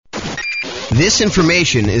This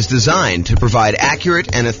information is designed to provide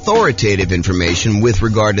accurate and authoritative information with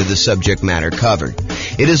regard to the subject matter covered.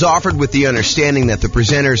 It is offered with the understanding that the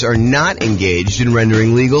presenters are not engaged in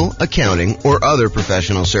rendering legal, accounting, or other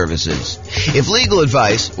professional services. If legal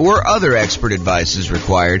advice or other expert advice is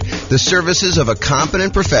required, the services of a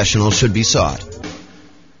competent professional should be sought.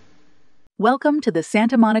 Welcome to the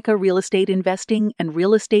Santa Monica Real Estate Investing and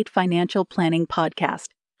Real Estate Financial Planning Podcast.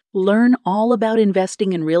 Learn all about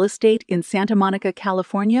investing in real estate in Santa Monica,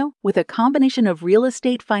 California, with a combination of real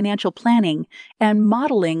estate financial planning and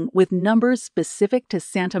modeling with numbers specific to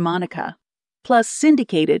Santa Monica, plus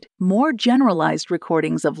syndicated, more generalized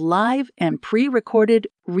recordings of live and pre-recorded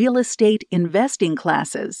real estate investing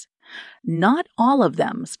classes, not all of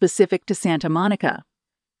them specific to Santa Monica.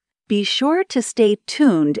 Be sure to stay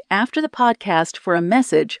tuned after the podcast for a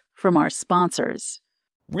message from our sponsors.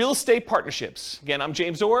 Real estate partnerships. Again, I'm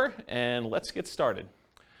James Orr, and let's get started.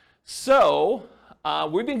 So,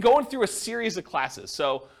 we've been going through a series of classes.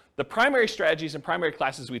 So, the primary strategies and primary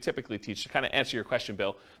classes we typically teach, to kind of answer your question,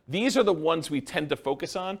 Bill, these are the ones we tend to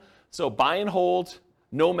focus on. So, buy and hold,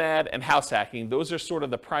 nomad, and house hacking, those are sort of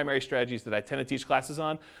the primary strategies that I tend to teach classes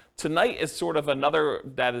on. Tonight is sort of another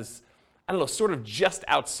that is, sort of just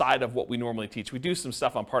outside of what we normally teach. We do some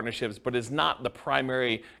stuff on partnerships, but it's not the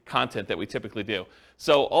primary content that we typically do.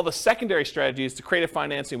 So all the secondary strategies, to creative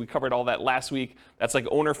financing, we covered all that last week. That's like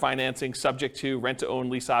owner financing, subject to, rent to own,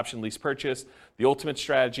 lease option, lease purchase, the ultimate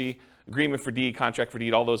strategy, agreement for deed, contract for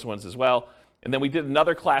deed, all those ones as well. And then we did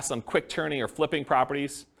another class on quick turning or flipping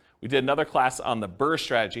properties. We did another class on the BRRRR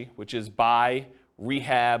strategy, which is buy,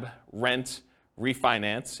 rehab, rent,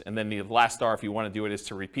 refinance, and then the last R, if you want to do it, is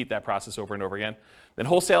to repeat that process over and over again. Then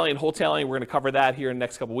wholesaling and wholetailing, we're going to cover that here in the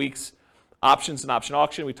next couple weeks. Options and option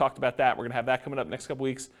auction, we talked about that. We're going to have that coming up next couple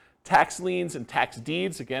weeks. Tax liens and tax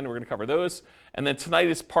deeds, again, we're going to cover those. And then tonight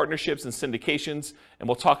is partnerships and syndications, and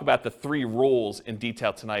we'll talk about the three roles in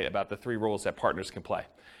detail tonight, about the three roles that partners can play.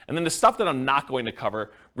 And then the stuff that I'm not going to cover,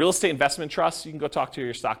 real estate investment trusts, you can go talk to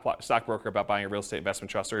your stockbroker about buying a real estate investment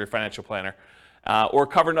trust or your financial planner. Or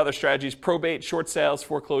covering other strategies, probate, short sales,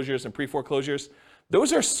 foreclosures, and pre-foreclosures.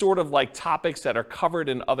 Those are sort of like topics that are covered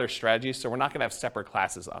in other strategies, so we're not going to have separate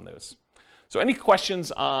classes on those. So any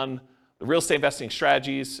questions on the real estate investing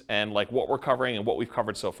strategies and like what we're covering and what we've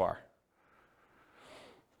covered so far?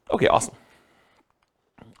 Okay, awesome.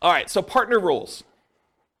 All right, so partner rules.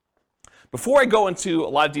 Before I go into a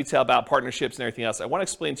lot of detail about partnerships and everything else, I want to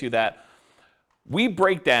explain to you that we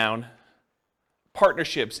break down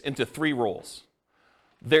partnerships into three roles.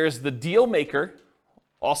 There's the deal maker,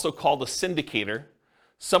 also called a syndicator,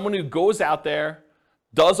 someone who goes out there,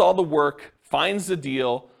 does all the work, finds the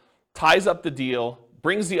deal, ties up the deal,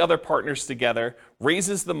 brings the other partners together,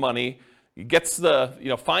 raises the money, gets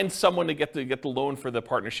finds someone to get the loan for the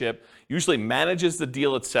partnership, usually manages the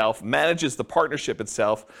deal itself, manages the partnership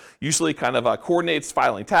itself, usually kind of coordinates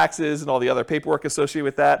filing taxes and all the other paperwork associated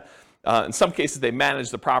with that. In some cases, they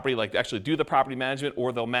manage the property, like actually do the property management,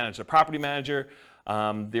 or they'll manage the property manager.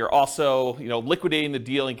 They're also, liquidating the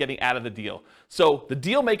deal and getting out of the deal. So the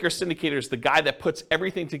deal maker syndicator is the guy that puts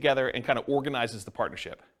everything together and kind of organizes the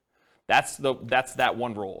partnership. That's that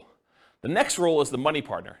one role. The next role is the money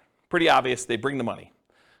partner. Pretty obvious, they bring the money.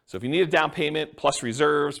 So if you need a down payment, plus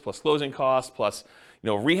reserves, plus closing costs, plus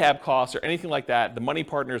rehab costs, or anything like that, the money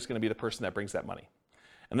partner is going to be the person that brings that money.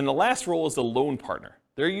 And then the last role is the loan partner.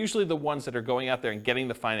 They're usually the ones that are going out there and getting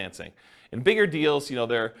the financing. In bigger deals,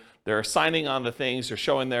 they're signing on the things, they're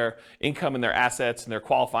showing their income and their assets, and they're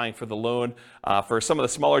qualifying for the loan. For some of the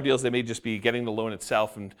smaller deals, they may just be getting the loan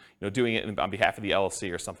itself and doing it on behalf of the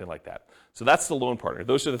LLC or something like that. So that's the loan partner.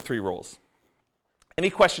 Those are the three roles. Any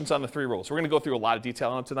questions on the three roles? We're going to go through a lot of detail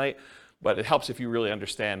on them tonight, but it helps if you really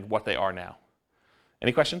understand what they are now.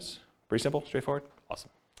 Any questions? Pretty simple, straightforward?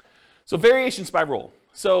 Awesome. So variations by role.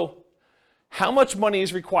 So how much money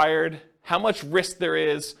is required, how much risk there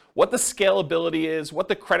is, what the scalability is, what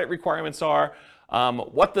the credit requirements are,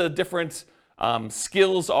 what the different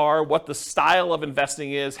skills are, what the style of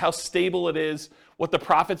investing is, how stable it is, what the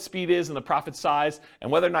profit speed is and the profit size,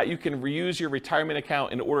 and whether or not you can reuse your retirement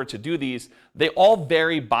account in order to do these, they all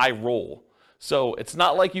vary by role. So it's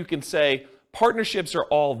not like you can say, partnerships are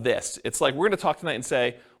all this. It's like we're going to talk tonight and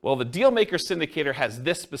say, well, the deal maker syndicator has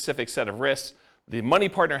this specific set of risks, the money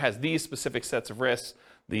partner has these specific sets of risks,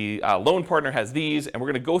 the loan partner has these, and we're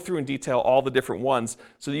going to go through in detail all the different ones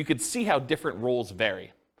so that you can see how different roles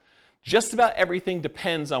vary. Just about everything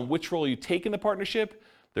depends on which role you take in the partnership.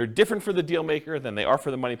 They're different for the deal maker than they are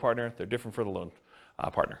for the money partner. They're different for the loan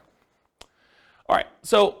partner. All right,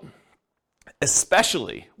 so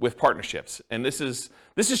especially with partnerships, and this is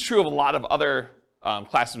true of a lot of other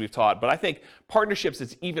classes we've taught, but I think partnerships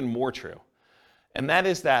is even more true. And that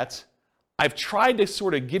is that I've tried to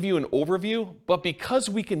sort of give you an overview, but because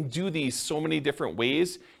we can do these so many different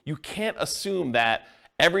ways, you can't assume that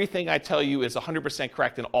everything I tell you is 100%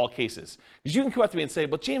 correct in all cases. Because you can come up to me and say,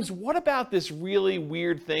 but James, what about this really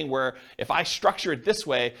weird thing where if I structure it this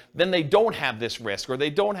way, then they don't have this risk, or they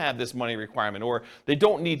don't have this money requirement, or they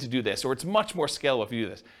don't need to do this, or it's much more scalable if you do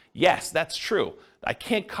this. Yes, that's true. I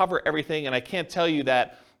can't cover everything, and I can't tell you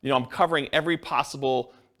that I'm covering every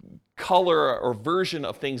possible color or version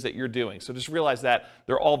of things that you're doing. So just realize that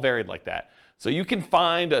they're all varied like that. So you can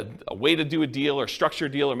find a way to do a deal or structure a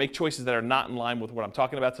deal or make choices that are not in line with what I'm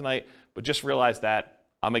talking about tonight, but just realize that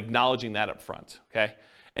I'm acknowledging that up front, okay?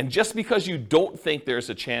 And just because you don't think there's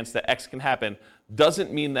a chance that X can happen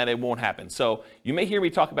doesn't mean that it won't happen. So you may hear me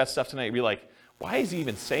talk about stuff tonight and be like, why is he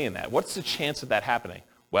even saying that? What's the chance of that happening?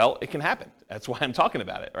 Well, it can happen. That's why I'm talking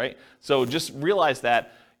about it, right? So just realize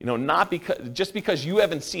that, not just because you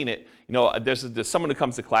haven't seen it, there's someone who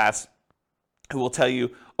comes to class who will tell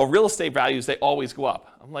you, real estate values, they always go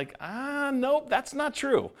up. I'm like, nope, that's not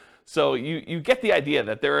true. So you get the idea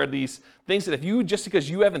that there are these things that just because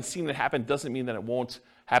you haven't seen it happen doesn't mean that it won't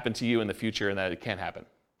happen to you in the future and that it can't happen.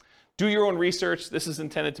 Do your own research. This is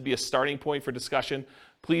intended to be a starting point for discussion.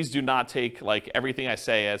 Please do not take everything I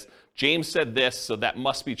say as James said this, so that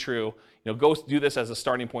must be true. Go do this as a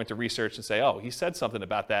starting point to research and say, he said something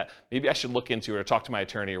about that. Maybe I should look into it or talk to my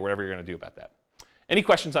attorney or whatever you're going to do about that. Any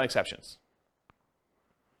questions on exceptions?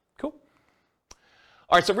 Cool.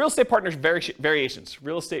 All right, so real estate partnership variations.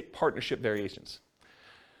 Real estate partnership variations.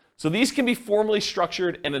 So these can be formally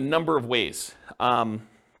structured in a number of ways.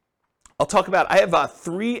 I'll talk about, I have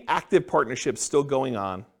 3 active partnerships still going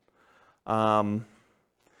on.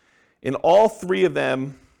 In all 3 of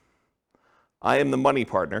them, I am the money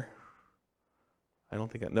partner. I'm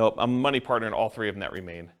the money partner in all 3 of them that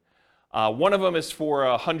remain. One of them is for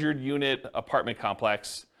a 100-unit apartment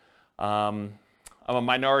complex. I'm a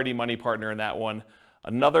minority money partner in that one.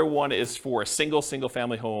 Another one is for a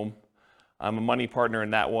single-family home. I'm a money partner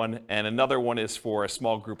in that one. And another one is for a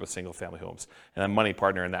small group of single-family homes. And I'm a money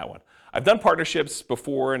partner in that one. I've done partnerships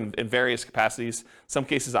before in various capacities. In some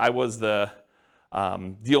cases, I was the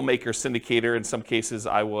deal maker syndicator. In some cases,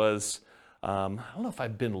 I was, I don't know if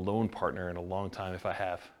I've been loan partner in a long time, if I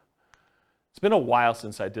have. It's been a while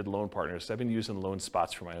since I did loan partners. I've been using loan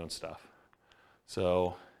spots for my own stuff.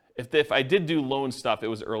 So if I did do loan stuff, it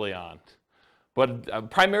was early on. But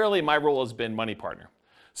primarily my role has been money partner.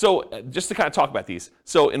 So just to kind of talk about these.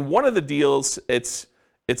 So in one of the deals, it's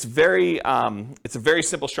a very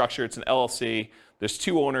simple structure. It's an LLC. There's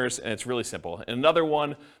 2 owners, and it's really simple. In another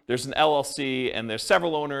one, there's an LLC, and there's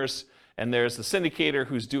several owners, and there's the syndicator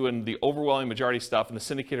who's doing the overwhelming majority stuff, and the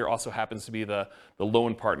syndicator also happens to be the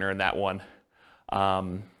loan partner in that one.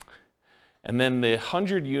 And then the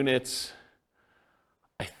 100 units,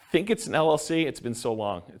 I think it's an LLC. It's been so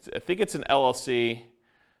long. I think it's an LLC,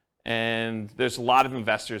 and there's a lot of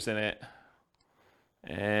investors in it.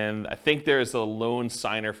 And I think there's a loan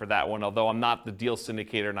signer for that one, although I'm not the deal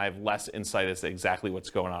syndicator and I have less insight as to exactly what's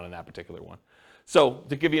going on in that particular one. So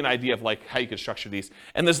to give you an idea of how you could structure these,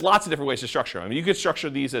 and there's lots of different ways to structure them. I mean, you could structure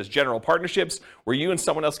these as general partnerships where you and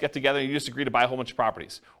someone else get together and you just agree to buy a whole bunch of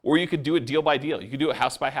properties. Or you could do it deal by deal. You could do it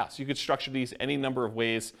house by house. You could structure these any number of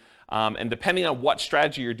ways. And depending on what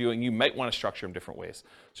strategy you're doing, you might want to structure them different ways.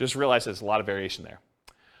 So just realize there's a lot of variation there.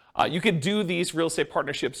 You could do these real estate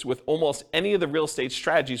partnerships with almost any of the real estate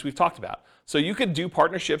strategies we've talked about. So you could do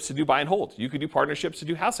partnerships to do buy and hold. You could do partnerships to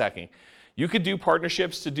do house hacking. You could do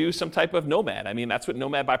partnerships to do some type of nomad. I mean, that's what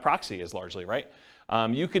nomad by proxy is largely, right?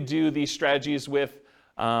 You could do these strategies with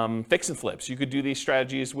fix and flips. You could do these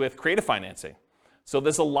strategies with creative financing. So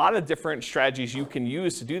there's a lot of different strategies you can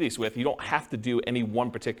use to do these with. You don't have to do any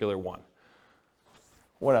one particular one.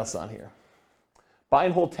 What else on here? Buy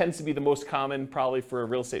and hold tends to be the most common probably for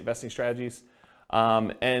real estate investing strategies.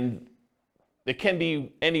 And it can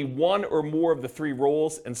be any one or more of the 3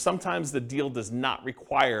 roles, and sometimes the deal does not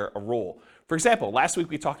require a role. For example, last week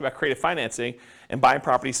we talked about creative financing and buying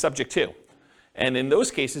properties subject to. And in those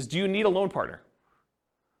cases, do you need a loan partner?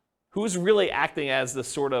 Who's really acting as the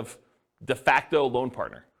sort of de facto loan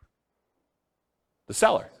partner? The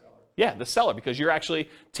seller. Yeah, the seller, because you're actually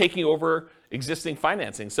taking over existing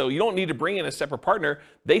financing. So you don't need to bring in a separate partner.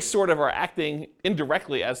 They sort of are acting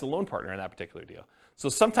indirectly as the loan partner in that particular deal. So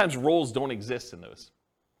sometimes roles don't exist in those.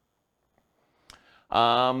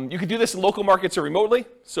 You can do this in local markets or remotely.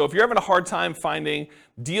 So if you're having a hard time finding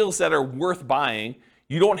deals that are worth buying,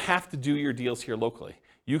 you don't have to do your deals here locally.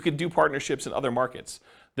 You could do partnerships in other markets.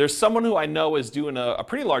 There's someone who I know is doing a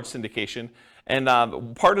pretty large syndication,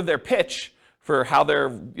 and part of their pitch for how they're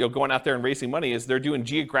going out there and raising money is they're doing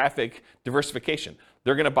geographic diversification.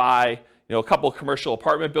 They're going to buy a couple of commercial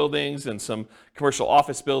apartment buildings and some commercial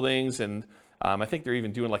office buildings, and I think they're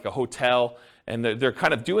even doing like a hotel, and they're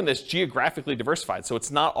kind of doing this geographically diversified, so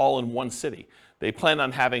it's not all in one city. They plan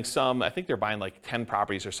on having some, I think they're buying like 10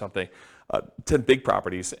 properties or something, 10 big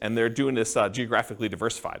properties, and they're doing this geographically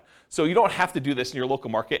diversified. So you don't have to do this in your local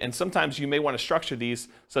market, and sometimes you may want to structure these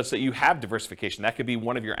such that you have diversification. That could be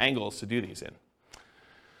one of your angles to do these in.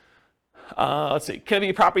 Let's see, can it be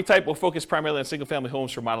a property type? We'll focus primarily on single-family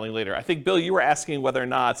homes for modeling later. I think, Bill, you were asking whether or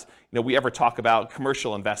not we ever talk about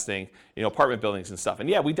commercial investing, apartment buildings and stuff. And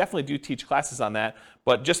yeah, we definitely do teach classes on that.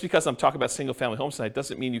 But just because I'm talking about single-family homes tonight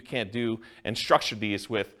doesn't mean you can't do and structure these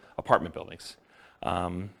with apartment buildings.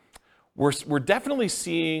 We're definitely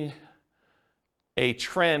seeing a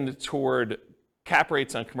trend toward cap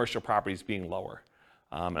rates on commercial properties being lower.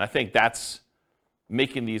 And I think that's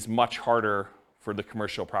making these much harder for the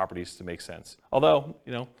commercial properties to make sense. Although,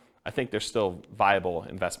 I think they're still viable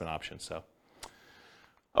investment options. So,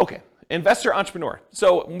 okay, investor entrepreneur.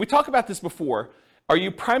 So when we talk about this before, are you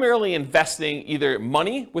primarily investing either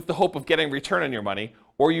money with the hope of getting return on your money,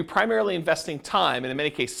 or are you primarily investing time, and in many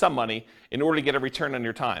cases some money, in order to get a return on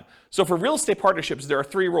your time? So for real estate partnerships, there are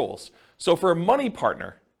 3 roles. So for a money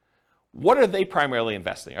partner, what are they primarily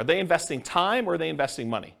investing? Are they investing time or are they investing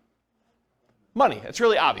money? Money. It's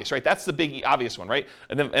really obvious, right? That's the big obvious one, right?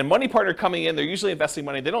 And money partner coming in, they're usually investing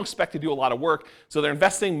money. They don't expect to do a lot of work, so they're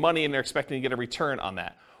investing money and they're expecting to get a return on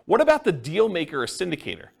that. What about the deal maker or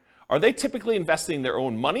syndicator? Are they typically investing their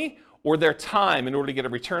own money or their time in order to get a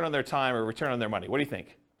return on their time or a return on their money? What do you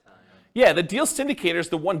think? Time. Yeah, the deal syndicator is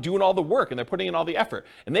the one doing all the work and they're putting in all the effort.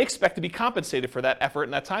 And they expect to be compensated for that effort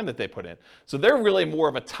and that time that they put in. So they're really more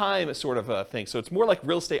of a time sort of a thing. So it's more like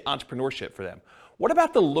real estate entrepreneurship for them. What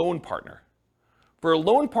about the loan partner? For a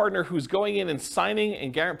loan partner who's going in and signing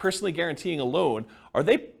and personally guaranteeing a loan, are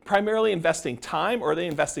they primarily investing time or are they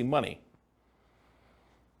investing money?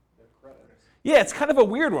 Yeah, it's kind of a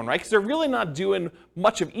weird one, right? Because they're really not doing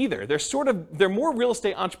much of either. They're more real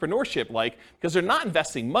estate entrepreneurship-like because they're not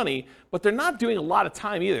investing money, but they're not doing a lot of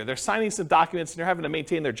time either. They're signing some documents and they're having to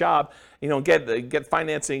maintain their job, get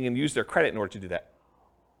financing and use their credit in order to do that.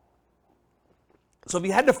 So if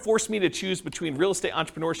you had to force me to choose between real estate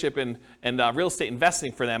entrepreneurship and real estate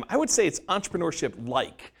investing for them, I would say it's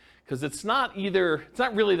entrepreneurship-like, because it's not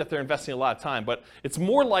really that they're investing a lot of time, but it's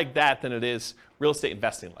more like that than it is real estate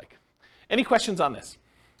investing-like. Any questions on this?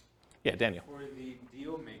 Yeah, Daniel. For the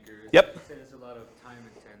deal makers, yep. You said it's a lot of time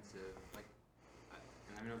intensive. And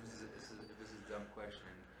I don't know if this is a dumb question.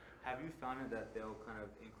 Have you found that they'll kind of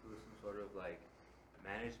include some sort of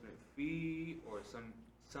management fee or some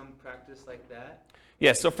practice like that?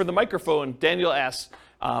 Yeah, so for the microphone, Daniel asks,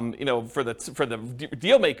 for the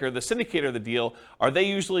deal maker, the syndicator of the deal, are they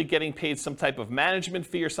usually getting paid some type of management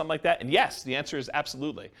fee or something like that? And yes, the answer is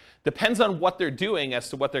absolutely. Depends on what they're doing as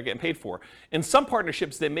to what they're getting paid for. In some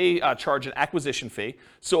partnerships, they may charge an acquisition fee,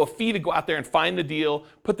 so a fee to go out there and find the deal,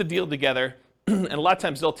 put the deal together, and a lot of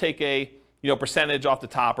times they'll take a percentage off the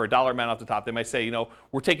top or a dollar amount off the top. They might say,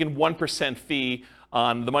 we're taking 1% fee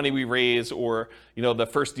on the money we raise, or the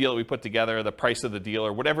first deal that we put together, the price of the deal,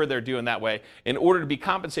 or whatever they're doing that way, in order to be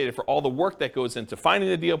compensated for all the work that goes into finding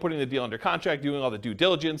the deal, putting the deal under contract, doing all the due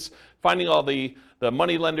diligence, finding all the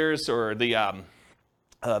money lenders or the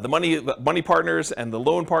money partners and the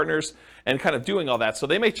loan partners, and kind of doing all that. So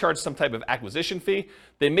they may charge some type of acquisition fee.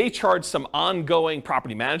 They may charge some ongoing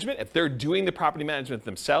property management. If they're doing the property management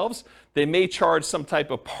themselves, they may charge some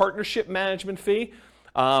type of partnership management fee.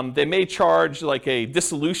 They may charge like a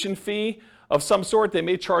dissolution fee of some sort. They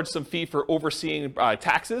may charge some fee for overseeing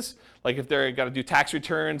taxes, like if they're got to do tax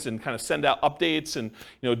returns and kind of send out updates and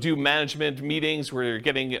do management meetings where you're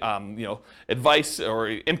getting advice or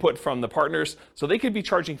input from the partners. So they could be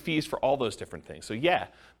charging fees for all those different things. So yeah,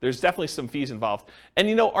 there's definitely some fees involved.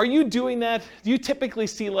 And are you doing that? Do you typically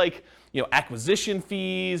see acquisition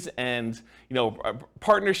fees and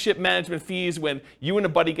partnership management fees when you and a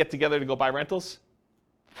buddy get together to go buy rentals?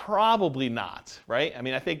 Probably not, right? I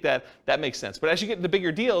mean, I think that makes sense. But as you get into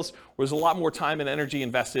bigger deals, where there's a lot more time and energy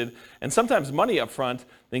invested, and sometimes money up front,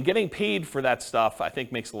 then getting paid for that stuff, I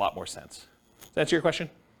think, makes a lot more sense. Does that answer your question?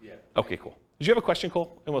 Yeah. Okay, cool. Did you have a question,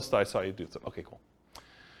 Cole? Almost I saw you do something. Okay, cool. All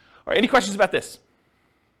right, any questions about this?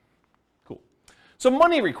 Cool. So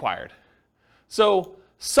money required. So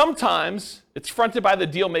sometimes it's fronted by the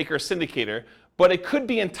deal maker or syndicator, but it could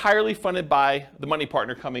be entirely funded by the money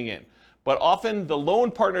partner coming in. But often the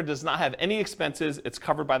loan partner does not have any expenses. It's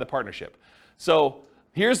covered by the partnership. So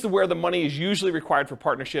Here's where the money is usually required for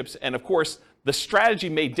partnerships. And of course, the strategy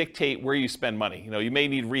may dictate where you spend money. You may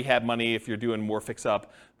need rehab money if you're doing more fix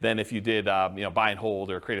up than if you did buy and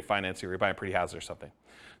hold or creative financing, or you're buying pretty houses or something.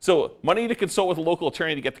 So money to consult with a local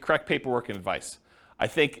attorney to get the correct paperwork and advice. I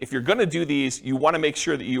think if you're going to do these, you want to make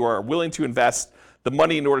sure that you are willing to invest the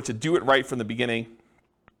money in order to do it right from the beginning.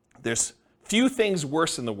 There's few things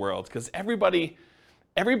worse in the world because everybody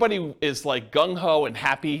is like gung-ho and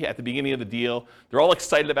happy at the beginning of the deal. They're all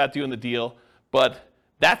excited about doing the deal, but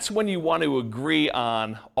that's when you want to agree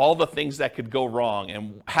on all the things that could go wrong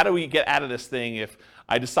and how do we get out of this thing if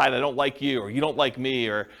I decide I don't like you or you don't like me,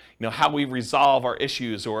 or how we resolve our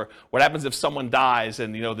issues, or what happens if someone dies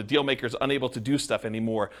and the deal maker is unable to do stuff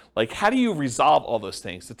anymore. Like, how do you resolve all those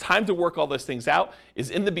things? The time to work all those things out is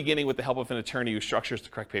in the beginning with the help of an attorney who structures the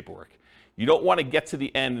correct paperwork. You don't want to get to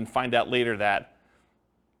the end and find out later that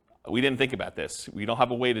we didn't think about this. We don't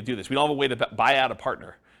have a way to do this. We don't have a way to buy out a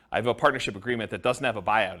partner. I have a partnership agreement that doesn't have a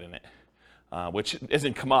buyout in it, which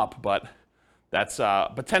isn't come up, but that's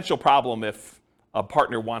a potential problem if a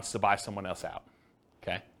partner wants to buy someone else out,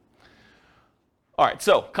 okay? All right,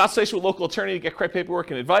 so consultation with a local attorney to get correct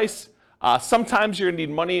paperwork and advice. Sometimes you're gonna need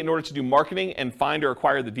money in order to do marketing and find or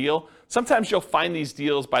acquire the deal. Sometimes you'll find these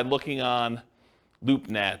deals by looking on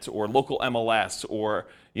LoopNet or local MLS or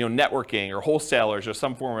networking or wholesalers or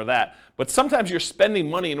some form of that. But sometimes you're spending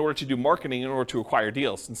money in order to do marketing in order to acquire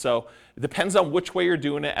deals. And so it depends on which way you're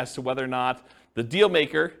doing it as to whether or not the deal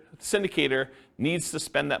maker, the syndicator, needs to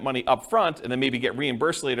spend that money up front and then maybe get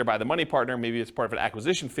reimbursed later by the money partner. Maybe it's part of an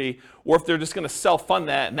acquisition fee, or if they're just going to self-fund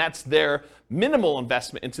that and that's their minimal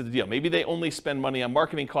investment into the deal. Maybe they only spend money on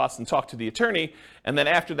marketing costs and talk to the attorney, and then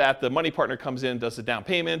after that, the money partner comes in, does the down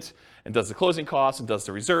payment, and does the closing costs, and does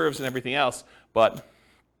the reserves and everything else. But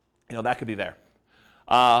that could be there.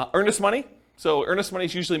 Earnest money. So earnest money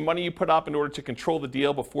is usually money you put up in order to control the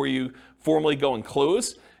deal before you formally go and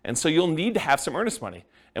close. And so you'll need to have some earnest money.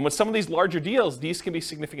 And with some of these larger deals, these can be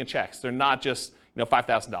significant checks. They're not just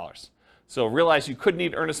 $5,000. So realize you could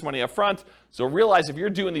need earnest money up front. So realize if you're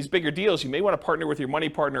doing these bigger deals, you may want to partner with your money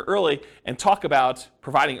partner early and talk about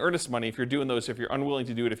providing earnest money if you're doing those, if you're unwilling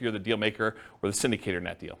to do it, if you're the deal maker or the syndicator in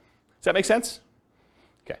that deal. Does that make sense?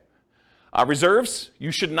 Okay. Reserves,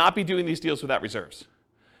 you should not be doing these deals without reserves.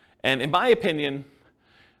 And in my opinion,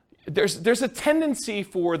 there's a tendency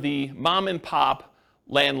for the mom and pop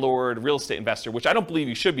landlord, real estate investor, which I don't believe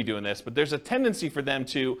you should be doing this, but there's a tendency for them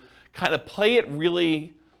to kind of play it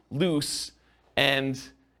really loose and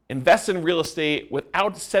invest in real estate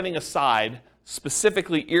without setting aside,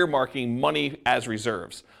 specifically earmarking money as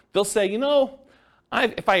reserves. They'll say,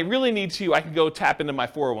 if I really need to, I can go tap into my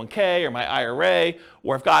 401k or my IRA,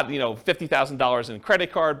 or I've got $50,000 in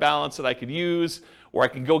credit card balance that I could use, or I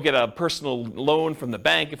can go get a personal loan from the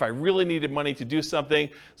bank if I really needed money to do something.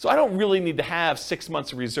 So I don't really need to have 6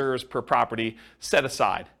 months of reserves per property set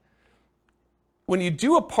aside. When you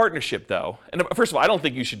do a partnership, though, and first of all, I don't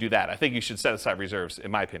think you should do that. I think you should set aside reserves,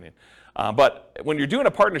 in my opinion. But when you're doing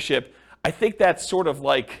a partnership, I think that's sort of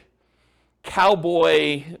like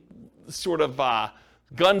cowboy, sort of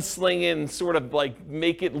gunslinging, sort of like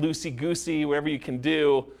make it loosey-goosey, whatever you can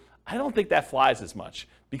do. I don't think that flies as much.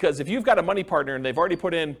 Because if you've got a money partner and they've already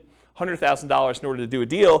put in $100,000 in order to do a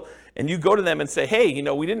deal, and you go to them and say, hey,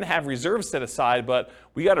 we didn't have reserves set aside, but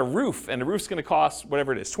we got a roof, and the roof's going to cost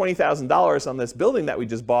whatever it is, $20,000 on this building that we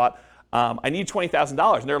just bought. I need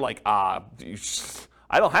 $20,000. And they're like, I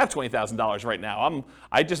don't have $20,000 right now.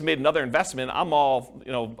 I just made another investment.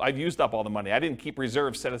 I've used up all the money. I didn't keep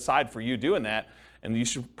reserves set aside for you doing that. And you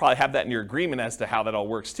should probably have that in your agreement as to how that all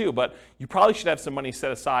works too. But you probably should have some money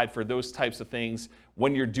set aside for those types of things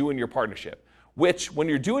when you're doing your partnership. Which, when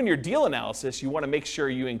you're doing your deal analysis, you want to make sure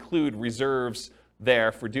you include reserves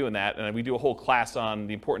there for doing that. And we do a whole class on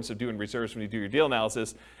the importance of doing reserves when you do your deal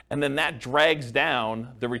analysis. And then that drags down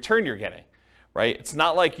the return you're getting, right? It's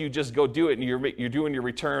not like you just go do it and you're doing your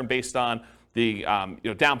return based on the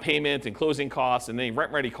down payment and closing costs and any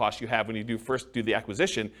rent-ready costs you have when you first do the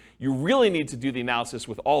acquisition. You really need to do the analysis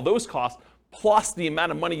with all those costs plus the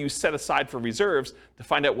amount of money you set aside for reserves to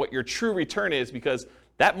find out what your true return is, because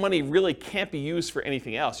that money really can't be used for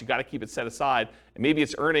anything else. You got to keep it set aside, and maybe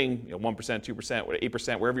it's earning 1%, 2%,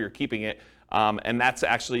 8%, wherever you're keeping it, and that's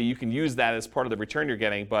actually, you can use that as part of the return you're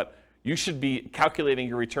getting, but you should be calculating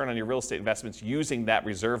your return on your real estate investments using that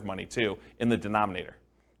reserve money too in the denominator.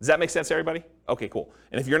 Does that make sense to everybody? Okay, cool.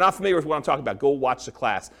 And if you're not familiar with what I'm talking about, go watch the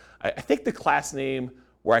class. I think the class name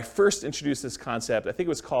where I first introduced this concept, I think it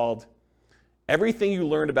was called Everything You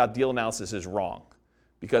Learned About Deal Analysis is Wrong.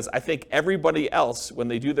 Because I think everybody else, when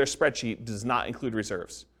they do their spreadsheet, does not include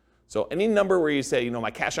reserves. So any number where you say,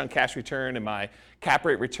 my cash on cash return and my cap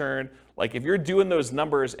rate return, like if you're doing those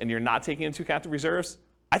numbers and you're not taking into account the reserves,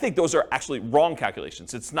 I think those are actually wrong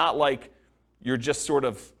calculations. It's not like you're just sort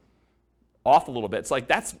of off a little bit. It's like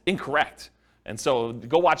that's incorrect. And so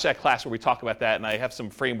go watch that class where we talk about that, and I have some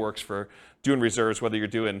frameworks for doing reserves, whether you're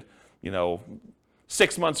doing,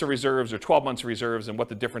 6 months of reserves or 12 months of reserves, and what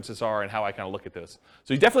the differences are and how I kind of look at those.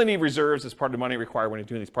 So you definitely need reserves as part of the money required when you're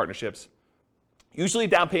doing these partnerships. Usually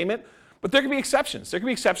down payment, but there can be exceptions. There can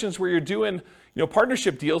be exceptions where you're doing,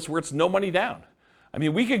 partnership deals where it's no money down. I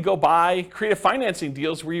mean, we could go buy creative financing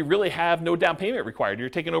deals where you really have no down payment required. You're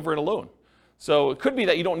taking over in a loan. So it could be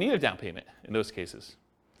that you don't need a down payment in those cases.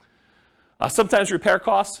 Sometimes repair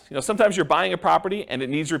costs. Sometimes you're buying a property and it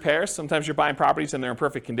needs repairs. Sometimes you're buying properties and they're in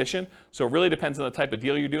perfect condition. So it really depends on the type of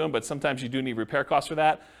deal you're doing, but sometimes you do need repair costs for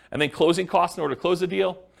that. And then closing costs in order to close the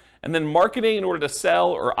deal. And then marketing in order to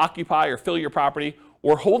sell or occupy or fill your property,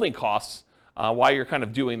 or holding costs while you're kind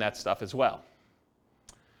of doing that stuff as well.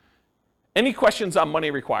 Any questions on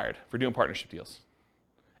money required for doing partnership deals?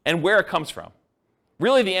 And where it comes from?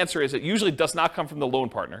 Really the answer is it usually does not come from the loan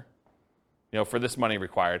partner, for this money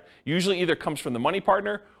required. Usually either comes from the money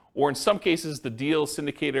partner, or in some cases the deal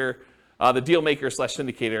syndicator, the deal maker /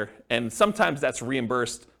 syndicator, and sometimes that's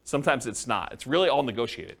reimbursed, sometimes it's not. It's really all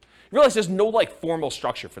negotiated. You realize there's no formal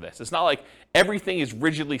structure for this. It's not like everything is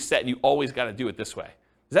rigidly set and you always got to do it this way.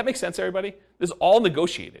 Does that make sense, everybody? This is all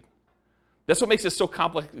negotiated. That's what makes it so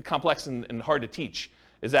complex and hard to teach,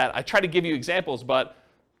 is that I try to give you examples, but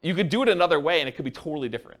you could do it another way and it could be totally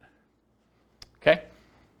different. Okay?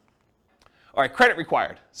 All right, credit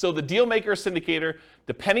required. So the deal maker or syndicator,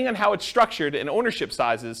 depending on how it's structured and ownership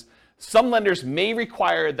sizes, some lenders may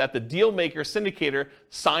require that the deal maker syndicator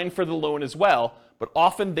sign for the loan as well, but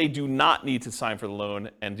often they do not need to sign for the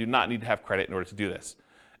loan and do not need to have credit in order to do this,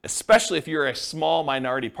 especially if you're a small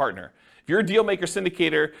minority partner. If you're a deal maker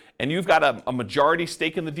syndicator and you've got a majority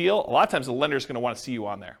stake in the deal, a lot of times the lender is going to want to see you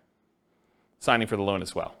on there, signing for the loan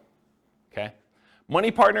as well. Okay?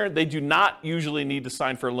 Money partner, they do not usually need to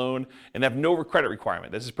sign for a loan and have no credit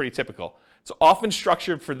requirement. This is pretty typical. It's often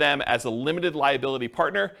structured for them as a limited liability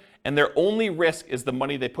partner, and their only risk is the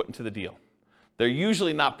money they put into the deal. They're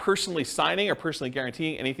usually not personally signing or personally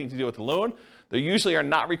guaranteeing anything to do with the loan. They usually are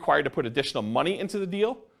not required to put additional money into the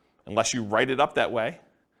deal unless you write it up that way.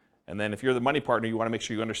 And then if you're the money partner, you want to make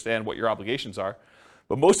sure you understand what your obligations are.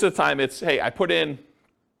 But most of the time it's, hey, I put in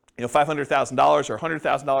 $500,000 or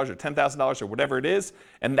 $100,000 or $10,000 or whatever it is,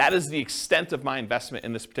 and that is the extent of my investment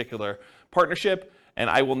in this particular partnership, and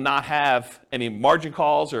I will not have any margin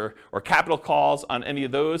calls or capital calls on any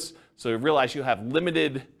of those. So realize you have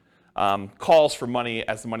limited calls for money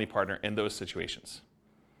as the money partner in those situations.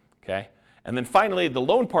 Okay? And then finally, the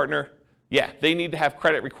loan partner, they need to have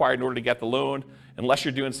credit required in order to get the loan, unless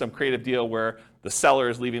you're doing some creative deal where the seller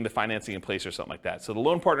is leaving the financing in place or something like that. So the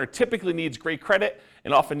loan partner typically needs great credit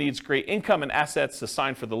and often needs great income and assets to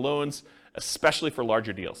sign for the loans, especially for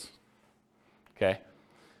larger deals. Okay?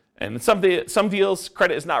 And in some deals,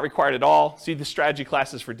 credit is not required at all. See the strategy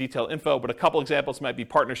classes for detailed info, but a couple examples might be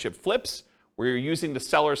partnership flips, where you're using the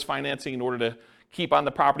seller's financing in order to keep on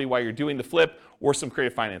the property while you're doing the flip, or some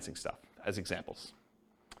creative financing stuff as examples.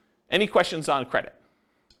 Any questions on credit?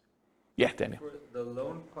 Yeah, Daniel. For the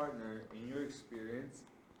loan partner, in your experience,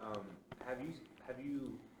 have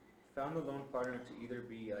you found the loan partner to either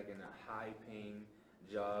be like in a high-paying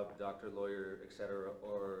job, doctor, lawyer, etc.,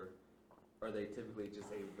 or are they typically just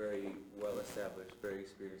a very well-established, very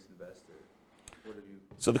experienced investor? What have you?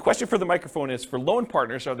 So the question for the microphone is, for loan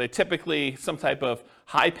partners, are they typically some type of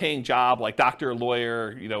high-paying job, like doctor, lawyer,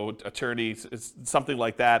 attorney, something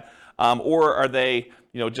like that, or are they,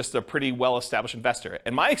 just a pretty well-established investor?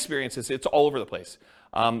 And my experience is it's all over the place.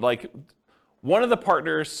 Like one of the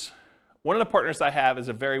partners I have is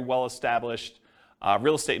a very well-established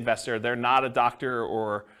real estate investor. They're not a doctor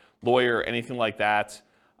or lawyer or anything like that.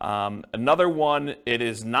 Another one, it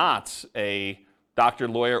is not a doctor,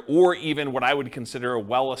 lawyer, or even what I would consider a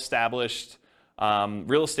well-established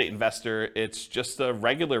real estate investor. It's just a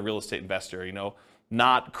regular real estate investor,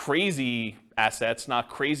 not crazy assets, not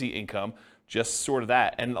crazy income, just sort of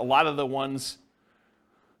that. And a lot of the ones,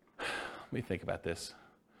 let me think about this.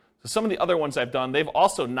 So some of the other ones I've done, they've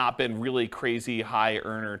also not been really crazy high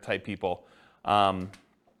earner type people.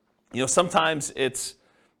 Sometimes it's,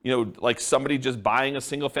 like somebody just buying a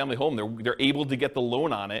single family home. They're able to get the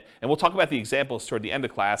loan on it. And we'll talk about the examples toward the end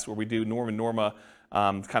of class where we do Norm and Norma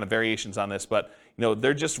kind of variations on this. But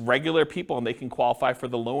they're just regular people and they can qualify for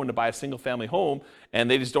the loan to buy a single family home,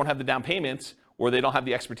 and they just don't have the down payment, or they don't have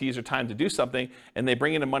the expertise or time to do something, and they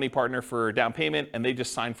bring in a money partner for down payment and they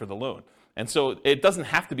just sign for the loan. And so it doesn't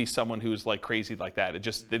have to be someone who's like crazy like that. They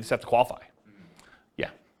just have to qualify. Yeah.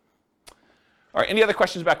 All right, any other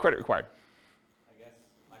questions about credit required? I guess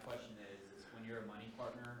my question is when you're a money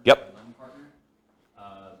partner Yep. or a loan partner,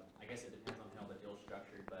 I guess it depends on how the deal's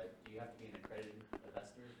structured, but do you have to be an accredited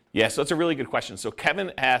investor? Yeah, so that's a really good question. So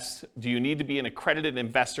Kevin asked, do you need to be an accredited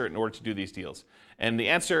investor in order to do these deals? And the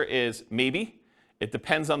answer is maybe. It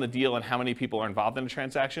depends on the deal and how many people are involved in the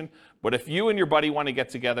transaction. But if you and your buddy want to get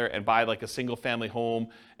together and buy like a single family home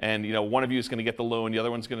and one of you is going to get the loan, the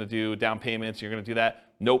other one's going to do down payments, you're going to do that,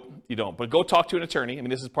 nope, you don't. But go talk to an attorney. I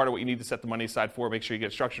mean, this is part of what you need to set the money aside for, make sure you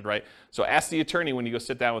get it structured right. So ask the attorney when you go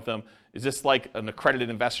sit down with them, is this like an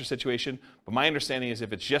accredited investor situation? But my understanding is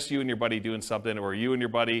if it's just you and your buddy doing something, or you and your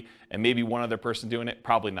buddy and maybe one other person doing it,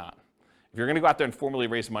 probably not. If you're going to go out there and formally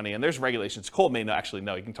raise money, and there's regulations, Cole may actually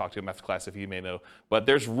know, you can talk to him after class if he may know, but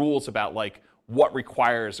there's rules about like what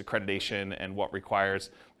requires accreditation and what requires,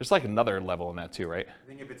 there's like another level in that too, right? I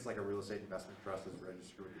think if it's like a real estate investment trust that's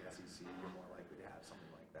registered with the SEC, you're more likely to have something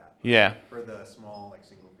like that. Yeah. For the small, like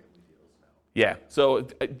single family deals, no. Yeah, so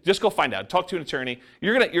just go find out. Talk to an attorney.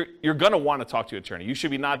 You're gonna want to talk to an attorney. You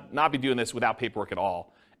should be not be doing this without paperwork at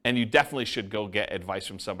all. And you definitely should go get advice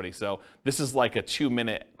from somebody. So this is like a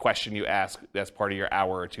 2-minute question you ask that's part of your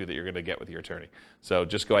hour or two that you're going to get with your attorney. So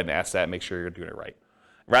just go ahead and ask that and make sure you're doing it right,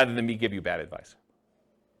 rather than me give you bad advice.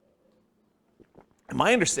 And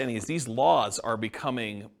my understanding is these laws are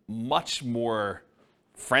becoming much more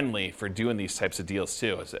friendly for doing these types of deals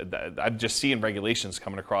too. I'm just seeing regulations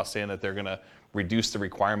coming across saying that they're going to reduce the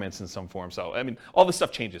requirements in some form. So, I mean, all this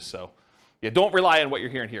stuff changes. So, yeah, don't rely on what you're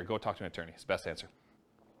hearing here. Go talk to an attorney. It's the best answer.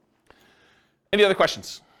 Any other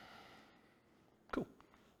questions? Cool.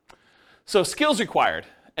 So skills required.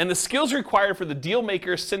 And the skills required for the deal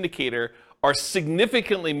maker syndicator are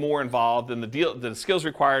significantly more involved than the skills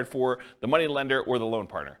required for the money lender or the loan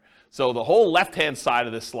partner. So the whole left-hand side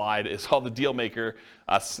of this slide is all the deal maker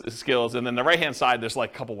skills, and then the right-hand side, there's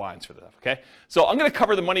like a couple lines for that, okay? So I'm gonna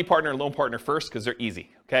cover the money partner and loan partner first because they're easy,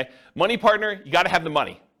 okay? Money partner, you gotta have the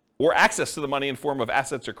money or access to the money in form of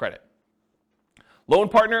assets or credit. Loan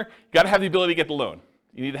partner, you got to have the ability to get the loan.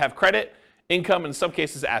 You need to have credit, income, and in some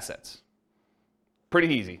cases, assets.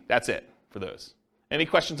 Pretty easy. That's it for those. Any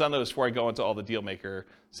questions on those before I go into all the deal maker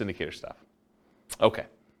syndicator stuff? Okay.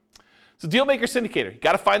 So deal maker syndicator, you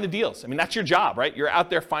got to find the deals. I mean, that's your job, right? You're out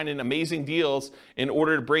there finding amazing deals in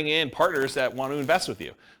order to bring in partners that want to invest with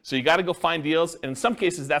you. So you got to go find deals, and in some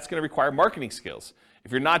cases, that's going to require marketing skills.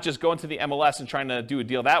 If you're not just going to the MLS and trying to do a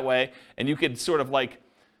deal that way, and you could sort of like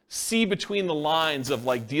see between the lines of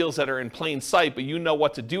like deals that are in plain sight, but you know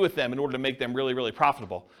what to do with them in order to make them really, really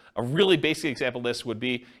profitable. A really basic example of this would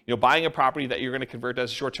be, buying a property that you're going to convert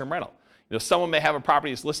as a short-term rental. Someone may have a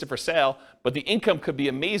property that's listed for sale, but the income could be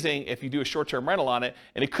amazing if you do a short-term rental on it,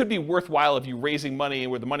 and it could be worthwhile if you're raising money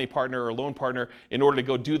with a money partner or a loan partner in order to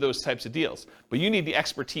go do those types of deals. But you need the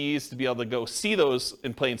expertise to be able to go see those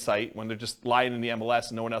in plain sight when they're just lying in the MLS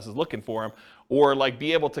and no one else is looking for them, or like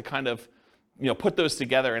be able to kind of put those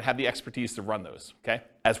together and have the expertise to run those, okay?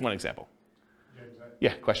 As one example. James,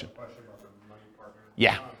 Yeah, question. Question about the money partner.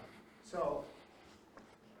 Yeah. So,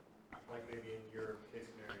 like maybe in your case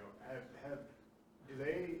scenario, do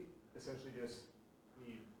they essentially just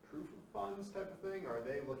need proof of funds type of thing, or are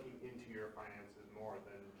they looking into your finances more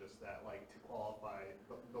than just that, like to qualify,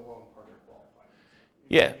 the loan partner qualify?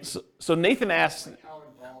 Yeah, so Nathan asked, Like how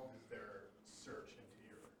involved is their search into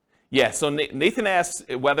your... yeah, so Nathan asked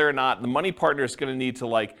whether or not the money partner is going to need to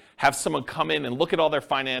like have someone come in and look at all their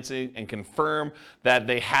financing and confirm that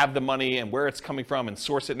they have the money and where it's coming from and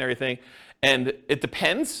source it and everything. And it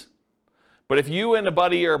depends. But if you and a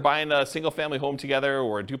buddy are buying a single family home together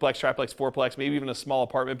or a duplex, triplex, fourplex, maybe even a small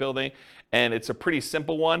apartment building, and it's a pretty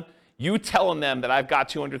simple one, you telling them that I've got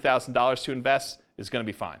 $200,000 to invest is going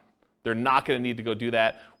to be fine. They're not going to need to go do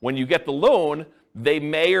that. When you get the loan, they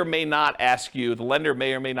may or may not ask you, the lender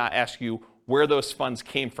may or may not ask you where those funds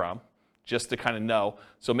came from, just to kind of know.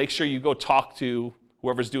 So make sure you go talk to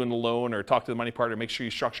whoever's doing the loan or talk to the money partner, make sure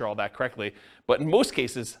you structure all that correctly. But in most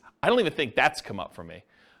cases, I don't even think that's come up for me.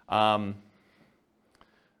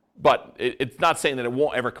 But it's not saying that it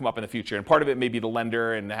won't ever come up in the future. And part of it may be the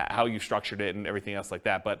lender and how you structured it and everything else like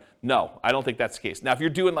that. But no, I don't think that's the case. Now, if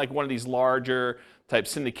you're doing like one of these larger type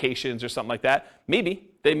syndications or something like that,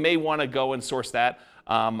 maybe they may want to go and source that.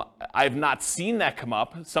 I've not seen that come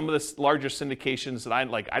up. Some of the larger syndications that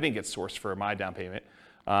I didn't get sourced for my down payment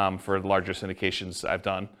for the larger syndications I've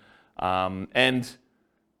done. And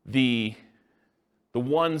the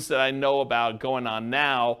ones that I know about going on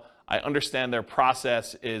now, I understand their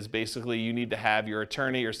process is basically you need to have your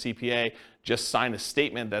attorney or CPA just sign a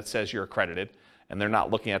statement that says you're accredited. and they're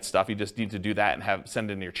not looking at stuff. You just need to do that and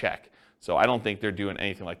send in your check. So I don't think they're doing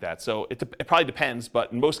anything like that. So it probably depends,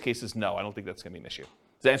 but in most cases, no, I don't think that's going to be an issue.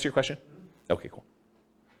 Does that answer your question? Okay, cool.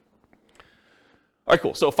 All right,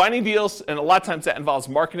 cool. So finding deals, and a lot of times that involves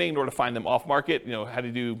marketing in order to find them off market, how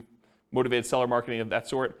to do motivated seller marketing of that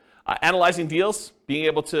sort. Analyzing deals, being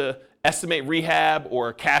able to estimate rehab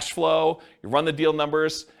or cash flow, you run the deal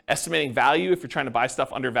numbers, estimating value if you're trying to buy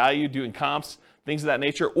stuff under value, doing comps, things of that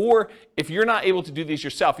nature. Or if you're not able to do these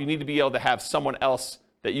yourself, you need to be able to have someone else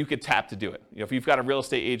that you could tap to do it. If you've got a real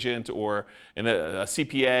estate agent or a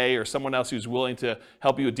CPA or someone else who's willing to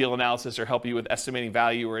help you with deal analysis or help you with estimating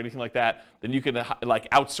value or anything like that, then you can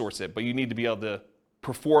outsource it. But you need to be able to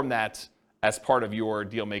perform that as part of your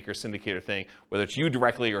deal maker syndicator thing, whether it's you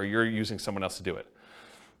directly or you're using someone else to do it.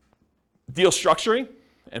 Deal structuring,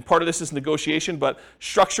 and part of this is negotiation, but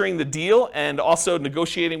structuring the deal and also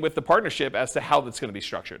negotiating with the partnership as to how that's going to be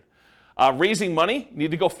structured. Raising money, you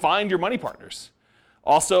need to go find your money partners.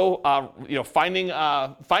 Also, finding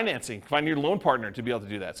financing, finding your loan partner to be able to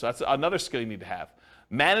do that. So that's another skill you need to have.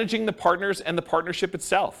 Managing the partners and the partnership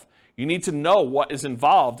itself. You need to know what is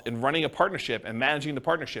involved in running a partnership and managing the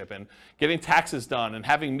partnership and getting taxes done and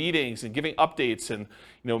having meetings and giving updates and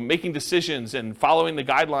making decisions and following the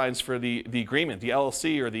guidelines for the agreement, the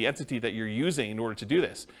LLC or the entity that you're using in order to do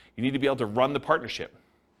this. You need to be able to run the partnership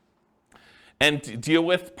and deal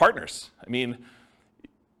with partners. I mean,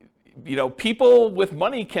 people with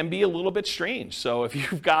money can be a little bit strange. So if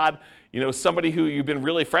you've got, somebody who you've been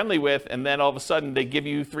really friendly with, and then all of a sudden they give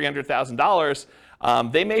you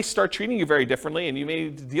 $300,000, they may start treating you very differently, and you may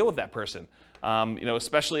need to deal with that person.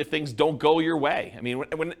 Especially if things don't go your way. I mean,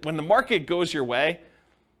 when the market goes your way,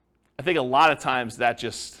 I think a lot of times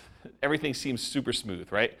everything seems super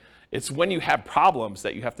smooth, right? It's when you have problems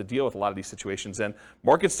that you have to deal with a lot of these situations, and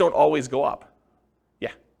markets don't always go up.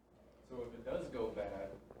 Yeah. So if it does go bad,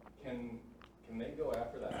 can they go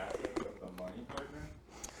after the assets of the money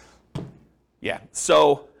partner? Yeah.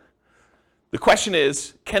 So the question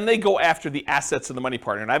is, can they go after the assets of the money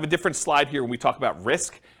partner? And I have a different slide here when we talk about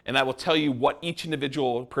risk, and I will tell you what each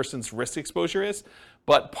individual person's risk exposure is.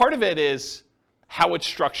 But part of it is how it's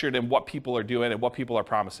structured and what people are doing and what people are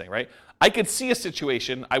promising, right? I could see a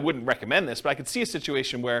situation, I wouldn't recommend this, but I could see a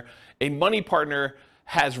situation where a money partner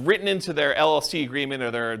has written into their LLC agreement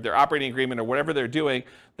or their operating agreement or whatever they're doing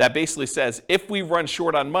that basically says, if we run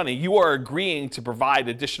short on money, you are agreeing to provide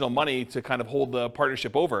additional money to kind of hold the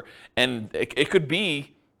partnership over. And it could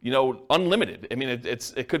be, unlimited. I mean,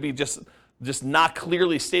 it could be just not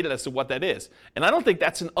clearly stated as to what that is. And I don't think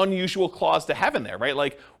that's an unusual clause to have in there, right?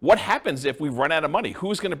 Like, what happens if we run out of money?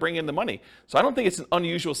 Who's going to bring in the money? So I don't think it's an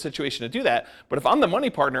unusual situation to do that. But if I'm the money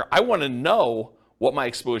partner, I want to know what my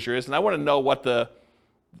exposure is, and I want to know what the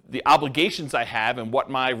obligations I have and what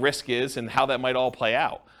my risk is and how that might all play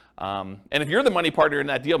out. And if you're the money partner in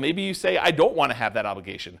that deal, maybe you say, I don't want to have that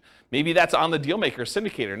obligation. Maybe that's on the deal maker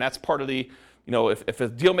syndicator, and that's part of the, if a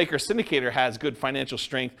deal maker syndicator has good financial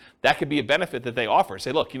strength, that could be a benefit that they offer.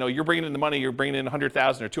 Say, look, you're bringing in the money, you're bringing in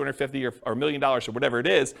 $100,000 or $250,000 or $1 million or whatever it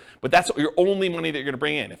is, but that's your only money that you're going to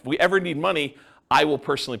bring in. If we ever need money, I will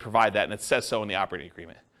personally provide that, and it says so in the operating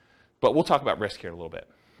agreement. But we'll talk about risk here in a little bit.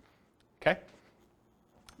 Okay?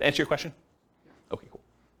 Answer your question? Okay, cool.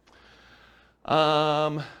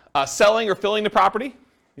 Selling or filling the property,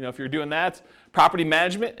 if you're doing that. Property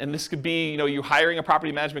management, and this could be, you hiring a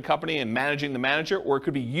property management company and managing the manager, or it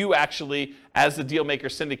could be you actually, as the deal maker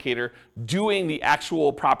syndicator, doing the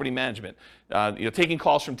actual property management. Taking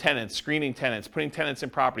calls from tenants, screening tenants, putting tenants in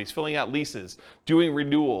properties, filling out leases, doing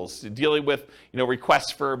renewals, dealing with,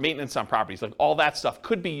 requests for maintenance on properties. Like all that stuff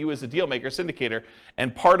could be you as a deal maker syndicator,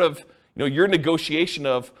 and part of your negotiation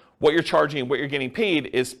of what you're charging and what you're getting paid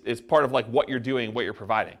is part of like what you're doing, what you're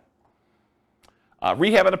providing.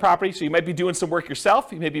 Rehab on the property, so you might be doing some work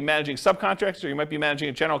yourself, you may be managing subcontractors, or you might be managing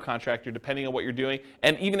a general contractor depending on what you're doing,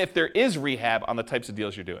 and even if there is rehab on the types of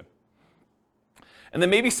deals you're doing. And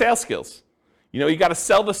then maybe sales skills. You got to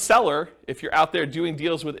sell the seller if you're out there doing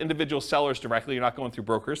deals with individual sellers directly, you're not going through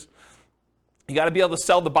brokers. You got to be able to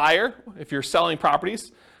sell the buyer if you're selling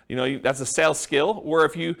properties. That's a sales skill. Or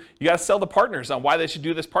if you got to sell the partners on why they should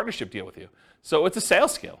do this partnership deal with you. So it's a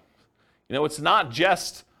sales skill. It's not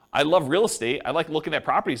just, I love real estate, I like looking at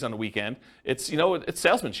properties on the weekend. It's, it's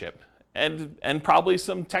salesmanship and probably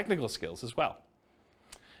some technical skills as well.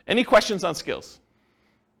 Any questions on skills?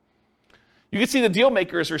 You can see the deal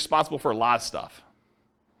maker is responsible for a lot of stuff.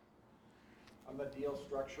 On the deal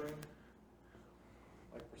structuring,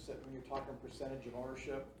 like when you're talking percentage of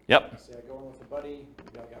ownership. Yep. Say I go in with a buddy,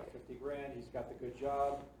 I got $50,000, he's got the good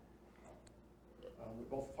job. We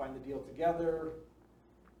both find the deal together.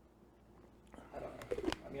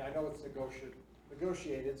 I know it's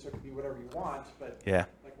negotiated, so it can be whatever you want, but Yeah.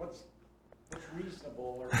 like what's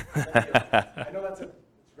reasonable or I know it's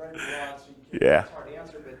very broad, so Yeah. it's hard to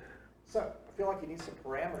answer, but I feel like you need some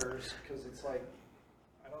parameters because it's like,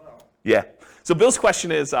 I don't know. Yeah. So Bill's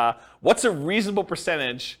question is, what's a reasonable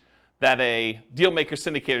percentage that a deal maker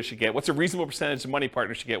syndicator should get? What's a reasonable percentage the money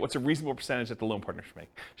partner should get? What's a reasonable percentage that the loan partner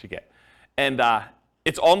should get? And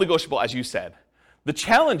it's all negotiable, as you said. The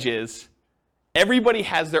challenge is everybody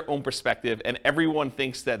has their own perspective, and everyone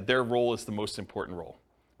thinks that their role is the most important role,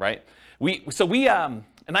 right?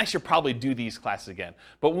 And I should probably do these classes again,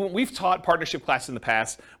 but when we've taught partnership classes in the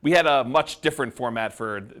past, we had a much different format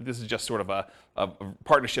for, this is just sort of a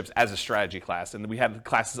partnerships as a strategy class, and we had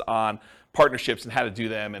classes on partnerships and how to do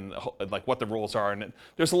them and like what the rules are, and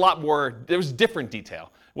there's a lot more, there was different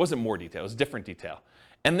detail. It wasn't more detail, it was different detail.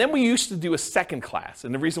 And then we used to do a second class,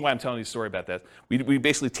 and the reason why I'm telling you a story about that, we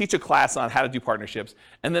basically teach a class on how to do partnerships,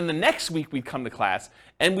 and then the next week we'd come to class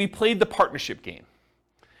and we played the partnership game.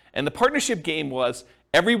 And the partnership game was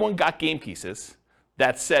everyone got game pieces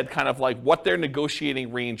that said kind of like what their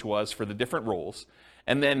negotiating range was for the different roles.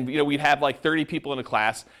 And then we'd have like 30 people in a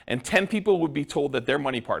class, and 10 people would be told that they're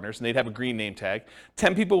money partners, and they'd have a green name tag.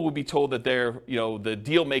 10 people would be told that they're the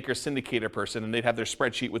deal maker syndicator person, and they'd have their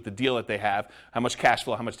spreadsheet with the deal that they have, how much cash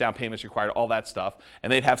flow, how much down payments required, all that stuff.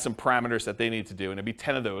 And they'd have some parameters that they need to do, and it'd be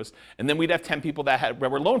 10 of those. And then we'd have 10 people that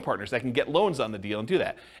were loan partners that can get loans on the deal and do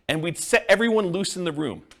that. And we'd set everyone loose in the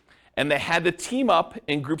room, and they had to team up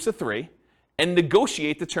in groups of 3 and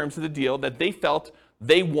negotiate the terms of the deal that they felt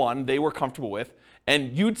they won, they were comfortable with.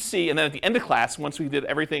 And you'd see, and then at the end of class, once we did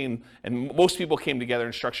everything and most people came together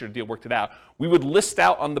and structured a deal, worked it out, we would list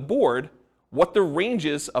out on the board what the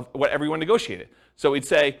ranges of what everyone negotiated. So we'd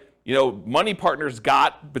say, money partners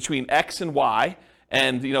got between X and Y,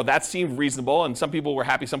 and that seemed reasonable, and some people were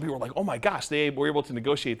happy, some people were like, oh my gosh, they were able to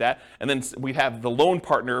negotiate that. And then we'd have the loan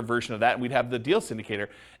partner version of that, and we'd have the deal syndicator.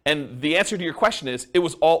 And the answer to your question is, it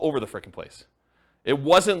was all over the frickin' place. It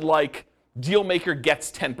wasn't like deal maker gets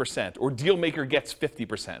 10%, or deal maker gets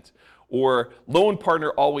 50%, or loan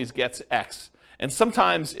partner always gets X. And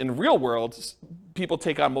sometimes in real world, people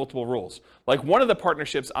take on multiple roles. Like one of the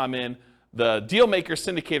partnerships I'm in, the deal maker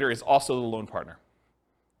syndicator is also the loan partner.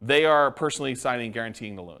 They are personally signing and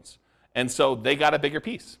guaranteeing the loans. And so they got a bigger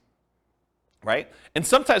piece, right? And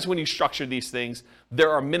sometimes when you structure these things,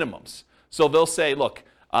 there are minimums. So they'll say, look,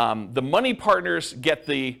 the money partners get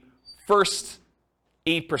the first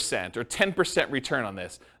 8% or 10% return on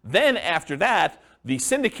this. Then after that, the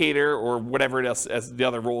syndicator or whatever else as the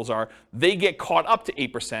other roles are, they get caught up to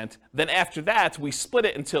 8%. Then after that, we split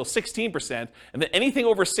it until 16%. And then anything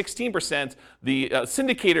over 16%, the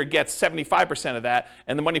syndicator gets 75% of that,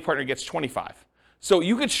 and the money partner gets 25%. So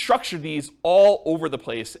you could structure these all over the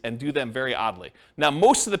place and do them very oddly. Now,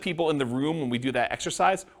 most of the people in the room, when we do that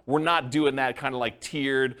exercise, we're not doing that kind of like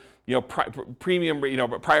tiered, premium,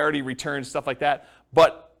 priority returns, stuff like that.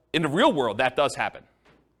 But in the real world, that does happen.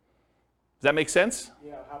 Does that make sense?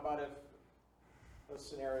 Yeah, how about if a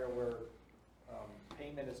scenario where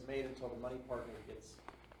payment is made until the money partner gets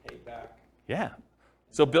paid back? Yeah.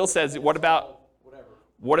 So Bill says, what about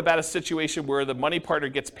a situation where the money partner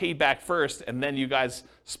gets paid back first and then you guys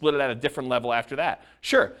split it at a different level after that?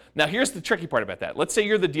 Sure. Now here's the tricky part about that. Let's say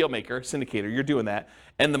you're the deal maker, syndicator, you're doing that,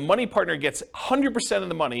 and the money partner gets 100% of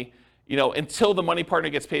the money, until the money partner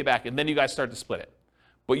gets paid back, and then you guys start to split it.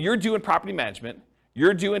 But you're doing property management,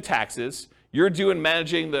 you're doing taxes, you're doing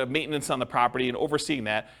managing the maintenance on the property and overseeing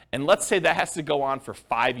that, and let's say that has to go on for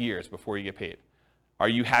 5 years before you get paid. Are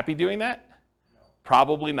you happy doing that? No.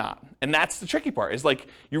 Probably not. And that's the tricky part, is like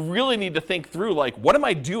you really need to think through, like, what am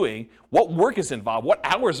I doing? What work is involved? What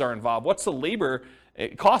hours are involved? What's the labor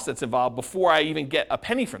cost that's involved before I even get a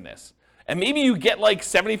penny from this? And maybe you get like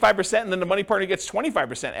 75% and then the money partner gets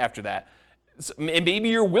 25% after that. And maybe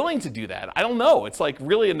you're willing to do that. I don't know. It's like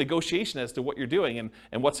really a negotiation as to what you're doing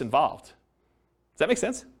and what's involved. Does that make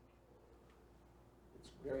sense? It's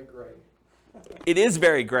very gray. It is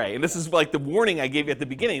very gray. And this is like the warning I gave you at the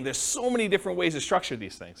beginning. There's so many different ways to structure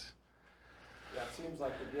these things. Yeah, it seems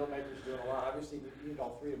like the deal maker's doing a lot. Obviously, you need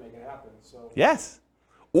all 3 to make it happen. So yes.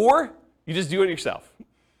 Or you just do it yourself.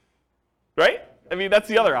 Right? I mean, that's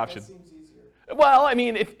the other option. That seems easier. Well, I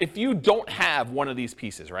mean, if you don't have one of these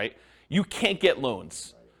pieces, right? You can't get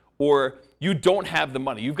loans, or you don't have the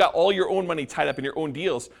money. You've got all your own money tied up in your own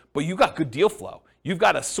deals, but you got good deal flow. You've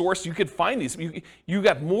got a source, you could find these. You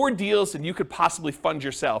got more deals than you could possibly fund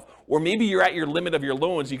yourself. Or maybe you're at your limit of your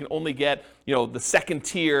loans. You can only get, the second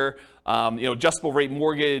tier, adjustable rate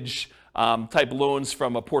mortgage, type loans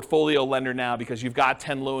from a portfolio lender now because you've got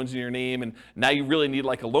 10 loans in your name and now you really need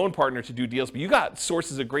like a loan partner to do deals, but you got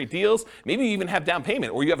sources of great deals. Maybe you even have down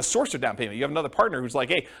payment, or you have a source of down payment. You have another partner who's like,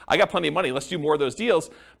 hey, I got plenty of money, let's do more of those deals,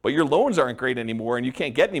 but your loans aren't great anymore and you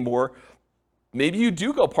can't get any more. Maybe you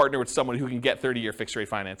do go partner with someone who can get 30-year fixed rate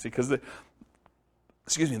financing because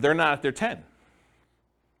they're not at their 10. Does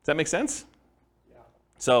that make sense? Yeah.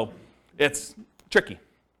 So it's tricky.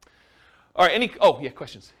 All right,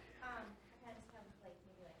 questions?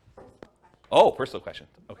 Personal question.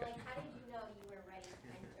 Okay. Like, how did you know you were ready to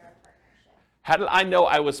enter a partnership? How did I know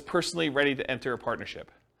I was personally ready to enter a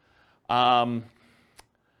partnership?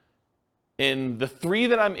 In the 3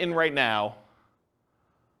 that I'm in right now,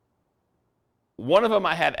 one of them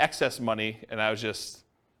I had excess money, and I was just,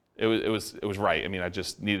 it was right. I mean, I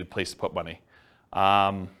just needed a place to put money.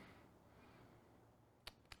 Another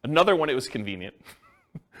one, it was convenient.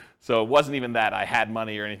 So it wasn't even that I had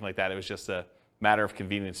money or anything like that. It was just a matter of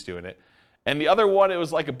convenience doing it. And the other one, it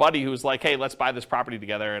was like a buddy who was like, hey, let's buy this property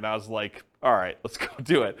together. And I was like, all right, let's go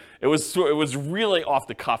do it. It was really off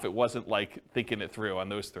the cuff. It wasn't like thinking it through on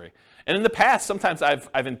those 3. And in the past, sometimes I've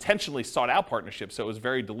intentionally sought out partnerships. So it was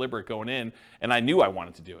very deliberate going in, and I knew I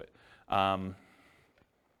wanted to do it.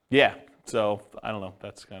 Yeah, so I don't know.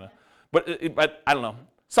 That's kind of, but I don't know.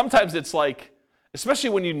 Sometimes it's like, especially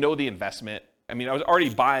when you know the investment. I mean, I was already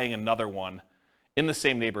buying another one in the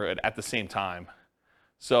same neighborhood at the same time.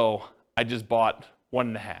 So I just bought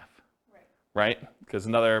 1.5, right? Because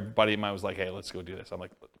another buddy of mine was like, hey, let's go do this. I'm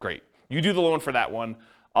like, great. You do the loan for that one.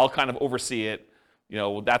 I'll kind of oversee it. You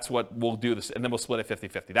know, that's what we'll do this. And then we'll split it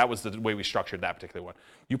 50-50. That was the way we structured that particular one.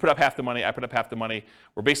 You put up half the money. I put up half the money.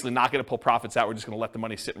 We're basically not going to pull profits out. We're just going to let the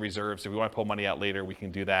money sit in reserves. If we want to pull money out later, we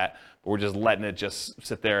can do that. But we're just letting it just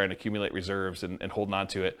sit there and accumulate reserves and holding on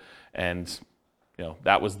to it. And, you know,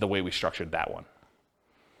 that was the way we structured that one.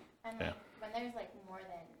 And Yeah. when there's like more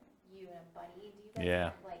than you and a buddy, do you guys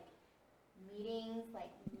have like meetings like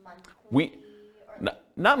monthly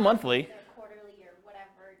not monthly. Or quarterly or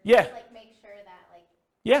whatever? Yeah. Just, like make sure that like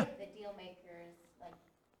the deal maker is like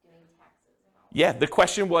doing taxes and all. Yeah, the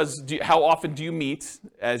question was, how often do you meet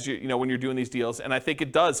as when you're doing these deals? And I think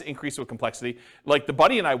it does increase with complexity. Like the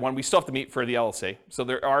buddy and I one, we still have to meet for the LLC. So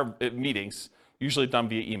there are meetings, usually done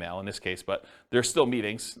via email in this case, but there's still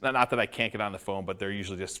meetings. Not that I can't get on the phone, but they're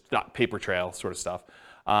usually just paper trail sort of stuff.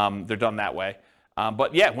 They're done that way.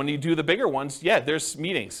 But yeah, when you do the bigger ones, there's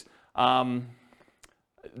meetings. The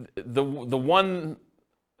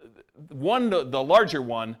larger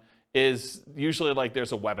one is usually like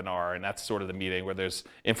there's a webinar, and that's sort of the meeting where there's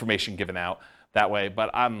information given out that way. But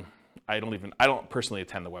I don't personally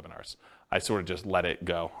attend the webinars. I sort of just let it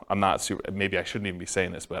go. I'm not super, maybe I shouldn't even be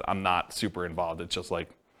saying this, but I'm not super involved. It's just like,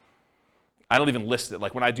 I don't even list it.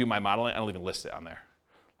 Like when I do my modeling, I don't even list it on there.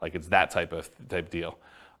 Like it's that type deal.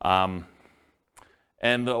 And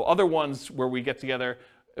the other ones where we get together,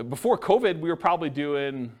 before COVID, we were probably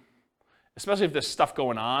doing, especially if there's stuff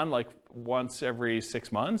going on, like once every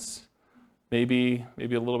 6 months, maybe a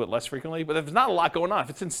little bit less frequently. But if there's not a lot going on, if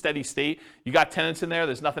it's in steady state, you got tenants in there,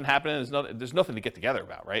 there's nothing happening, there's nothing to get together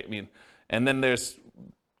about, right? I mean, and then there's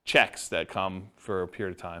checks that come for a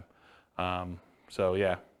period of time. So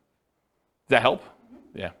yeah. Does that help?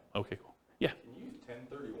 Mm-hmm. Yeah. Okay, cool. Yeah. Can you use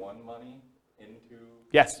 1031 money into?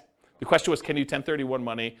 Yes. The question was, can you 1031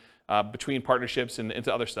 money between partnerships and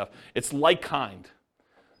into other stuff? It's like kind.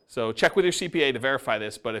 So check with your CPA to verify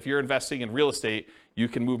this, but if you're investing in real estate, you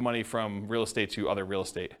can move money from real estate to other real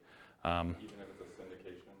estate. Even if it's a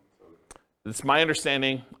syndication? It's my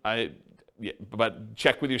understanding, but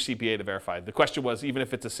check with your CPA to verify. The question was, even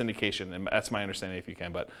if it's a syndication, and that's my understanding if you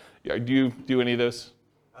can, but do you do any of those?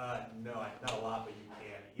 No, not a lot, but you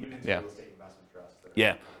can. Even into real estate investment trusts.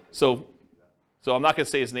 Yeah. So I'm not going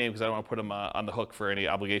to say his name because I don't want to put him on the hook for any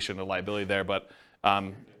obligation or liability there, but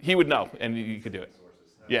he would know, and you could do it.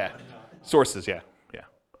 Yeah. Sources, yeah. Does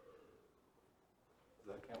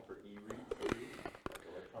that count for e-REITs, like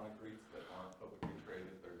electronic REITs that aren't publicly traded?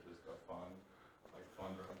 They're just a fund, like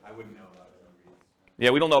fund. I wouldn't know about e-REITs.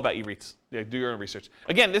 Yeah, we don't know about e-REITs. Yeah, do your own research.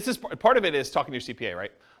 Again, this is part of it is talking to your CPA,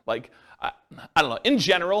 right? Like, I don't know. In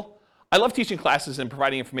general, I love teaching classes and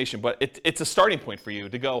providing information, but it's a starting point for you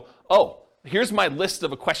to go, oh, here's my list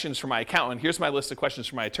of questions for my accountant. Here's my list of questions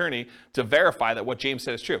for my attorney to verify that what James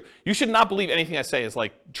said is true. You should not believe anything I say is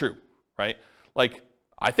like true, right? Like,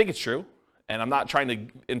 I think it's true, and I'm not trying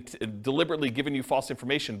to deliberately giving you false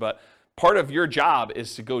information, but part of your job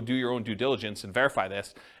is to go do your own due diligence and verify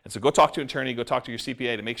this. And so go talk to an attorney, go talk to your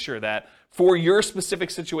CPA to make sure that for your specific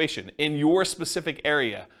situation, in your specific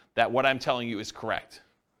area, that what I'm telling you is correct.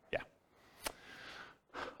 Yeah.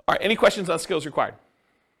 All right, any questions on skills required?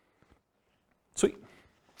 Sweet.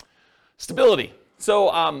 Stability.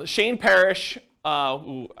 So Shane Parrish,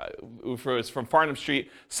 who is from Farnham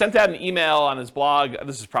Street, sent out an email on his blog.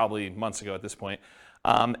 This is probably months ago at this point.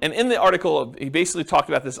 And in the article, he basically talked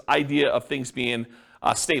about this idea of things being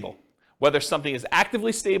stable, whether something is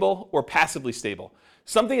actively stable or passively stable.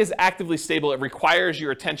 Something is actively stable, it requires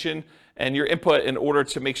your attention and your input in order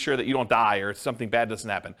to make sure that you don't die or something bad doesn't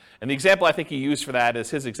happen. And the example I think he used for that is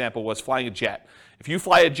his example was flying a jet. If you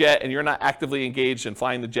fly a jet and you're not actively engaged in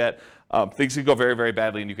flying the jet, things could go very, very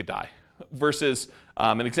badly and you could die. Versus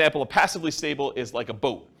an example of passively stable is like a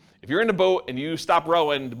boat. If you're in a boat and you stop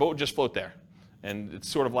rowing, the boat will just float there. And it's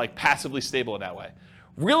sort of like passively stable in that way.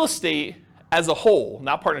 Real estate as a whole,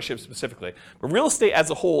 not partnerships specifically, but real estate as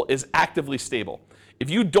a whole is actively stable. If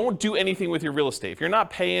you don't do anything with your real estate, if you're not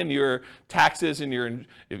paying your taxes and you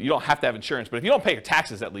don't have to have insurance, but if you don't pay your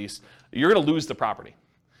taxes at least, you're going to lose the property.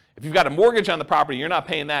 If you've got a mortgage on the property, you're not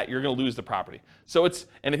paying that, you're going to lose the property.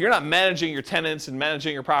 And if you're not managing your tenants and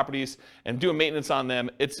managing your properties and doing maintenance on them,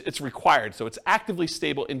 it's required. So it's actively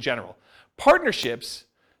stable in general. Partnerships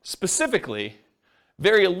specifically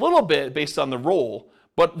vary a little bit based on the role,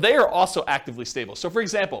 but they are also actively stable. So for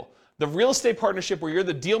example, the real estate partnership where you're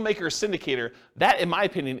the deal maker or syndicator, that in my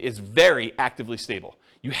opinion is very actively stable.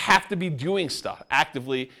 You have to be doing stuff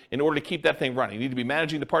actively in order to keep that thing running. You need to be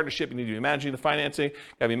managing the partnership, you need to be managing the financing, you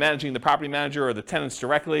got to be managing the property manager or the tenants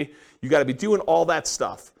directly. You got to be doing all that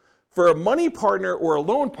stuff. For a money partner or a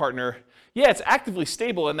loan partner, yeah, it's actively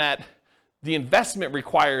stable in that the investment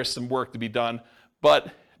requires some work to be done, but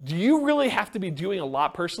do you really have to be doing a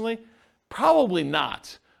lot personally? Probably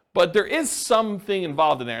not. But there is something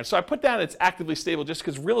involved in there. And so I put down it's actively stable just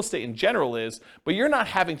because real estate in general is, but you're not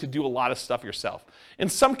having to do a lot of stuff yourself. In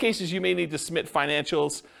some cases, you may need to submit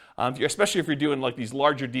financials, especially if you're doing like these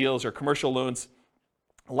larger deals or commercial loans.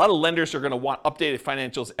 A lot of lenders are going to want updated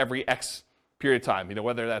financials every X period of time,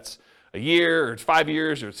 whether that's a year or 5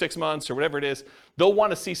 years or 6 months or whatever it is. They'll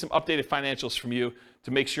want to see some updated financials from you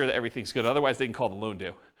to make sure that everything's good. Otherwise, they can call the loan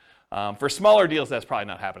due. For smaller deals, that's probably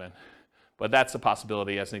not happening. But that's a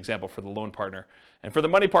possibility as an example for the loan partner. And for the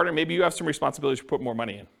money partner, maybe you have some responsibilities to put more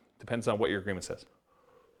money in. Depends on what your agreement says.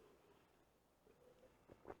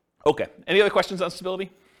 Okay, any other questions on stability?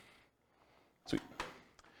 Sweet.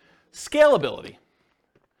 Scalability.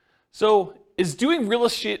 So is doing real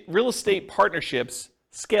estate partnerships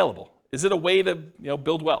scalable? Is it a way to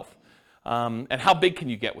build wealth? And how big can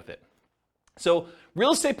you get with it? So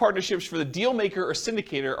real estate partnerships for the deal maker or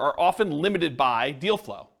syndicator are often limited by deal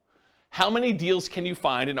flow. How many deals can you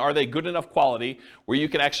find, and are they good enough quality where you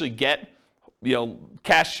can actually get,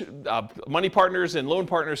 cash, money partners and loan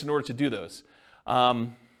partners in order to do those?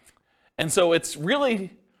 And so it's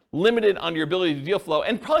really limited on your ability to deal flow,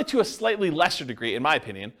 and probably to a slightly lesser degree, in my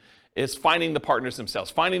opinion, is finding the partners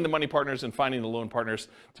themselves, finding the money partners and finding the loan partners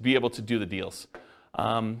to be able to do the deals.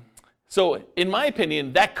 So in my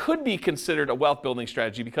opinion, that could be considered a wealth building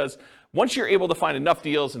strategy because once you're able to find enough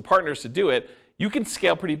deals and partners to do it, you can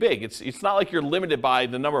scale pretty big. It's not like you're limited by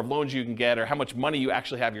the number of loans you can get or how much money you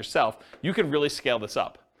actually have yourself. You can really scale this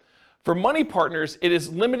up. For money partners, it is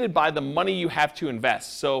limited by the money you have to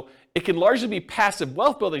invest. So it can largely be passive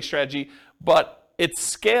wealth building strategy, but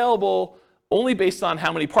it's scalable only based on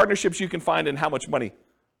how many partnerships you can find and how much money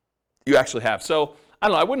you actually have. So I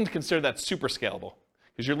don't know, I wouldn't consider that super scalable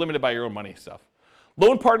because you're limited by your own money stuff.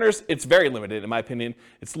 Loan partners, it's very limited in my opinion.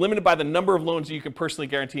 It's limited by the number of loans that you can personally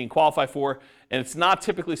guarantee and qualify for, and it's not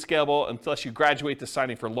typically scalable unless you graduate to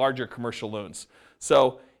signing for larger commercial loans.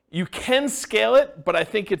 So you can scale it, but I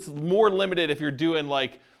think it's more limited if you're doing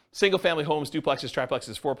like single family homes, duplexes,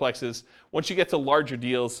 triplexes, fourplexes. Once you get to larger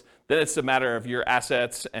deals, then it's a matter of your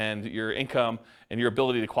assets and your income and your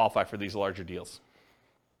ability to qualify for these larger deals.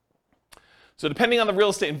 So depending on the real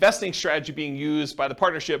estate investing strategy being used by the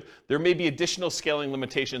partnership, there may be additional scaling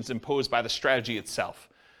limitations imposed by the strategy itself.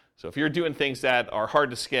 So if you're doing things that are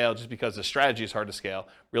hard to scale just because the strategy is hard to scale,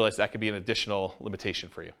 realize that could be an additional limitation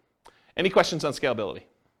for you. Any questions on scalability?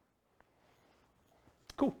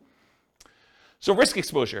 Cool. So risk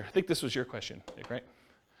exposure. I think this was your question, Nick, right?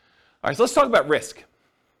 All right, so let's talk about risk.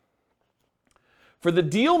 For the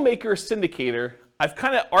deal maker syndicator, I've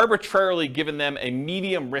kind of arbitrarily given them a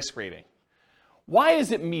medium risk rating. Why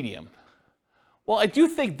is it medium? Well, I do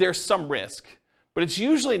think there's some risk, but it's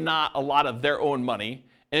usually not a lot of their own money,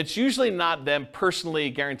 and it's usually not them personally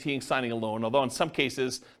guaranteeing signing a loan, although in some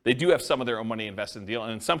cases, they do have some of their own money invested in the deal,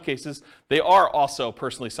 and in some cases, they are also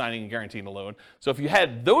personally signing and guaranteeing the loan. So if you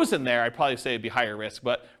had those in there, I'd probably say it'd be higher risk,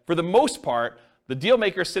 but for the most part, the deal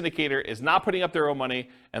maker syndicator is not putting up their own money,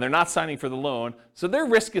 and they're not signing for the loan, so their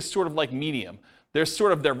risk is sort of like medium. There's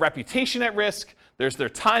sort of their reputation at risk, There's their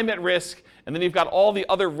time at risk, and then you've got all the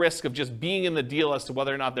other risk of just being in the deal as to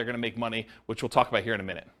whether or not they're going to make money, which we'll talk about here in a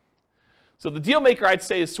minute. So the deal maker, I'd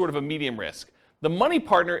say, is sort of a medium risk. The money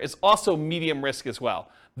partner is also medium risk as well.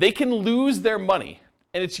 They can lose their money,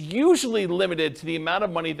 and it's usually limited to the amount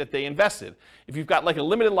of money that they invested. If you've got like a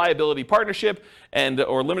limited liability partnership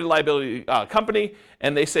or limited liability company,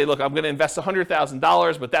 and they say, look, I'm going to invest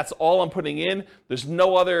 $100,000, but that's all I'm putting in. There's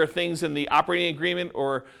no other things in the operating agreement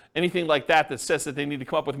or anything like that that says that they need to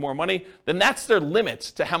come up with more money, then that's their limit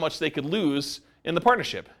to how much they could lose in the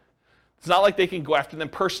partnership. It's not like they can go after them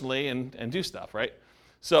personally and do stuff, right?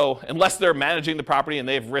 So unless they're managing the property and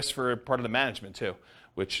they have risk for part of the management too,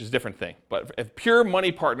 which is a different thing. But a pure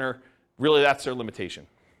money partner, really that's their limitation.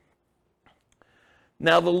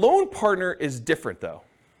 Now the loan partner is different though.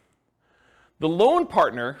 The loan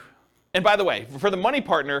partner, and by the way, for the money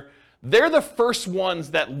partner, they're the first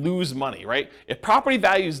ones that lose money, right? If property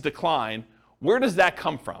values decline, where does that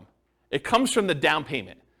come from? It comes from the down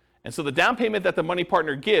payment. And so the down payment that the money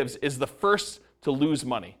partner gives is the first to lose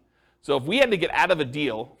money. So if we had to get out of a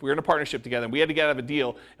deal, if we were in a partnership together, and we had to get out of a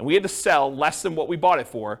deal, and we had to sell less than what we bought it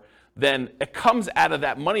for, then it comes out of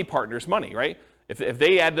that money partner's money, right? If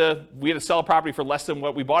we had to sell a property for less than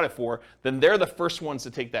what we bought it for, then they're the first ones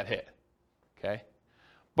to take that hit, okay?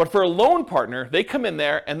 But for a loan partner, they come in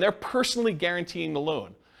there and they're personally guaranteeing the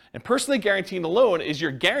loan. And personally guaranteeing the loan is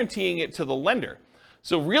you're guaranteeing it to the lender.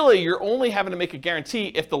 So really, you're only having to make a guarantee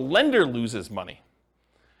if the lender loses money,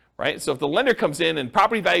 right? So if the lender comes in and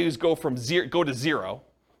property values go to zero,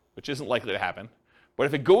 which isn't likely to happen, but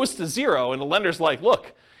if it goes to zero and the lender's like,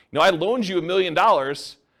 look, I loaned you $1 million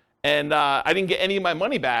and I didn't get any of my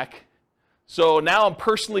money back, so now I'm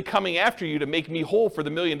personally coming after you to make me whole for the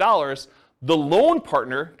 $1 million, the loan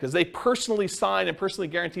partner, because they personally signed and personally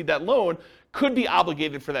guaranteed that loan, could be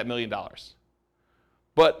obligated for that $1 million.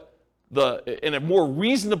 But in a more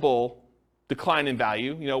reasonable decline in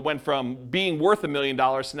value, went from being worth $1 million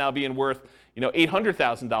to now being worth,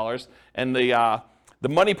 $800,000, and the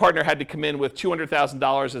money partner had to come in with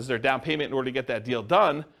 $200,000 as their down payment in order to get that deal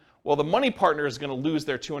done. Well, the money partner is going to lose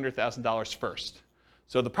their $200,000 first.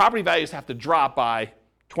 So the property values have to drop by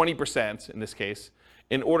 20% in this case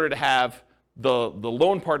in order to have the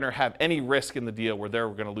loan partner have any risk in the deal where they're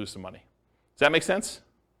going to lose some money. Does that make sense?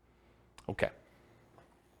 Okay.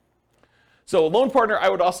 So a loan partner I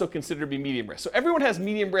would also consider to be medium risk. So everyone has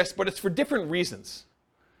medium risk, but it's for different reasons.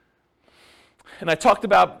 And I talked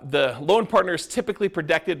about the loan partner is typically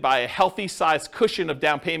protected by a healthy size cushion of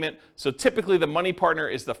down payment. So typically the money partner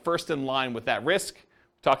is the first in line with that risk.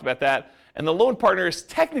 We talked about that. And the loan partner is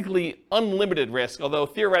technically unlimited risk, although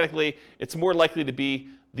theoretically it's more likely to be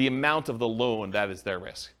the amount of the loan that is their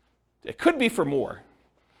risk. It could be for more.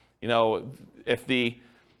 If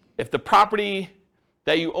the property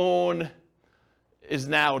that you own is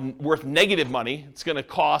now worth negative money, it's going to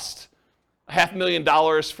cost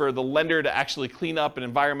 $500,000 for the lender to actually clean up an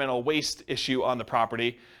environmental waste issue on the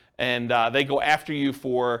property, and they go after you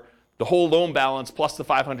for the whole loan balance plus the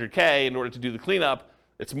 $500K in order to do the cleanup.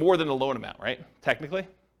 It's more than the loan amount, right? Technically.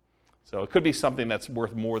 So it could be something that's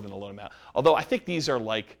worth more than the loan amount. Although I think these are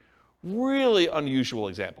like really unusual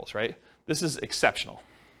examples, right? This is exceptional.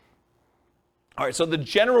 All right, so the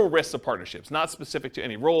general risks of partnerships, not specific to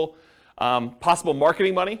any role. Possible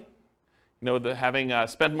marketing money, having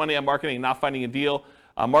spent money on marketing and not finding a deal,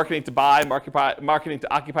 marketing to buy, marketing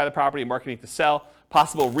to occupy the property, marketing to sell.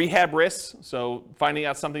 Possible rehab risks, so finding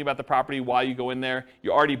out something about the property while you go in there.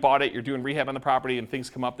 You already bought it, you're doing rehab on the property, and things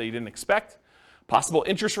come up that you didn't expect. Possible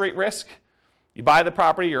interest rate risk. You buy the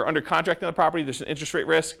property, you're under contract on the property, there's an interest rate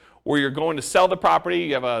risk, or you're going to sell the property,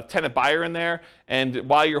 you have a tenant buyer in there, and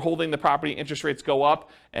while you're holding the property, interest rates go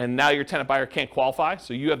up, and now your tenant buyer can't qualify,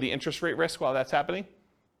 so you have the interest rate risk while that's happening.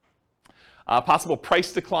 Possible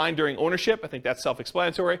price decline during ownership, I think that's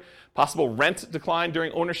self-explanatory. Possible rent decline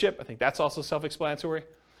during ownership, I think that's also self-explanatory.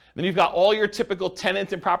 Then you've got all your typical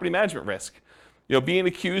tenant and property management risk. Being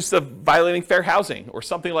accused of violating fair housing or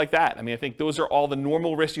something like that. I think those are all the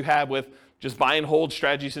normal risks you have with just buy and hold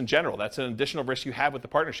strategies in general. That's an additional risk you have with the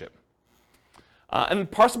partnership.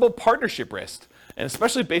 And possible partnership risk, and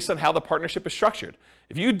especially based on how the partnership is structured.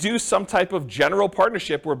 If you do some type of general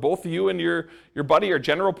partnership where both you and your buddy are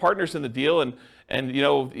general partners in the deal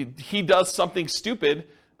and he does something stupid,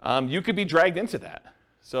 you could be dragged into that.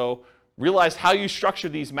 So realize how you structure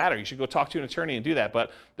these matter. You should go talk to an attorney and do that,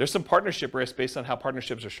 but there's some partnership risk based on how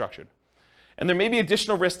partnerships are structured. And there may be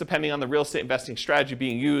additional risk depending on the real estate investing strategy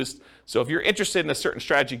being used. So if you're interested in a certain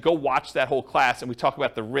strategy, go watch that whole class and we talk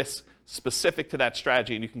about the risks specific to that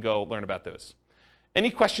strategy and you can go learn about those.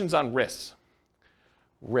 Any questions on risks?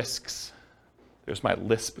 Risks. There's my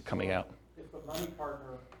lisp coming out. If the money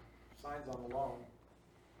partner signs on the loan,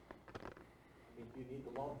 I mean, do you need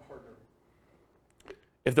the loan partner?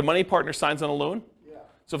 If the money partner signs on a loan, Yeah.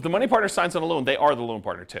 so if the money partner signs on a loan, they are the loan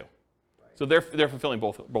partner too. So they're fulfilling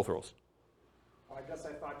both rules. Well, I guess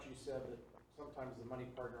I thought you said that sometimes the money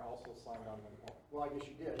partner also signed on the loan. Well, I guess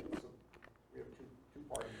you did, so we have two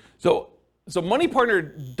parties. So money partner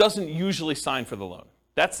doesn't usually sign for the loan.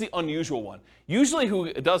 That's the unusual one. Usually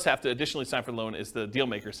who does have to additionally sign for the loan is the deal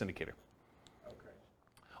maker syndicator. Okay.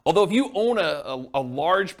 Although if you own a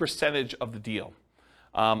large percentage of the deal,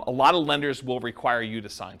 a lot of lenders will require you to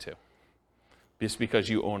sign too, just because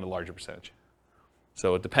you own a larger percentage.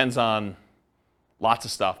 So it depends on lots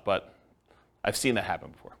of stuff, but I've seen that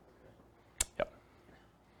happen before. Yep.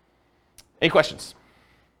 Any questions?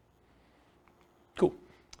 Cool.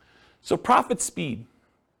 So profit speed.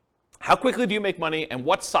 How quickly do you make money, and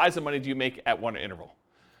what size of money do you make at one interval?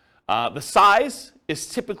 The size is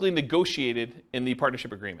typically negotiated in the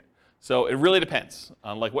partnership agreement. So it really depends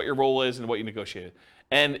on like what your role is and what you negotiated.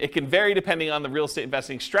 And it can vary depending on the real estate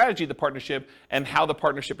investing strategy of the partnership and how the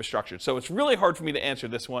partnership is structured. So it's really hard for me to answer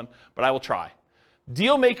this one, but I will try.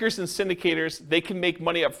 Deal makers and syndicators, they can make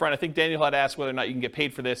money up front. I think Daniel had asked whether or not you can get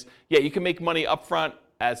paid for this. Yeah, you can make money up front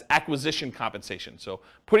as acquisition compensation. So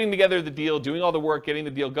putting together the deal, doing all the work, getting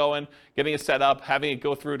the deal going, getting it set up, having it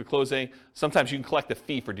go through to closing. Sometimes you can collect a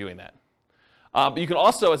fee for doing that. But you can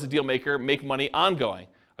also, as a deal maker, make money ongoing.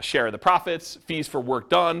 A share of the profits, fees for work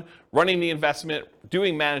done, running the investment,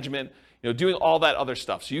 doing management, doing all that other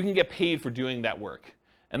stuff. So you can get paid for doing that work.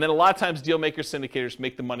 And then a lot of times deal makers, syndicators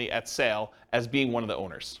make the money at sale as being one of the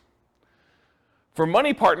owners. For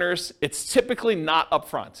money partners, it's typically not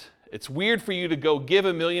upfront. It's weird for you to go give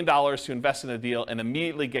 $1 million to invest in a deal and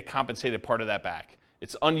immediately get compensated part of that back.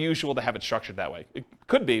 It's unusual to have it structured that way. It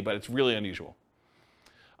could be, but it's really unusual.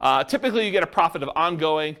 Typically, you get a profit of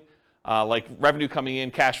ongoing, like revenue coming in,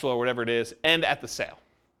 cash flow, whatever it is, and at the sale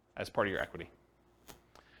as part of your equity.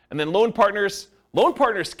 And then loan partners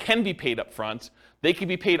can be paid up front. They can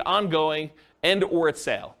be paid ongoing and or at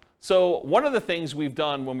sale. So one of the things we've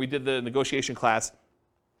done when we did the negotiation class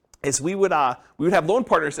is we would have loan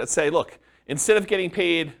partners that say, look, instead of getting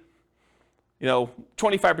paid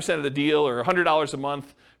 25% of the deal or $100 a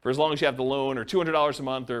month for as long as you have the loan, or $200 a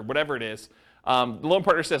month or whatever it is, the loan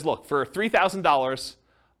partner says, look, for $3,000,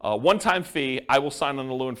 one-time fee, I will sign on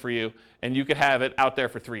the loan for you, and you could have it out there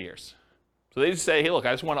for 3 years. So they just say, hey, look,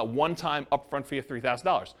 I just want a one-time upfront fee of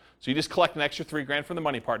 $3,000. So you just collect an extra $3,000 from the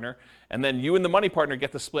money partner, and then you and the money partner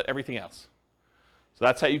get to split everything else. So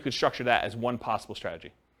that's how you could structure that as one possible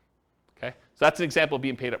strategy. Okay? So that's an example of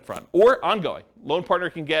being paid up front. Or ongoing. Loan partner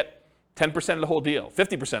can get 10% of the whole deal,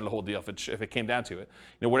 50% of the whole deal if it came down to it.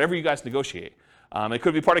 Whatever you guys negotiate. It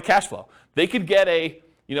could be part of cash flow. They could get a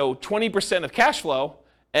 20% of cash flow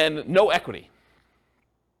and no equity.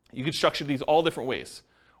 You could structure these all different ways.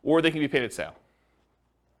 Or they can be paid at sale.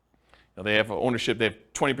 They have ownership, they have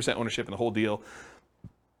 20% ownership in the whole deal,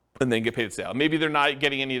 and then get paid at sale. Maybe they're not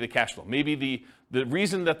getting any of the cash flow. Maybe the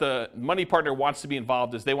reason that the money partner wants to be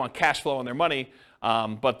involved is they want cash flow on their money,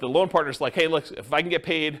 but the loan partner's like, hey, look, if I can get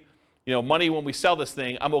paid money when we sell this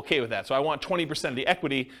thing, I'm okay with that. So I want 20% of the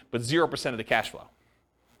equity, but 0% of the cash flow.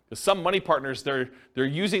 Because some money partners, they're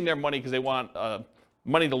using their money because they want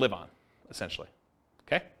money to live on, essentially.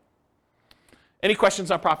 Okay? Any questions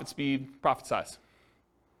on profit speed, profit size?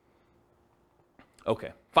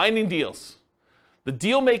 Okay, finding deals. The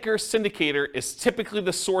deal maker syndicator is typically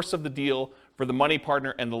the source of the deal for the money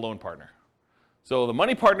partner and the loan partner. So the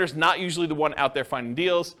money partner is not usually the one out there finding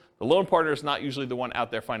deals. The loan partner is not usually the one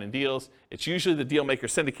out there finding deals. It's usually the deal maker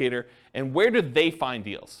syndicator. And where do they find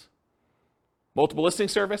deals? Multiple listing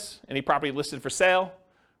service, any property listed for sale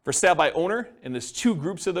by owner, and there's two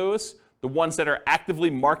groups of those. The ones that are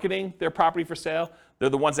actively marketing their property for sale, they're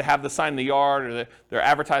the ones that have the sign in the yard, or they're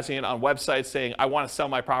advertising it on websites saying, I want to sell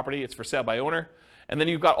my property, it's for sale by owner. And then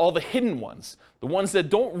you've got all the hidden ones, the ones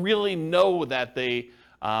that don't really know that they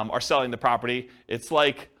are selling the property. It's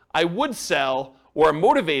like, I would sell, or I'm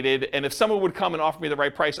motivated, and if someone would come and offer me the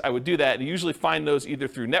right price, I would do that. And you usually find those either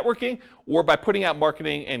through networking or by putting out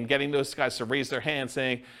marketing and getting those guys to raise their hand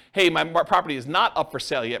saying, hey, my property is not up for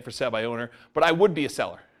sale yet, for sale by owner, but I would be a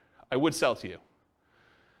seller. I would sell to you.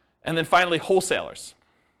 And then finally, wholesalers.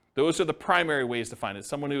 Those are the primary ways to find it.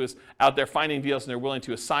 Someone who is out there finding deals and they're willing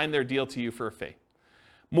to assign their deal to you for a fee.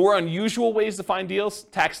 More unusual ways to find deals: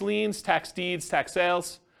 tax liens, tax deeds, tax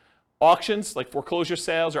sales, auctions like foreclosure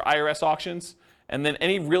sales or IRS auctions, and then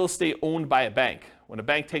any real estate owned by a bank. When a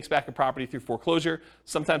bank takes back a property through foreclosure,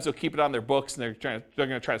 sometimes they'll keep it on their books and they're going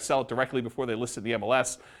to try to sell it directly before they list it in the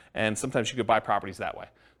MLS, and sometimes you could buy properties that way.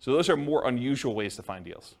 So those are more unusual ways to find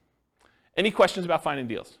deals. Any questions about finding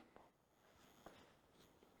deals?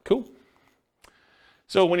 Cool.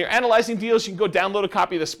 So when you're analyzing deals, you can go download a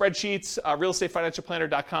copy of the spreadsheets,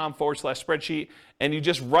 realestatefinancialplanner.com/spreadsheet, and you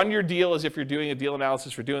just run your deal as if you're doing a deal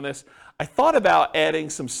analysis for doing this. I thought about adding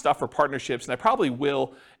some stuff for partnerships, and I probably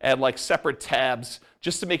will add like separate tabs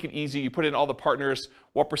just to make it easy. You put in all the partners,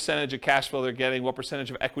 what percentage of cash flow they're getting, what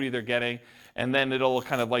percentage of equity they're getting, and then it'll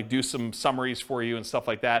kind of like do some summaries for you and stuff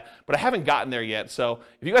like that. But I haven't gotten there yet. So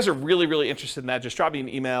if you guys are really, really interested in that, just drop me an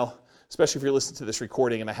email, especially if you're listening to this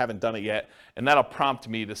recording and I haven't done it yet, and that'll prompt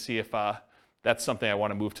me to see if that's something I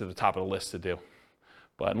want to move to the top of the list to do.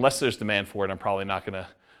 But unless there's demand for it, I'm probably not going to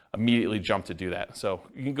immediately jump to do that. So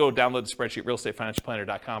you can go download the spreadsheet,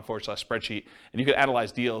 realestatefinancialplanner.com/spreadsheet, and you can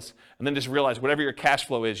analyze deals, and then just realize whatever your cash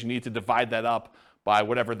flow is, you need to divide that up by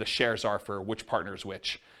whatever the shares are for which partner is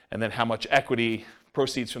which, and then how much equity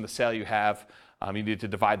proceeds from the sale you have, you need to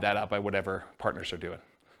divide that up by whatever partners are doing.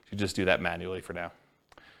 You just do that manually for now.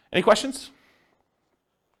 Any questions?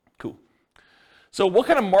 Cool. So what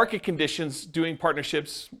kind of market conditions doing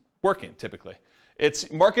partnerships work in typically?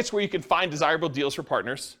 It's markets where you can find desirable deals for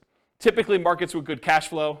partners, typically markets with good cash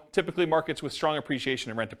flow, typically markets with strong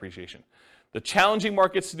appreciation and rent appreciation. The challenging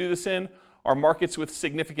markets to do this in are markets with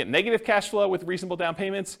significant negative cash flow with reasonable down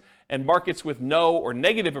payments, and markets with no or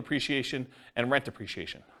negative appreciation and rent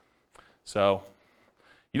appreciation. So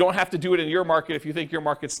you don't have to do it in your market. If you think your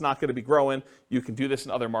market's not going to be growing, you can do this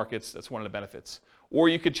in other markets. That's one of the benefits. Or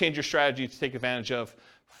you could change your strategy to take advantage of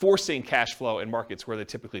forcing cash flow in markets where they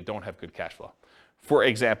typically don't have good cash flow. For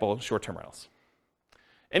example, short-term rentals.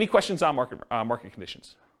 Any questions on market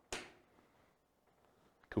conditions?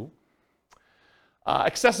 Cool.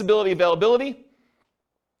 Accessibility, availability.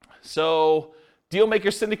 So deal maker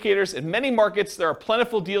syndicators. In many markets, there are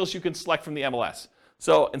plentiful deals you can select from the MLS.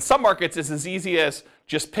 So in some markets, it's as easy as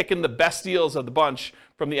just picking the best deals of the bunch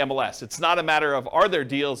from the MLS. It's not a matter of are there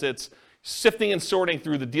deals, it's sifting and sorting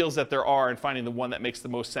through the deals that there are and finding the one that makes the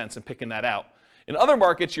most sense and picking that out. In other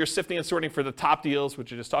markets, you're sifting and sorting for the top deals,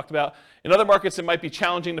 which I just talked about. In other markets, it might be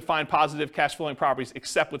challenging to find positive cash flowing properties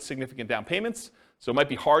except with significant down payments. So it might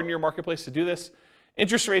be hard in your marketplace to do this.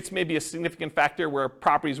 Interest rates may be a significant factor where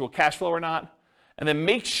properties will cash flow or not. And then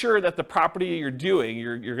make sure that the property you're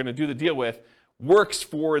going to do the deal with works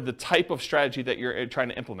for the type of strategy that you're trying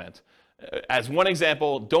to implement. As one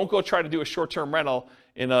example, don't go try to do a short-term rental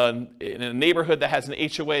in a neighborhood that has an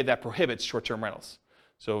HOA that prohibits short-term rentals.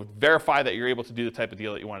 So verify that you're able to do the type of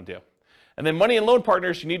deal that you want to do. And then money and loan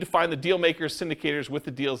partners, you need to find the deal makers, syndicators with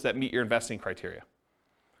the deals that meet your investing criteria.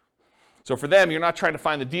 So for them, you're not trying to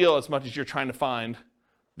find the deal as much as you're trying to find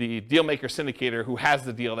the deal maker syndicator who has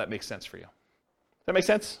the deal that makes sense for you. Does that make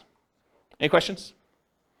sense? Any questions?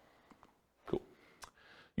 Cool.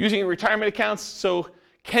 Using retirement accounts. So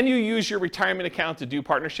can you use your retirement account to do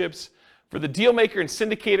partnerships? For the deal maker and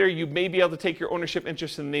syndicator, you may be able to take your ownership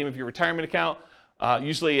interest in the name of your retirement account,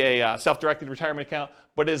 usually a self-directed retirement account,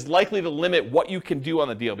 but it is likely to limit what you can do on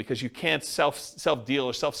the deal because you can't self-deal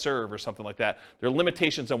or self-serve or something like that. There are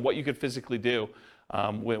limitations on what you could physically do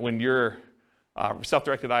when your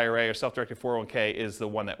self-directed IRA or self-directed 401k is the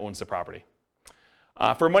one that owns the property.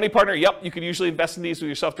 For a money partner, yep, you could usually invest in these with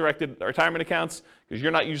your self-directed retirement accounts because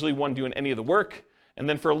you're not usually one doing any of the work. And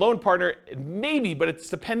then for a loan partner, maybe, but it's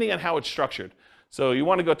depending on how it's structured. So you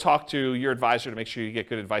want to go talk to your advisor to make sure you get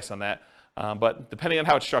good advice on that. But depending on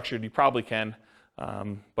how it's structured, you probably can,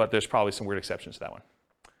 but there's probably some weird exceptions to that one.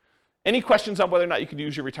 Any questions on whether or not you can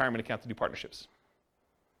use your retirement account to do partnerships?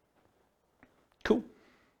 Cool.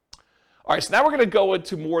 All right, so now we're going to go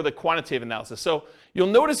into more of the quantitative analysis. So you'll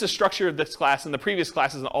notice the structure of this class and the previous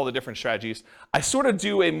classes and all the different strategies. I sort of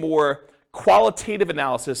do a more qualitative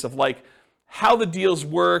analysis of like how the deals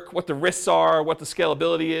work, what the risks are, what the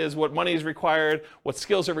scalability is, what money is required, what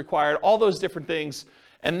skills are required, all those different things.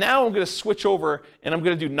 And now I'm going to switch over and I'm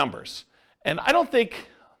going to do numbers. And I don't think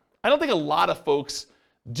a lot of folks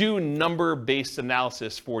do number-based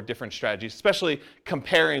analysis for different strategies, especially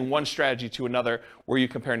comparing one strategy to another where you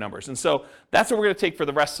compare numbers. And so that's what we're going to take for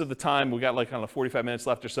the rest of the time. We got like 45 minutes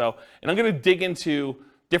left or so. And I'm going to dig into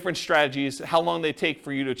different strategies, how long they take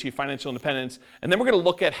for you to achieve financial independence. And then we're going to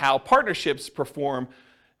look at how partnerships perform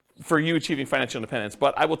for you achieving financial independence.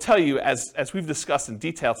 But I will tell you, as we've discussed in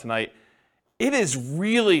detail tonight, it is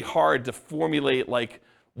really hard to formulate like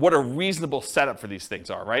what a reasonable setup for these things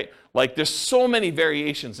are, right? Like there's so many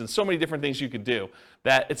variations and so many different things you could do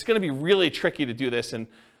that it's going to be really tricky to do this. And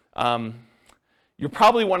you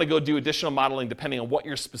probably want to go do additional modeling depending on what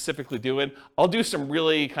you're specifically doing. I'll do some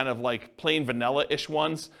really kind of like plain vanilla-ish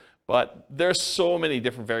ones, but there's so many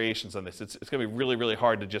different variations on this. It's going to be really, really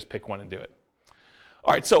hard to just pick one and do it.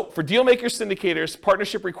 All right, so for deal makers, syndicators,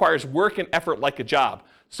 partnership requires work and effort like a job.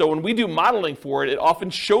 So when we do modeling for it, it often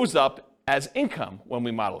shows up as income when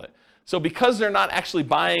we model it. So because they're not actually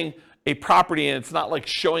buying a property and it's not like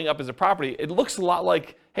showing up as a property, it looks a lot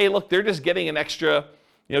like, hey, look, they're just getting an extra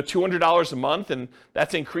 $200 a month, and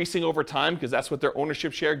that's increasing over time because that's what their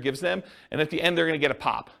ownership share gives them. And at the end, they're going to get a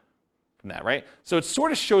pop from that, right? So it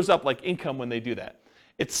sort of shows up like income when they do that.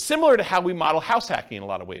 It's similar to how we model house hacking in a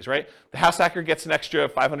lot of ways, right? The house hacker gets an extra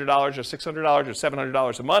 $500 or $600 or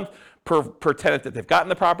 $700 a month per tenant that they've got in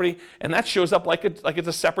the property, and that shows up like it's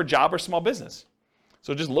a separate job or small business.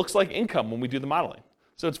 So it just looks like income when we do the modeling.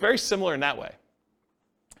 So it's very similar in that way.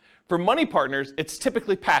 For money partners, it's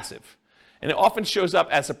typically passive, and it often shows up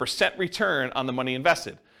as a % return on the money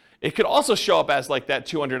invested. It could also show up as like that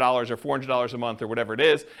 $200 or $400 a month or whatever it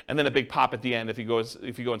is, and then a big pop at the end if you go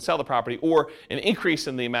and sell the property, or an increase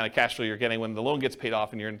in the amount of cash flow you're getting when the loan gets paid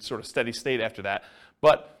off and you're in sort of steady state after that.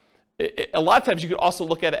 But a lot of times you could also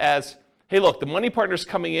look at it as, hey, look, the money partner's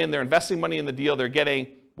coming in, they're investing money in the deal, they're getting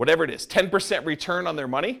whatever it is, 10% return on their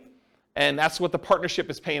money, and that's what the partnership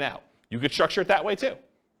is paying out. You could structure it that way too.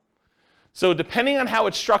 So depending on how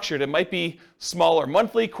it's structured, it might be smaller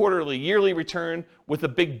monthly, quarterly, yearly return with a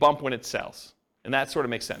big bump when it sells. And that sort of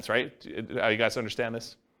makes sense, right? You guys understand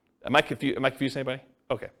this? Am I confused anybody?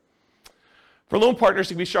 Okay. For loan partners,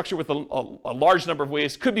 it can be structured with a large number of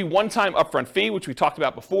ways. It could be one-time upfront fee, which we talked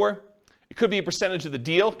about before. It could be a percentage of the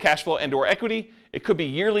deal, cash flow and or equity. It could be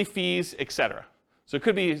yearly fees, etc. So it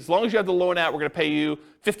could be, as long as you have the loan out, we're going to pay you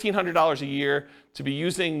 $1,500 a year to be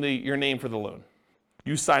using your name for the loan.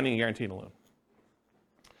 You signing and guaranteeing a loan.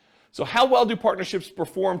 So how well do partnerships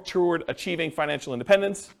perform toward achieving financial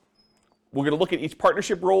independence? We're going to look at each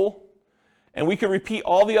partnership role, and we can repeat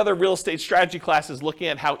all the other real estate strategy classes looking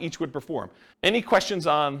at how each would perform. Any questions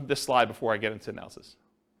on this slide before I get into analysis?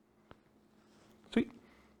 Sweet.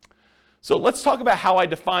 So let's talk about how I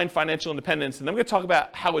define financial independence, and then I'm going to talk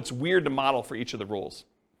about how it's weird to model for each of the roles.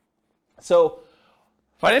 So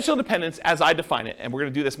financial independence, as I define it, and we're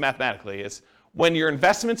going to do this mathematically, is when your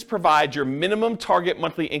investments provide your minimum target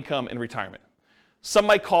monthly income in retirement. Some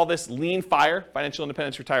might call this lean FIRE, financial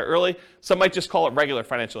independence, retire early. Some might just call it regular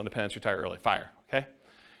financial independence, retire early, FIRE, okay?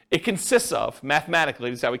 It consists of,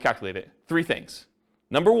 mathematically, this is how we calculate it, 3 things.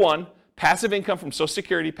 Number 1, passive income from Social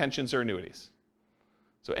Security, pensions, or annuities.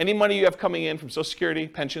 So any money you have coming in from Social Security,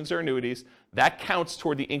 pensions, or annuities, that counts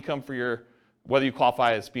toward the income for whether you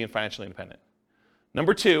qualify as being financially independent.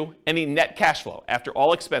 Number 2, any net cash flow after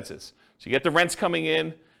all expenses. So you get the rents coming in,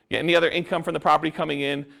 you get any other income from the property coming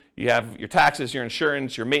in, you have your taxes, your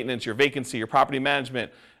insurance, your maintenance, your vacancy, your property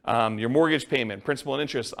management, your mortgage payment, principal and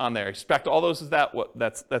interest on there. Expect all those as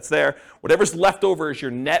that's there. Whatever's left over is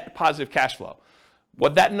your net positive cash flow.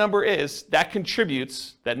 What that number is, that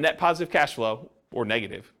contributes, that net positive cash flow, or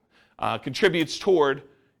negative, contributes toward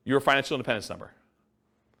your financial independence number.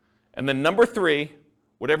 And then number 3,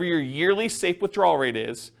 whatever your yearly safe withdrawal rate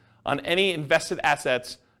is on any invested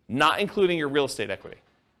assets, not including your real estate equity.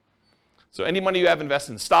 So any money you have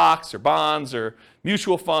invested in stocks or bonds or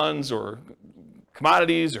mutual funds or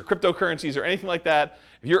commodities or cryptocurrencies or anything like that,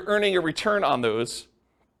 if you're earning a return on those,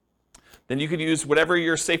 then you could use whatever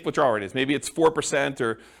your safe withdrawal rate is. Maybe it's 4%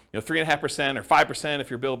 or 3.5% or 5% if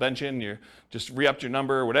you're Bill Benjamin, you just re-upped your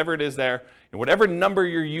number, whatever it is there. And whatever number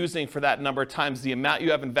you're using for that number times the amount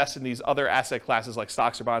you have invested in these other asset classes like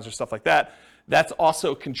stocks or bonds or stuff like that, that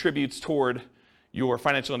also contributes toward your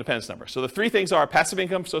financial independence number. So the 3 things are passive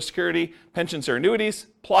income, Social Security, pensions or annuities,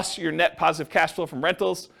 plus your net positive cash flow from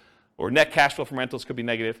rentals, or net cash flow from rentals could be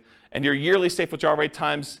negative, and your yearly safe withdrawal rate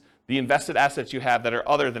times the invested assets you have that are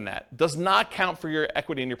other than that. Does not count for your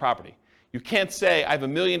equity in your property. You can't say I have $1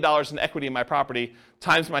 million in equity in my property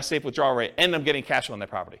times my safe withdrawal rate and I'm getting cash flow on that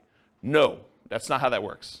property. No, that's not how that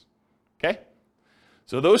works. Okay?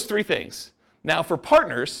 So those 3 things. Now for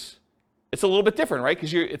partners, it's a little bit different, right?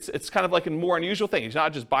 Because it's kind of like a more unusual thing. You're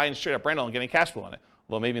not just buying straight up rental and getting cash flow on it,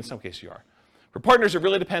 although maybe in some cases you are. For partners, it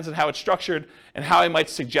really depends on how it's structured and how I might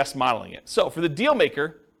suggest modeling it. So for the deal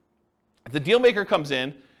maker, if the deal maker comes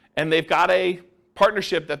in and they've got a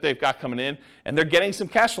partnership that they've got coming in and they're getting some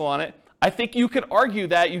cash flow on it, I think you could argue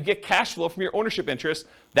that you get cash flow from your ownership interest.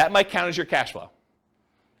 That might count as your cash flow.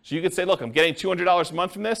 So you could say, look, I'm getting $200 a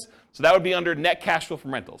month from this, so that would be under net cash flow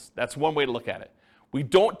from rentals. That's one way to look at it. We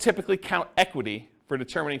don't typically count equity for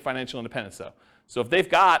determining financial independence, though. So if they've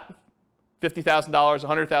got $50,000,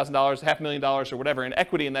 $100,000, $500,000, or whatever in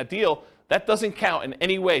equity in that deal, that doesn't count in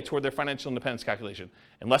any way toward their financial independence calculation.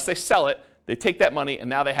 Unless they sell it, they take that money and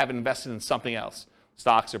now they have it invested in something else,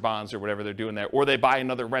 stocks or bonds or whatever they're doing there, or they buy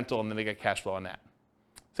another rental and then they get cash flow on that.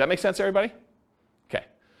 Does that make sense, everybody? Okay.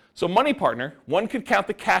 So money partner, one could count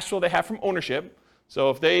the cash flow they have from ownership. So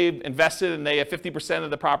if they invested and they have 50% of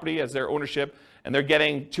the property as their ownership and they're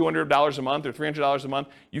getting $200 a month or $300 a month,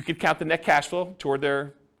 you could count the net cash flow toward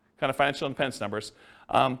their kind of financial independence numbers.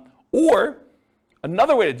 Or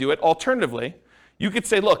another way to do it, alternatively, you could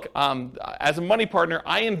say, look, as a money partner,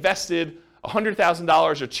 I invested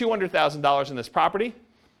 $100,000 or $200,000 in this property,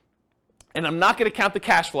 and I'm not going to count the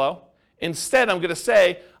cash flow. Instead, I'm going to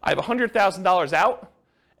say I have $100,000 out,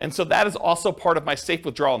 and so that is also part of my safe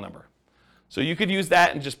withdrawal number. So you could use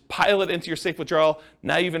that and just pile it into your safe withdrawal.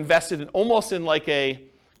 Now you've invested in almost in like a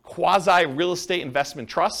quasi real estate investment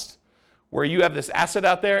trust where you have this asset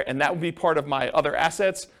out there, and that would be part of my other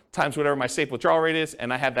assets times whatever my safe withdrawal rate is,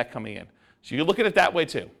 and I have that coming in. So you look at it that way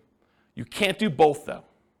too. You can't do both though.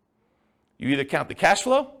 You either count the cash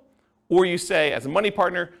flow, or you say, as a money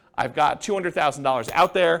partner, I've got $200,000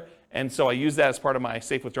 out there, and so I use that as part of my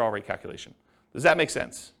safe withdrawal rate calculation. Does that make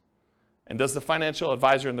sense? And does the financial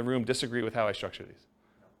advisor in the room disagree with how I structure these?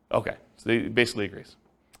 Okay, so he basically agrees.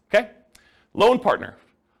 Okay? Loan partner.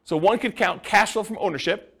 So one could count cash flow from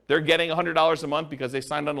ownership. They're getting $100 a month because they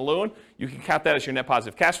signed on a loan. You can count that as your net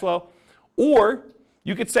positive cash flow. Or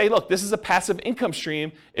you could say, look, this is a passive income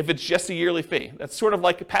stream if it's just a yearly fee. That's sort of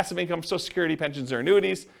like a passive income, Social Security, pensions, or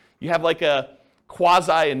annuities. You have like a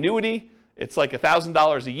quasi-annuity. It's like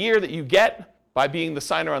 $1,000 a year that you get by being the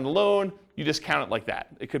signer on the loan. You just count it like that.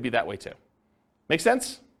 It could be that way too. Make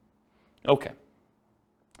sense? Okay.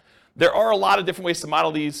 There are a lot of different ways to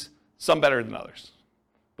model these, some better than others.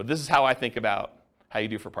 But this is how I think about how you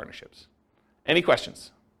do for partnerships. Any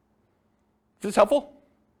questions? Is this helpful?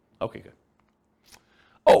 Okay, good.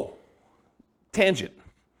 Oh, tangent.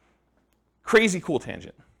 Crazy cool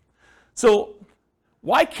tangent. So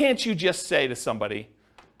why can't you just say to somebody,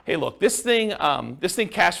 hey, look, this thing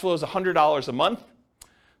cash flow is $100 a month.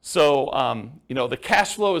 So the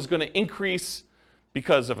cash flow is going to increase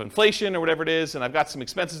because of inflation or whatever it is, and I've got some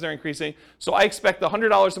expenses that are increasing. So I expect the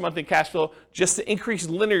 $100 a month in cash flow just to increase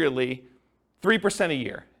linearly 3% a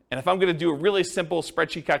year. And if I'm going to do a really simple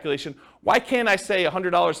spreadsheet calculation, why can't I say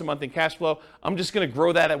 $100 a month in cash flow? I'm just going to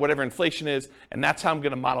grow that at whatever inflation is, and that's how I'm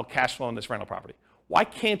going to model cash flow in this rental property. Why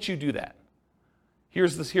can't you do that?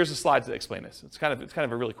 Here's the slides that explain this. It's kind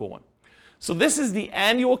of a really cool one. So this is the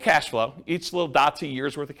annual cash flow, each little dot's a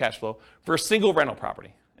year's worth of cash flow for a single rental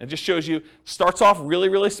property. And it just shows you, starts off really,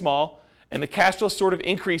 really small, and the cash flow sort of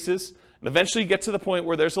increases, and eventually you get to the point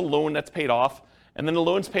where there's a loan that's paid off, and then the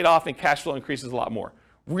loan's paid off and cash flow increases a lot more.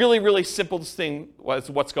 Really, really simple thing was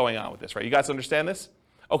what's going on with this, right? You guys understand this?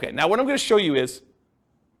 Okay, now what I'm going to show you is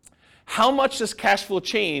how much does cash flow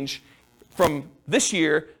change from this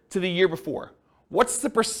year to the year before? What's the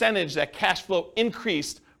percentage that cash flow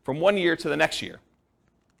increased from one year to the next year?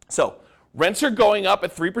 So rents are going up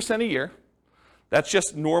at 3% a year. That's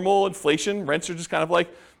just normal inflation. Rents are just kind of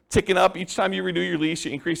like ticking up. Each time you renew your lease,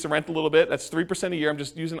 you increase the rent a little bit. That's 3% a year. I'm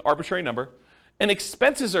just using an arbitrary number. And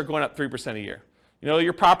expenses are going up 3% a year. You know,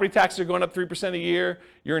 your property taxes are going up 3% a year.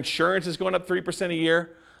 Your insurance is going up 3% a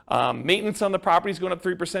year. Maintenance on the property is going up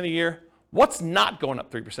 3% a year. What's not going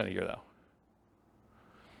up 3% a year, though?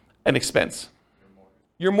 An expense.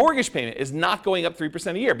 Your mortgage payment is not going up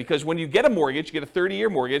 3% a year because when you get a mortgage, you get a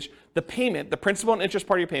 30-year mortgage, the payment, the principal and interest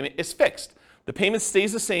part of your payment is fixed. The payment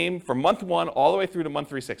stays the same from month 1 all the way through to month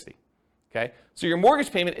 360. Okay? So your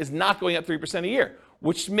mortgage payment is not going up 3% a year,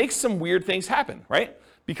 which makes some weird things happen, right?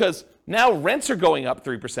 Because now rents are going up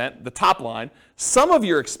 3%, the top line. Some of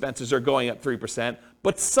your expenses are going up 3%,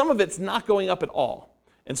 but some of it's not going up at all.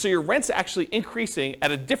 And so your rent's actually increasing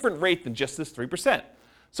at a different rate than just this 3%.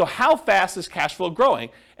 So how fast is cash flow growing?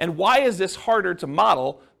 And why is this harder to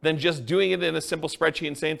model than just doing it in a simple spreadsheet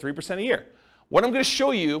and saying 3% a year? What I'm going to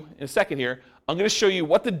show you in a second here, I'm going to show you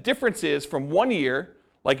what the difference is from one year,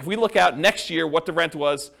 like if we look out next year what the rent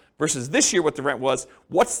was versus this year what the rent was,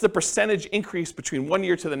 what's the percentage increase between one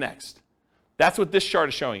year to the next? That's what this chart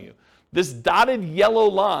is showing you. This dotted yellow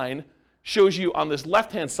line shows you on this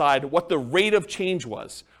left-hand side what the rate of change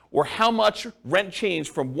was, or how much rent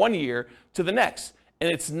changed from one year to the next.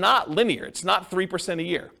 And it's not linear. It's not 3% a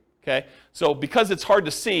year, okay? So because it's hard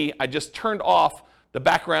to see, I just turned off the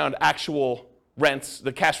background actual rents,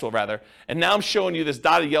 the cash flow rather, and now I'm showing you this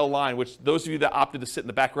dotted yellow line, which those of you that opted to sit in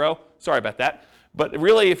the back row, sorry about that. But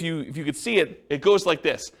really, if you could see it, it goes like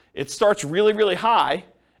this. It starts really, really high,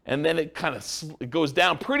 and then it kind of it goes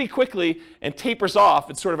down pretty quickly and tapers off.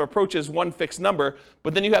 It sort of approaches one fixed number,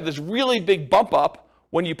 but then you have this really big bump up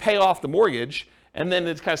when you pay off the mortgage, and then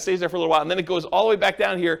it kind of stays there for a little while, and then it goes all the way back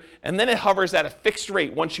down here, and then it hovers at a fixed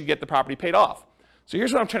rate once you get the property paid off. So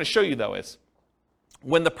here's what I'm trying to show you, though, is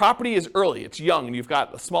when the property is early, it's young, and you've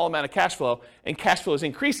got a small amount of cash flow, and cash flow is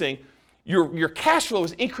increasing, your cash flow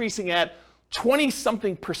is increasing at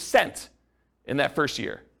 20-something% in that first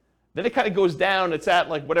year. Then it kind of goes down, it's at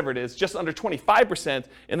like whatever it is, just under 25%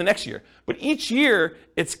 in the next year. But each year,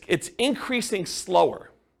 it's increasing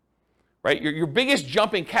slower, right? Your biggest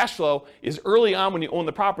jump in cash flow is early on when you own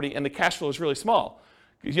the property, and the cash flow is really small.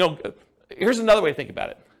 Here's another way to think about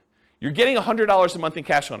it. You're getting $100 a month in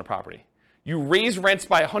cash flow on a property. You raise rents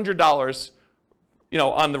by $100,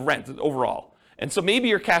 on the rent overall. And so maybe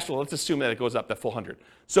your cash flow, let's assume that it goes up that full 100.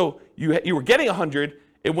 So you were getting 100,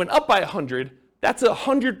 it went up by 100, that's a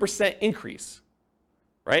 100% increase,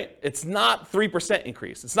 right? It's not 3%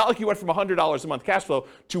 increase. It's not like you went from $100 a month cash flow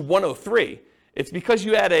to 103. It's because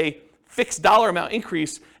you had a fixed dollar amount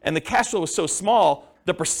increase and the cash flow was so small,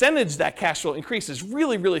 the percentage that cash flow increase is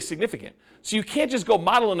really, really significant. So you can't just go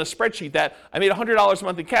model in a spreadsheet that I made $100 a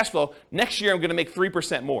month in cash flow, next year I'm gonna make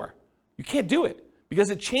 3% more. You can't do it because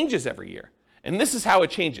it changes every year. And this is how it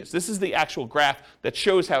changes. This is the actual graph that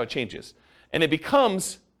shows how it changes. And it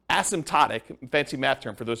becomes asymptotic, fancy math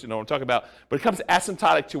term for those who know what I'm talking about, but it becomes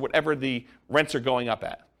asymptotic to whatever the rents are going up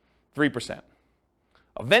at, 3%.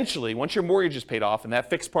 Eventually, once your mortgage is paid off and that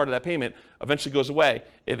fixed part of that payment eventually goes away,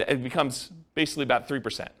 it becomes basically about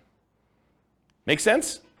 3%. Make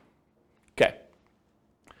sense? Okay.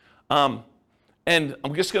 And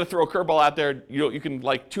I'm just going to throw a curveball out there. You can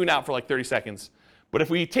tune out for 30 seconds. But if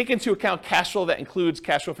we take into account cash flow that includes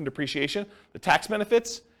cash flow from depreciation, the tax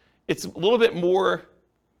benefits, it's a little bit more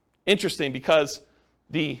interesting because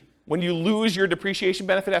when you lose your depreciation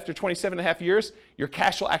benefit after 27.5 years, your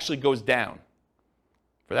cash flow actually goes down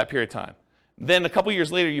for that period of time. Then a couple years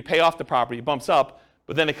later, you pay off the property, it bumps up,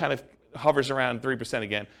 but then it kind of hovers around 3%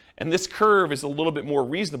 again. And this curve is a little bit more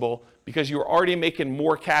reasonable because you're already making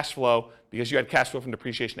more cash flow because you had cash flow from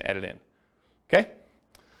depreciation added in. Okay?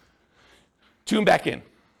 Tune back in.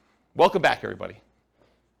 Welcome back, everybody.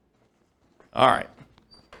 All right.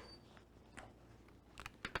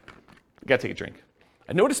 I gotta take a drink.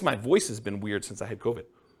 I noticed my voice has been weird since I had COVID.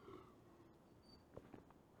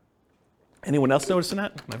 Anyone else noticing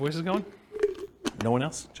that? My voice is going? No one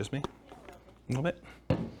else? Just me? A little bit?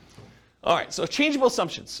 All right, so changeable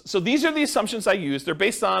assumptions. So these are the assumptions I use. They're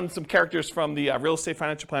based on some characters from the Real Estate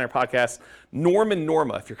Financial Planner podcast, Norm and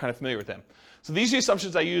Norma, if you're kind of familiar with them. So these are the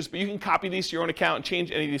assumptions I use, but you can copy these to your own account and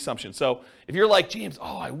change any of these assumptions. So if you're like, James,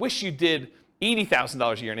 I wish you did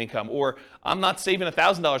 $80,000 a year in income, or I'm not saving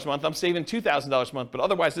 $1,000 a month, I'm saving $2,000 a month, but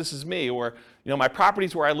otherwise this is me, or my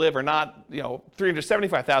properties where I live are not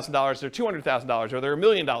 $375,000, they're $200,000, or they're $1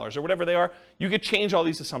 million, or whatever they are, you could change all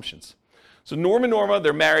these assumptions. So Norm and Norma,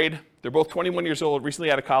 they're married, they're both 21 years old,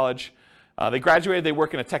 recently out of college. They graduated, they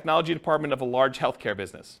work in a technology department of a large healthcare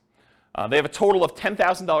business. They have a total of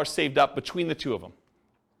 $10,000 saved up between the two of them,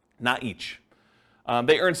 not each.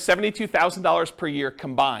 They earn $72,000 per year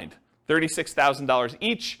combined. $36,000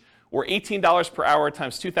 each, or $18 per hour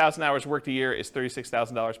times 2,000 hours worked a year is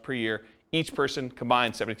 $36,000 per year. Each person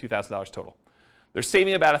combined $72,000 total. They're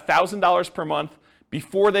saving about $1,000 per month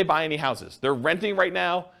before they buy any houses. They're renting right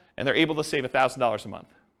now, and they're able to save $1,000 a month.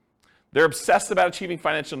 They're obsessed about achieving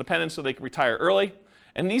financial independence so they can retire early.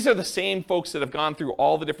 And these are the same folks that have gone through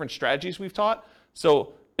all the different strategies we've taught.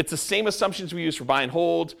 So it's the same assumptions we use for buy and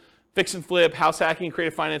hold, fix and flip, house hacking,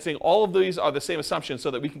 creative financing. All of these are the same assumptions so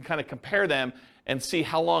that we can kind of compare them and see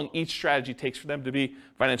how long each strategy takes for them to be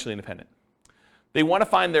financially independent. They want to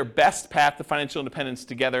find their best path to financial independence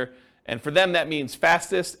together. And for them, that means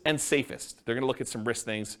fastest and safest. They're going to look at some risk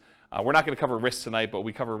things. We're not going to cover risks tonight, but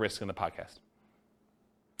we cover risk in the podcast.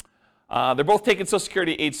 They're both taking Social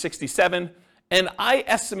Security at age 67. And I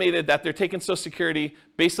estimated that they're taking Social Security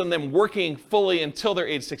based on them working fully until they're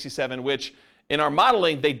age 67, which in our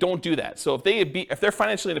modeling, they don't do that. So if they're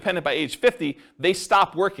financially independent by age 50, they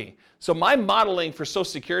stop working. So my modeling for Social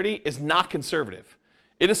Security is not conservative.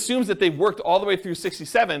 It assumes that they've worked all the way through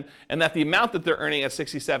 67 and that the amount that they're earning at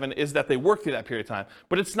 67 is that they worked through that period of time.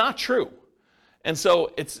 But it's not true. And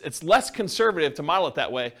so it's less conservative to model it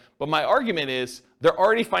that way. But my argument is they're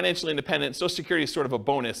already financially independent. Social Security is sort of a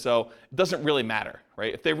bonus, so it doesn't really matter,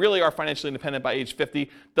 right? If they really are financially independent by age 50,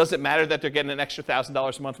 does it matter that they're getting an extra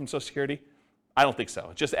 $1,000 a month from Social Security? I don't think so.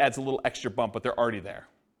 It just adds a little extra bump, but they're already there.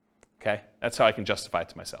 Okay? That's how I can justify it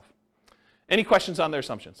to myself. Any questions on their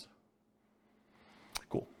assumptions?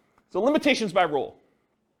 Cool. So limitations by rule.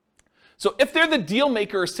 So if they're the deal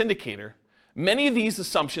maker or syndicator, many of these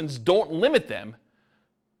assumptions don't limit them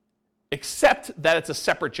except that it's a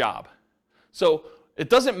separate job. So it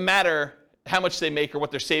doesn't matter how much they make or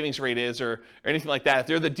what their savings rate is or anything like that. If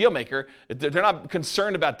they're the deal maker, they're not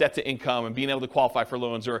concerned about debt to income and being able to qualify for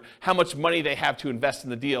loans or how much money they have to invest in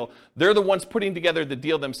the deal. They're the ones putting together the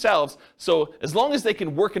deal themselves. So as long as they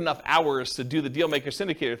can work enough hours to do the deal maker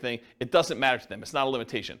syndicator thing, it doesn't matter to them. It's not a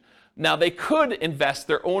limitation. Now, they could invest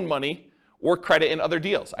their own money or credit in other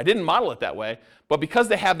deals. I didn't model it that way, but because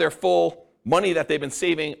they have their full money that they've been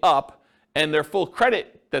saving up and their full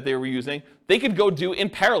credit that they were using, they could go do in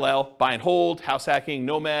parallel buy and hold, house hacking,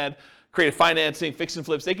 Nomad, creative financing, fix and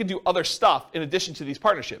flips. They could do other stuff in addition to these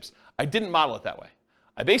partnerships. I didn't model it that way.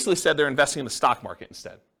 I basically said they're investing in the stock market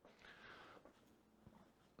instead.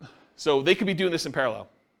 So they could be doing this in parallel.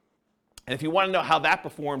 And if you want to know how that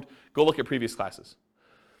performed, go look at previous classes.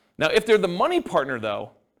 Now, if they're the money partner,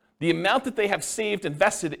 though, the amount that they have saved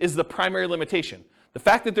invested is the primary limitation. The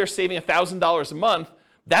fact that they're saving $1,000 a month,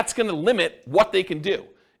 that's going to limit what they can do.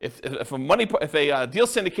 If a deal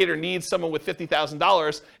syndicator needs someone with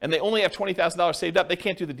 $50,000 and they only have $20,000 saved up, they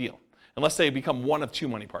can't do the deal unless they become one of two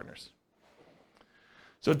money partners.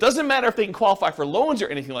 So it doesn't matter if they can qualify for loans or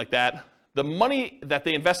anything like that. The money that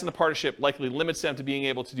they invest in the partnership likely limits them to being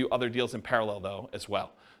able to do other deals in parallel, though, as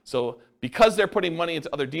well. So because they're putting money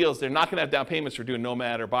into other deals, they're not going to have down payments for doing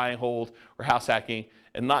Nomad or buy and hold or house hacking,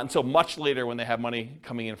 and not until much later when they have money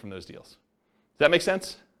coming in from those deals. Does that make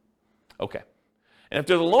sense? Okay. And if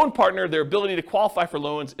they're the loan partner, their ability to qualify for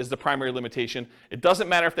loans is the primary limitation. It doesn't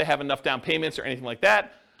matter if they have enough down payments or anything like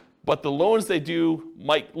that, but the loans they do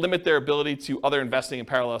might limit their ability to other investing in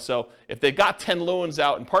parallel. So if they got 10 loans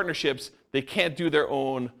out in partnerships, they can't do their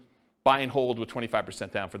own buy and hold with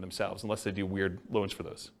 25% down for themselves unless they do weird loans for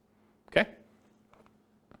those. Okay?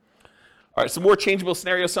 All right, some more changeable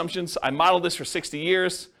scenario assumptions. I modeled this for 60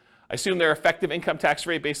 years. I assume their effective income tax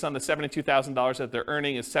rate based on the $72,000 that they're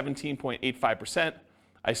earning is 17.85%.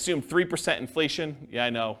 I assume 3% inflation. Yeah, I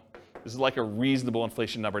know. This is like a reasonable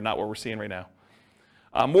inflation number, not what we're seeing right now.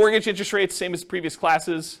 Mortgage interest rates, same as previous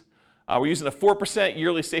classes. We're using a 4%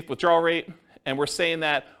 yearly safe withdrawal rate, and we're saying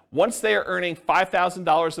that once they are earning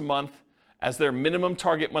 $5,000 a month as their minimum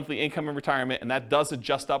target monthly income in retirement, and that does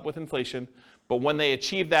adjust up with inflation, but when they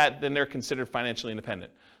achieve that, then they're considered financially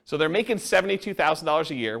independent. So they're making $72,000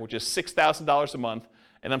 a year, which is $6,000 a month,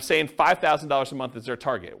 and I'm saying $5,000 a month is their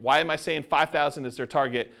target. Why am I saying $5,000 is their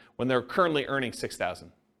target when they're currently earning $6,000?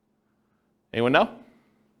 Anyone know?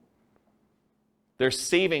 They're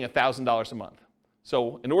saving $1,000 a month.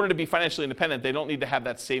 So in order to be financially independent, they don't need to have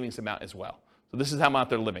that savings amount as well. So this is how much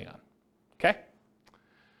they're living on. Okay?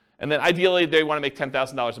 And then ideally, they want to make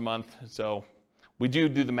 $10,000 a month. So we do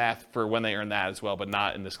the math for when they earn that as well, but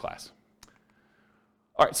not in this class.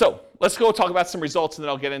 All right, so let's go talk about some results, and then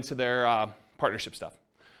I'll get into their partnership stuff.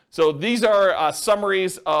 So these are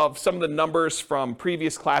summaries of some of the numbers from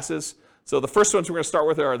previous classes. So the first ones we're going to start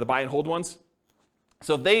with are the buy and hold ones.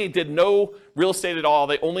 So if they did no real estate at all,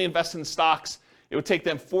 they only invested in stocks, it would take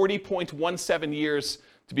them 40.17 years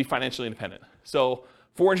to be financially independent. So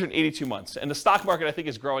 482 months. And the stock market, I think,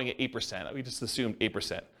 is growing at 8%. We just assumed 8%.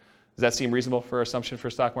 Does that seem reasonable for assumption for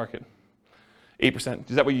stock market? 8%.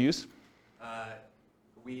 Is that what you use?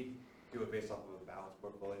 We do it based off of a balanced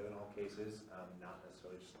portfolio in all cases, not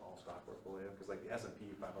necessarily just an all-stock portfolio, because like the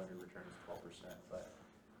S&P 500 return is 12%, but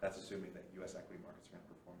that's assuming that U.S. equity markets are going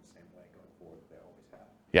to perform the same way going forward that they always have.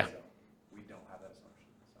 Yeah. So we don't have that assumption.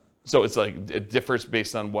 So it's like it differs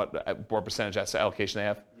based on what percentage asset allocation they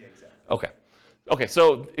have? Yeah, exactly. Okay,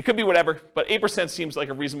 so it could be whatever, but 8% seems like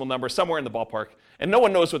a reasonable number, somewhere in the ballpark. And no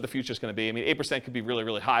one knows what the future is going to be. I mean, 8% could be really,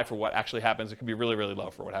 really high for what actually happens. It could be really, really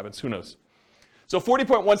low for what happens. Who knows? So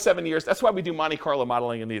 40.17 years, that's why we do Monte Carlo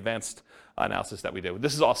modeling in the advanced analysis that we do.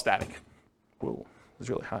 This is all static. Whoa, it's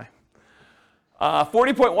really high.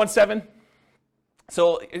 40.17.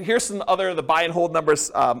 So here's some other the buy and hold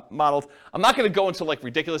numbers modeled. I'm not going to go into like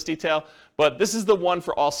ridiculous detail, but this is the one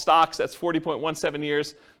for all stocks. That's 40.17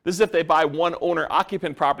 years. This is if they buy one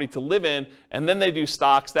owner-occupant property to live in, and then they do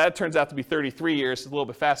stocks. That turns out to be 33 years, it's a little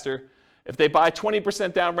bit faster. If they buy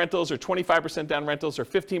 20% down rentals or 25% down rentals or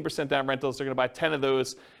 15% down rentals, they're going to buy 10 of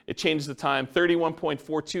those. It changes the time.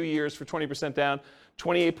 31.42 years for 20% down,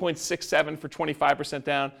 28.67 for 25%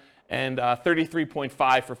 down, and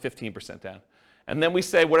 33.5 for 15% down. And then we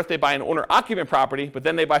say, what if they buy an owner-occupant property, but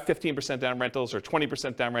then they buy 15% down rentals or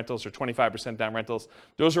 20% down rentals or 25% down rentals?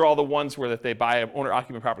 Those are all the ones where that they buy an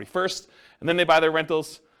owner-occupant property first, and then they buy their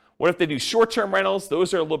rentals. What if they do short-term rentals?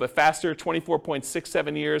 Those are a little bit faster,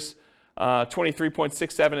 24.67 years,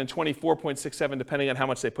 23.67 and 24.67, depending on how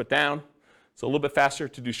much they put down. So a little bit faster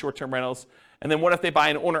to do short-term rentals. And then what if they buy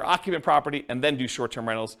an owner-occupant property and then do short-term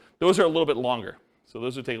rentals? Those are a little bit longer. So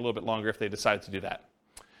those would take a little bit longer if they decide to do that.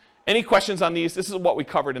 Any questions on these? This is what we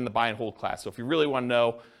covered in the buy and hold class. So if you really want to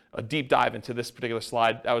know a deep dive into this particular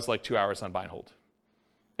slide, that was like 2 hours on buy and hold.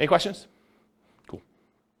 Any questions? Cool.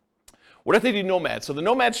 What if they do nomad? So the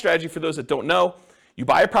nomad strategy, for those that don't know, you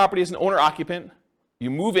buy a property as an owner-occupant, you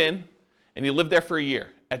move in, and you live there for a year.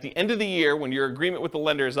 At the end of the year, when your agreement with the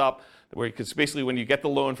lender is up, because basically when you get the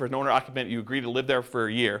loan for an owner-occupant, you agree to live there for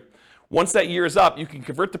a year. Once that year is up, you can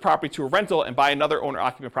convert the property to a rental and buy another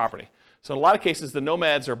owner-occupant property. So in a lot of cases, the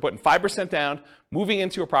nomads are putting 5% down, moving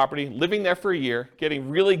into a property, living there for a year, getting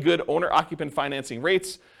really good owner-occupant financing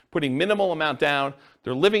rates, putting minimal amount down.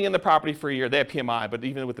 They're living in the property for a year. They have PMI, but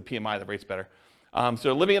even with the PMI, the rate's better. So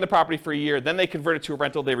they're living in the property for a year, then they convert it to a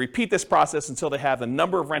rental. They repeat this process until they have the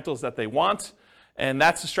number of rentals that they want, and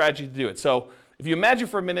that's the strategy to do it. So if you imagine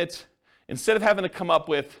for a minute, instead of having to come up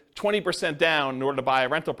with 20% down in order to buy a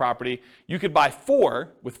rental property, you could buy 4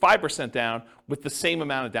 with 5% down with the same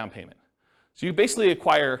amount of down payment. So you basically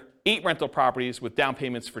acquire 8 rental properties with down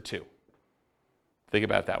payments for 2. Think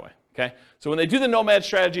about it that way, okay? So when they do the nomad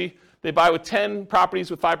strategy, they buy with 10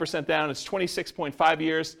 properties with 5% down. It's 26.5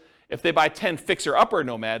 years. If they buy 10 fixer-upper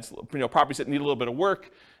nomads, properties that need a little bit of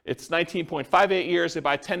work, it's 19.58 years. They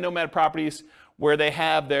buy 10 nomad properties where they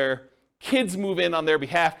have their kids move in on their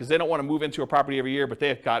behalf because they don't want to move into a property every year, but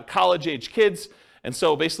they've got college-age kids. And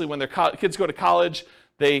so basically when their kids go to college,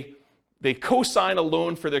 they co-sign a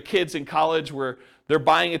loan for their kids in college where they're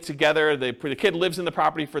buying it together. The kid lives in the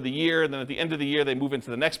property for the year, and then at the end of the year, they move into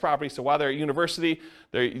the next property. So while they're at university,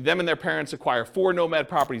 them and their parents acquire 4 nomad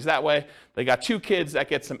properties that way. They got 2 kids, that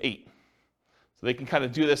gets them 8. So they can kind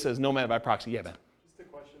of do this as nomad by proxy. Yeah, Ben? Just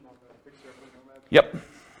a question on the fixer-upper nomad. Yep.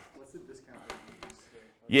 What's the discount rate?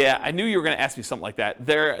 Yeah, I knew you were going to ask me something like that.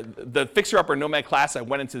 The fixer-upper nomad class, I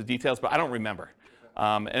went into the details, but I don't remember.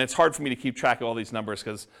 And it's hard for me to keep track of all these numbers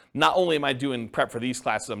because not only am I doing prep for these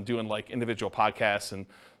classes, I'm doing like individual podcasts and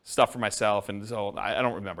stuff for myself, and so I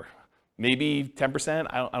don't remember. Maybe 10%?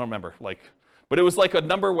 I don't remember. But it was like a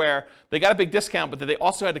number where they got a big discount, but then they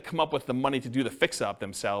also had to come up with the money to do the fix-up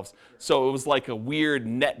themselves. So it was like a weird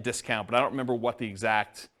net discount, but I don't remember what the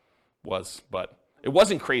exact was. But it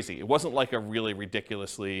wasn't crazy. It wasn't like a really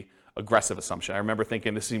ridiculously aggressive assumption. I remember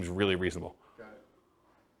thinking this seems really reasonable.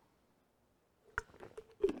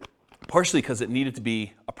 Partially because it needed to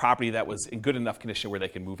be a property that was in good enough condition where they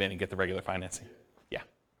could move in and get the regular financing. Yeah.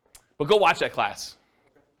 But go watch that class.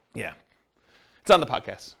 Yeah. It's on the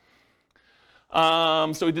podcast.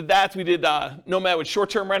 So we did that. We did nomad with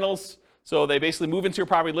short-term rentals. So they basically move into a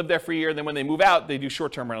property, live there for a year, and then when they move out, they do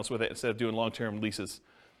short-term rentals with it instead of doing long-term leases.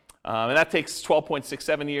 And that takes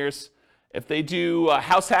 12.67 years. If they do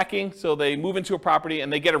house hacking, so they move into a property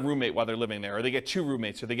and they get a roommate while they're living there, or they get 2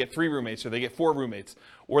 roommates, or they get 3 roommates, or they get 4 roommates,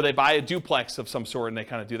 or they buy a duplex of some sort and they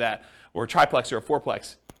kind of do that, or a triplex or a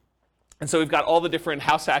fourplex. And so we've got all the different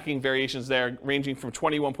house hacking variations there, ranging from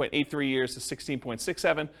 21.83 years to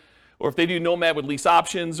 16.67. Or if they do nomad with lease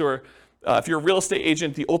options, or if you're a real estate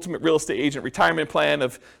agent, the ultimate real estate agent retirement plan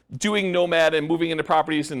of doing nomad and moving into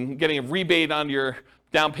properties and getting a rebate on your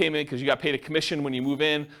down payment because you got paid a commission when you move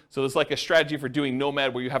in. So there's like a strategy for doing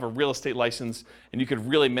nomad where you have a real estate license and you could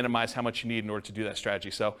really minimize how much you need in order to do that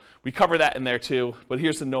strategy. So we cover that in there too, but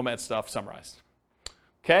here's the nomad stuff summarized.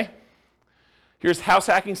 Okay? Here's house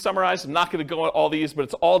hacking summarized. I'm not going to go on all these, but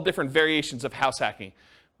it's all different variations of house hacking.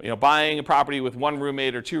 Buying a property with 1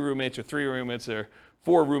 roommate or 2 roommates or 3 roommates or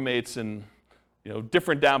 4 roommates and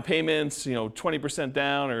different down payments, 20%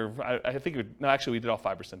 down, or I think, actually we did all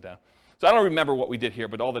 5% down. So I don't remember what we did here,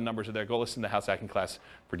 but all the numbers are there. Go listen to the house hacking class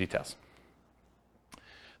for details.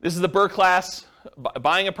 This is the BRRRR class,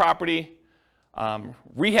 buying a property,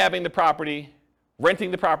 rehabbing the property,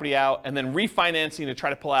 renting the property out, and then refinancing to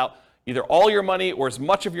try to pull out either all your money or as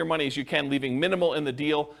much of your money as you can, leaving minimal in the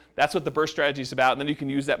deal. That's what the BRRRR strategy is about, and then you can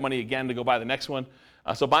use that money again to go buy the next one.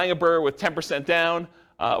 So buying a BRRRR with 10% down,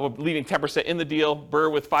 leaving 10% in the deal,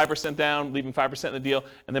 BRRRR with 5% down, leaving 5% in the deal,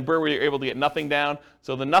 and then BRRRR where you're able to get nothing down.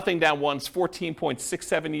 So the nothing down one's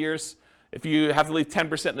 14.67 years. If you have to leave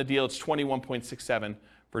 10% in the deal, it's 21.67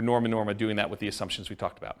 for Norma doing that with the assumptions we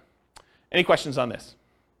talked about. Any questions on this?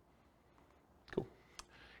 Cool.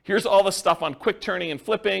 Here's all the stuff on quick turning and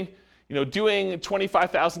flipping. Doing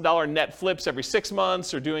 $25,000 net flips every 6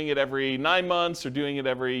 months, or doing it every 9 months, or doing it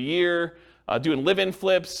every year, doing live-in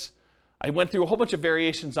flips. I went through a whole bunch of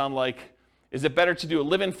variations on is it better to do a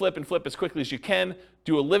live-in flip and flip as quickly as you can,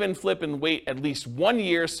 do a live-in flip and wait at least 1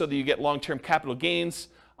 year so that you get long-term capital gains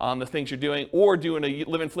on the things you're doing, or doing a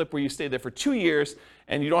live and flip where you stay there for 2 years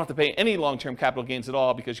and you don't have to pay any long-term capital gains at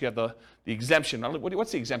all because you have the exemption.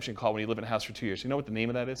 What's the exemption called when you live in a house for 2 years? You know what the name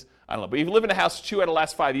of that is? I don't know. But if you live in a house 2 out of the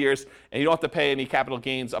last 5 years and you don't have to pay any capital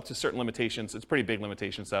gains up to certain limitations, it's pretty big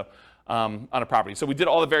limitations though, on a property. So we did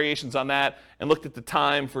all the variations on that and looked at the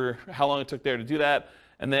time for how long it took there to do that.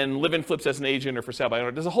 And then live in flips as an agent or for sale by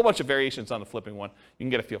owner. There's a whole bunch of variations on the flipping one. You can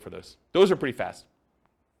get a feel for those. Those are pretty fast.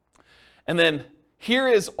 And then here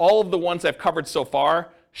is all of the ones I've covered so far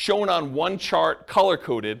shown on one chart,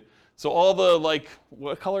 color-coded. So all the, like,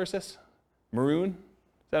 what color is this? Maroon?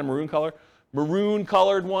 Is that a maroon color?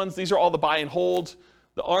 Maroon-colored ones, these are all the buy and hold.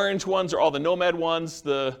 The orange ones are all the Nomad ones.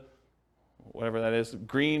 The, whatever that is,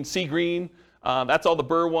 green, sea green. That's all the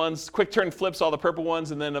Burr ones. Quick turn flips, all the purple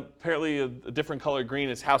ones. And then apparently a different color green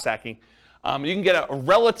is house hacking. You can get a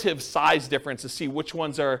relative size difference to see which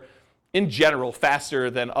ones are, in general,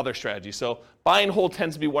 faster than other strategies. So buy and hold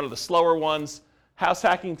tends to be one of the slower ones. House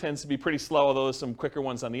hacking tends to be pretty slow, although there's some quicker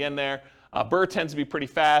ones on the end there. Burr tends to be pretty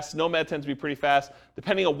fast. Nomad tends to be pretty fast.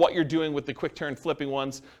 Depending on what you're doing with the quick turn flipping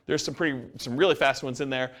ones, there's some really fast ones in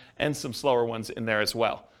there and some slower ones in there as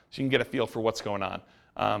well. So you can get a feel for what's going on.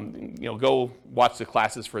 Go watch the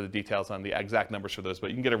classes for the details on the exact numbers for those, but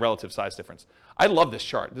you can get a relative size difference. I love this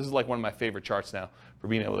chart. This is like one of my favorite charts now for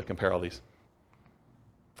being able to compare all these.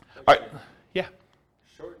 All right, yeah.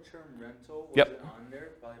 Short-term rental, was Yep. it on there?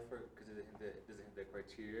 Probably because it doesn't hit the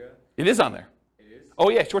criteria. It is on there. It is?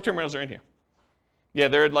 Oh yeah, short-term rentals are in here. Yeah,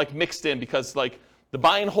 they're like mixed in because like the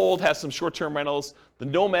buy and hold has some short-term rentals, the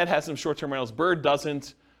Nomad has some short-term rentals, Burr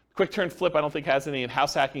doesn't, quick turn flip I don't think has any, and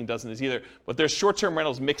house hacking doesn't either. But there's short-term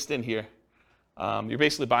rentals mixed in here. You're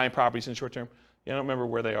basically buying properties in short-term. Yeah, I don't remember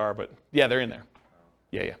where they are, but yeah, they're in there.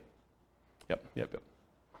 Yeah. Yep.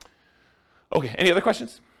 Okay, any other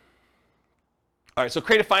questions? All right, so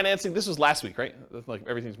creative financing, this was last week, right? Like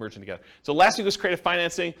everything's merging together. So last week was creative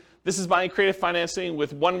financing. This is buying creative financing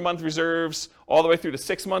with 1 month reserves all the way through to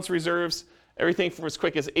 6 months reserves. Everything from as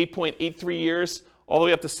quick as 8.83 years all the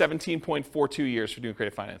way up to 17.42 years for doing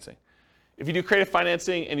creative financing. If you do creative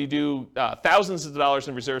financing and you do thousands of dollars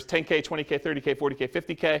in reserves, 10K, 20K, 30K, 40K,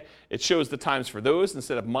 50K, it shows the times for those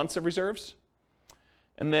instead of months of reserves.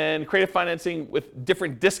 And then creative financing with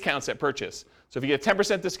different discounts at purchase. So if you get a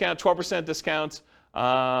 10% discount, 12% discount,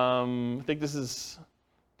 I think this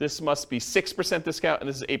must be 6% discount, and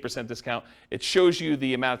this is 8% discount. It shows you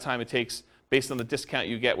the amount of time it takes based on the discount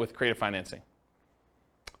you get with creative financing.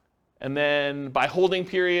 And then by holding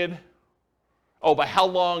period, by how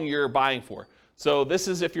long you're buying for. So this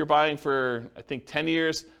is if you're buying for, I think, 10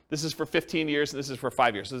 years, this is for 15 years, and this is for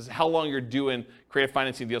 5 years. So this is how long you're doing creative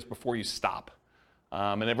financing deals before you stop.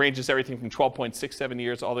 And it ranges everything from 12.67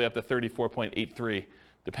 years all the way up to 34.83,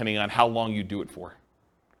 depending on how long you do it for.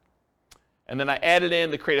 And then I added in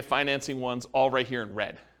the creative financing ones all right here in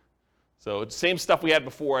red. So it's the same stuff we had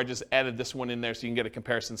before, I just added this one in there so you can get a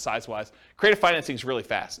comparison size-wise. Creative financing is really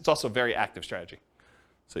fast. It's also a very active strategy.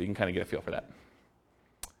 So you can kind of get a feel for that.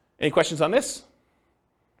 Any questions on this?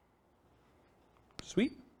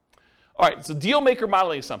 Sweet. All right, so deal maker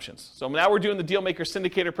modeling assumptions. So now we're doing the deal maker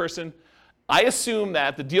syndicator person. I assume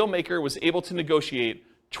that the deal maker was able to negotiate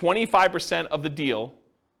 25% of the deal,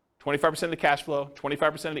 25% of the cash flow,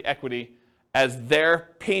 25% of the equity as their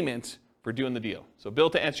payment for doing the deal. So Bill,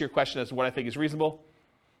 to answer your question as to what I think is reasonable,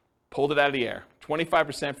 pulled it out of the air.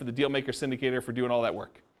 25% for the deal maker syndicator for doing all that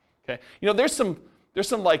work. Okay? You know, there's some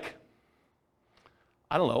like,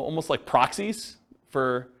 I don't know, almost like proxies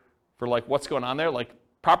for like what's going on there. Like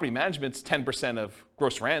property management's 10% of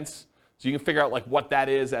gross rents. So you can figure out like what that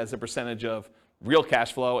is as a percentage of real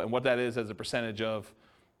cash flow and what that is as a percentage of,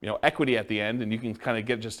 equity at the end. And you can kind of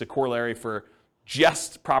get just a corollary for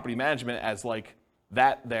just property management as like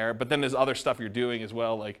that there. But then there's other stuff you're doing as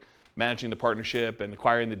well, like managing the partnership and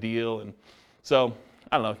acquiring the deal. And so,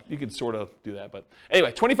 I don't know, you could sort of do that. But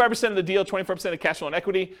anyway, 25% of the deal, 25% of cash flow and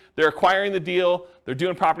equity. They're acquiring the deal. They're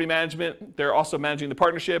doing property management. They're also managing the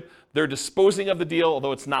partnership. They're disposing of the deal,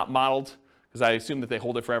 although it's not modeled, because I assume that they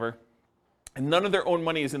hold it forever. And none of their own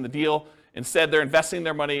money is in the deal. Instead, they're investing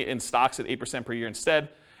their money in stocks at 8% per year instead.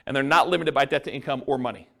 And they're not limited by debt to income or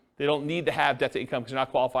money. They don't need to have debt to income because they're not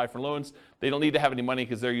qualified for loans. They don't need to have any money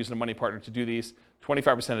because they're using a money partner to do these.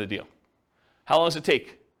 25% of the deal. How long does it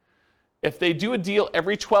take? If they do a deal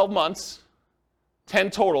every 12 months, 10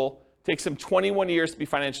 total, it takes them 21 years to be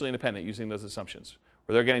financially independent using those assumptions,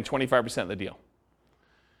 where they're getting 25% of the deal.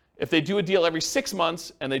 If they do a deal every 6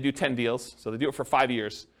 months and they do 10 deals, so they do it for 5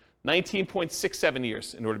 years, 19.67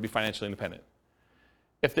 years in order to be financially independent.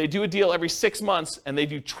 If they do a deal every 6 months and they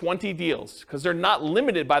do 20 deals, because they're not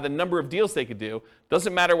limited by the number of deals they could do,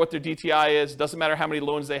 doesn't matter what their DTI is, doesn't matter how many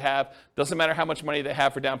loans they have, doesn't matter how much money they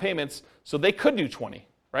have for down payments, so they could do 20,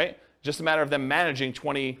 right? Just a matter of them managing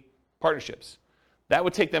 20 partnerships. That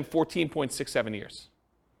would take them 14.67 years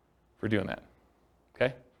for doing that,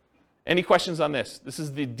 okay? Any questions on this? This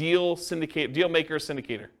is the deal maker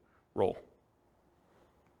syndicator role.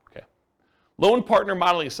 Okay. Loan partner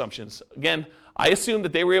modeling assumptions. Again, I assume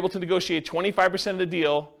that they were able to negotiate 25% of the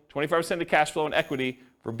deal, 25% of the cash flow and equity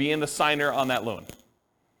for being the signer on that loan.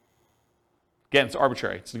 Again, it's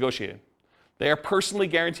arbitrary. It's negotiated. They are personally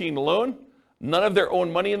guaranteeing the loan. None of their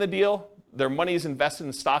own money in the deal. Their money is invested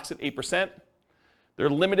in stocks at 8%. They're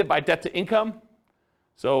limited by debt to income.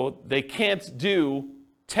 So they can't do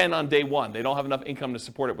 10 on day one. They don't have enough income to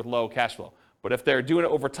support it with low cash flow. But if they're doing it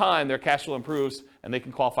over time, their cash flow improves and they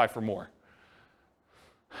can qualify for more.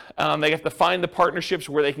 They have to find the partnerships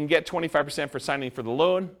where they can get 25% for signing for the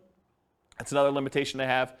loan. That's another limitation they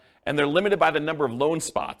have. And they're limited by the number of loan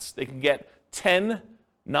spots. They can get 10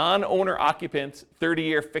 non-owner occupant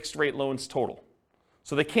 30-year fixed rate loans total.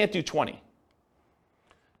 So they can't do 20.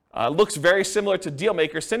 Looks very similar to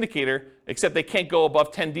Dealmaker Syndicator, except they can't go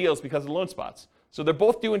above 10 deals because of loan spots. So they're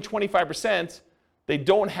both doing 25%. They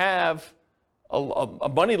don't have a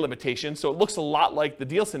money limitation, so it looks a lot like the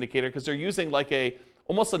deal syndicator because they're using like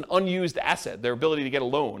almost an unused asset, their ability to get a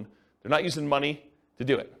loan. They're not using money to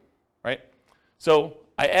do it, right? So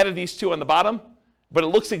I added these two on the bottom, but it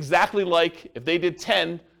looks exactly like if they did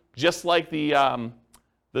 10, just like the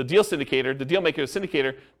deal syndicator, the Dealmaker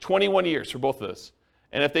syndicator, 21 years for both of those.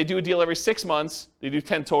 And if they do a deal every 6 months, they do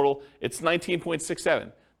 10 total, it's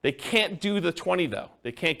 19.67. They can't do the 20 though.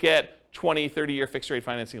 They can't get 20, 30-year fixed rate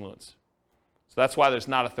financing loans. So that's why there's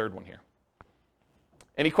not a third one here.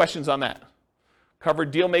 Any questions on that?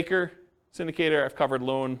 Covered Dealmaker syndicator, I've covered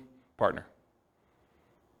loan partner.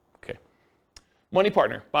 Okay. Money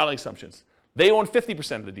partner, modeling assumptions. They own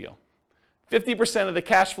 50% of the deal. 50% of the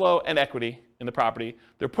cash flow and equity in the property.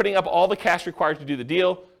 They're putting up all the cash required to do the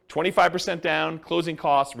deal, 25% down, closing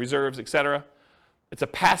costs, reserves, etc. It's a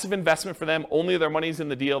passive investment for them. Only their money's in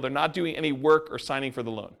the deal. They're not doing any work or signing for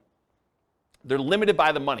the loan. They're limited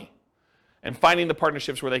by the money and finding the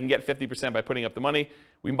partnerships where they can get 50% by putting up the money.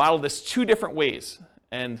 We modeled this 2 different ways.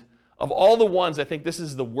 And of all the ones, I think this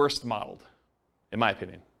is the worst modeled, in my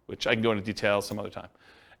opinion, which I can go into detail some other time.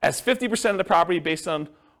 As 50% of the property based on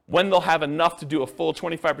when they'll have enough to do a full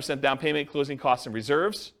 25% down payment, closing costs, and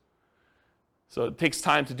reserves. So it takes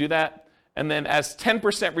time to do that. And then as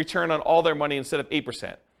 10% return on all their money instead of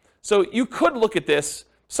 8%. So you could look at this,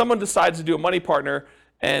 someone decides to do a money partner,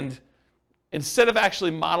 and instead of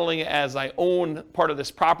actually modeling it as I own part of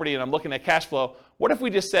this property and I'm looking at cash flow, what if we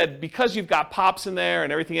just said, because you've got POPs in there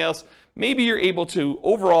and everything else, maybe you're able to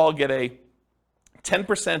overall get a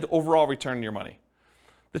 10% overall return on your money.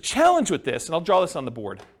 The challenge with this, and I'll draw this on the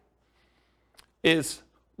board, is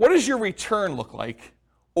what does your return look like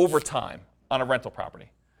over time on a rental property?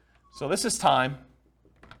 So this is time,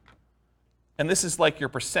 and this is like your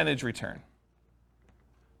percentage return.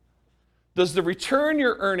 Does the return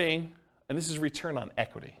you're earning, and this is return on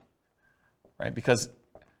equity, right? Because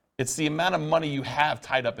it's the amount of money you have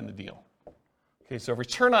tied up in the deal. Okay, so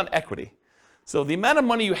return on equity. So the amount of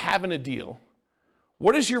money you have in a deal,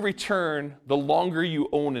 what is your return the longer you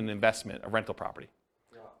own an investment, a rental property?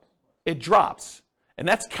 It drops. And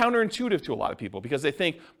that's counterintuitive to a lot of people because they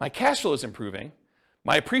think my cash flow is improving,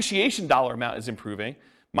 my appreciation dollar amount is improving,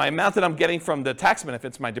 my amount that I'm getting from the tax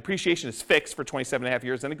benefits, my depreciation is fixed for 27 and a half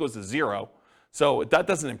years, then it goes to 0. So that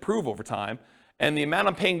doesn't improve over time. And the amount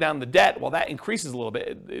I'm paying down the debt, well, that increases a little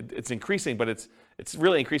bit. It's increasing, but it's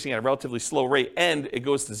really increasing at a relatively slow rate, and it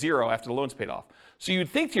goes to 0 after the loan's paid off. So you'd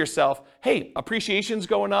think to yourself, hey, appreciation's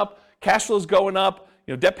going up, cash flow's going up,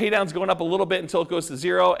 debt pay down's going up a little bit until it goes to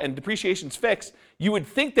 0, and depreciation's fixed. You would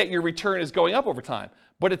think that your return is going up over time,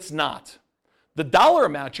 but it's not. The dollar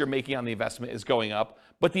amount you're making on the investment is going up,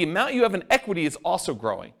 but the amount you have in equity is also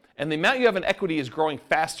growing. And the amount you have in equity is growing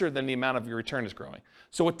faster than the amount of your return is growing.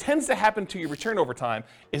 So what tends to happen to your return over time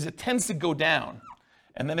is it tends to go down,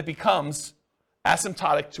 and then it becomes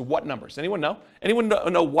asymptotic to what numbers? Anyone know? Anyone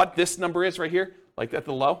know what this number is right here, like at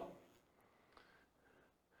the low?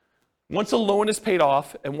 Once a loan is paid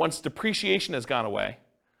off and once depreciation has gone away,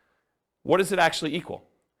 what does it actually equal?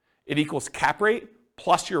 It equals cap rate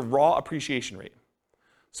plus your raw appreciation rate.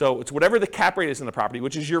 So it's whatever the cap rate is in the property,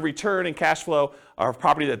 which is your return and cash flow of a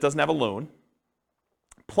property that doesn't have a loan,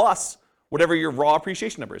 plus whatever your raw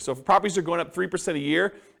appreciation number is. So if properties are going up 3% a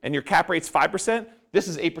year and your cap rate's 5%, this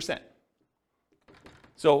is 8%.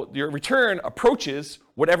 So your return approaches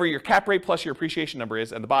whatever your cap rate plus your appreciation number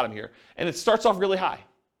is at the bottom here. And it starts off really high.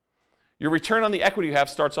 Your return on the equity you have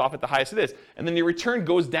starts off at the highest it is. And then your return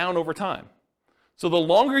goes down over time. So the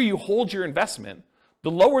longer you hold your investment,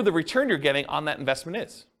 the lower the return you're getting on that investment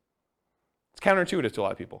is. It's counterintuitive to a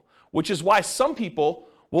lot of people, which is why some people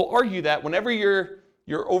will argue that whenever your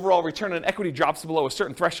overall return on equity drops below a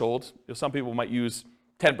certain threshold, some people might use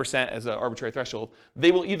 10% as an arbitrary threshold,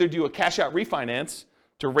 they will either do a cash out refinance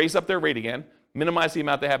to raise up their rate again, minimize the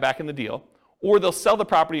amount they have back in the deal, or they'll sell the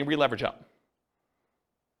property and re-leverage up. Does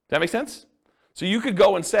that make sense? So you could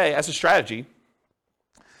go and say, as a strategy,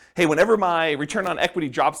 hey, whenever my return on equity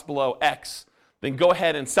drops below X, then go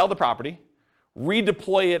ahead and sell the property,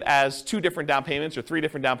 redeploy it as 2 different down payments or 3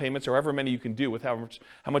 different down payments or however many you can do with how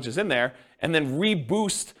much is in there, and then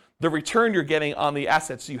reboost the return you're getting on the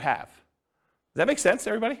assets you have. Does that make sense,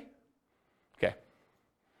 everybody? Okay.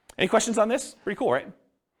 Any questions on this? Pretty cool, right?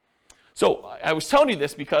 So I was telling you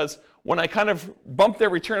this because when I kind of bumped their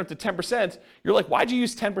return up to 10%, you're like, why'd you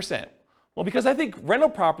use 10%? Well, because I think rental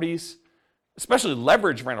properties, especially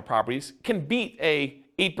leveraged rental properties, can beat a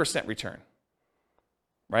 8% return,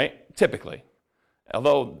 right? Typically.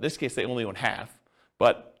 Although in this case they only own half,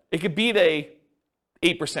 but it could beat a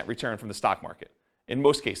 8% return from the stock market, in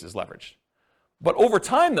most cases leveraged. But over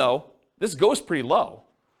time though, this goes pretty low.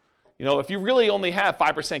 You know, if you really only have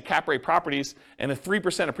 5% cap rate properties and a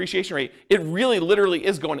 3% appreciation rate, it really literally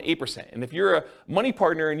is going to 8%. And if you're a money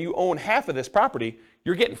partner and you own half of this property,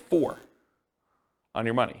 you're getting 4 on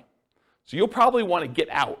your money. So you'll probably want to get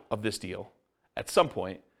out of this deal at some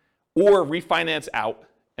point or refinance out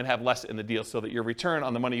and have less in the deal so that your return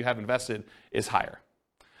on the money you have invested is higher.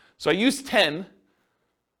 So I used 10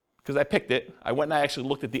 because I picked it. I went and I actually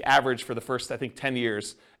looked at the average for the first, I think, 10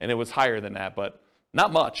 years, and it was higher than that, but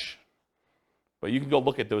not much. But you can go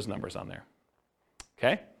look at those numbers on there.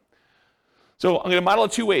 Okay? So I'm going to model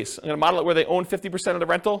it 2 ways. I'm going to model it where they own 50% of the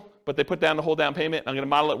rental, but they put down the whole down payment. I'm going to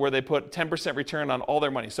model it where they put 10% return on all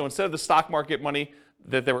their money. So instead of the stock market money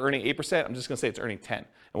that they were earning 8%, I'm just going to say it's earning 10. And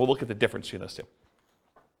we'll look at the difference between those two.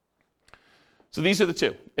 So these are the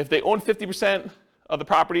two. If they own 50% of the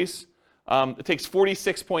properties, it takes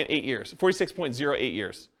 46.8 years, 46.08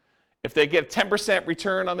 years. If they get 10%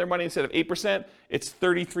 return on their money instead of 8%, it's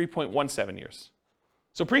 33.17 years.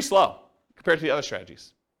 So pretty slow compared to the other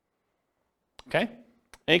strategies. Okay?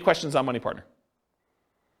 Any questions on Money Partner?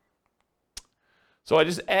 So I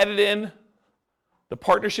just added in the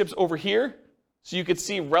partnerships over here so you could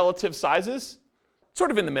see relative sizes, sort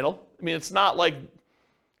of in the middle. I mean, it's not like,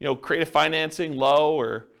 you know, creative financing low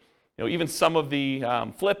or, you know, even some of the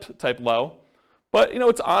flip type low, but, you know,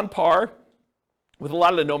 it's on par with a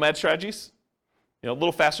lot of the nomad strategies. You know, a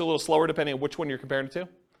little faster, a little slower, depending on which one you're comparing it to.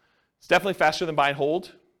 It's definitely faster than buy and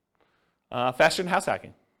hold, faster than house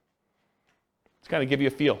hacking. To kind of give you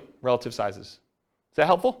a feel, relative sizes. Is that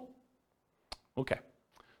helpful? Okay.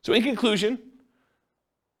 So in conclusion,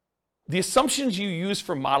 the assumptions you use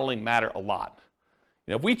for modeling matter a lot.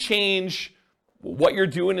 You know, if we change what you're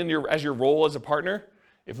doing as your role as a partner,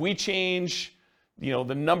 if we change, you know,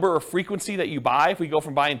 the number or frequency that you buy, if we go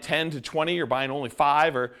from buying 10 to 20 or buying only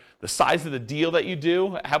 5, or the size of the deal that you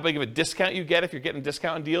do, how big of a discount you get if you're getting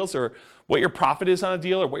discount on deals, or what your profit is on a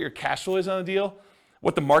deal, or what your cash flow is on a deal,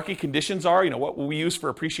 what the market conditions are, you know, what we use for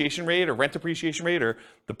appreciation rate or rent appreciation rate, or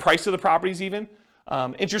the price of the properties even,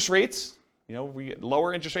 interest rates, you know, we get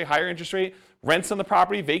lower interest rate, higher interest rate, rents on the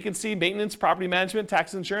property, vacancy, maintenance, property management,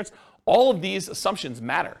 taxes, insurance. All of these assumptions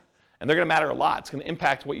matter, and they're going to matter a lot. It's going to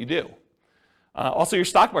impact what you do. Also your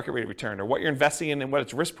stock market rate of return, or what you're investing in and what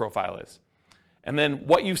its risk profile is. And then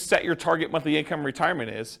what you set your target monthly income retirement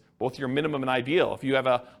is, both your minimum and ideal. If you have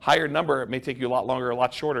a higher number, it may take you a lot longer or a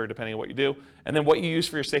lot shorter, depending on what you do. And then what you use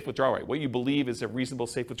for your safe withdrawal rate, what you believe is a reasonable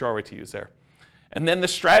safe withdrawal rate to use there. And then the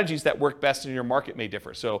strategies that work best in your market may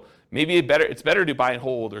differ. So maybe it's better to buy and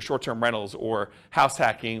hold, or short-term rentals, or house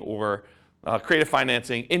hacking, or creative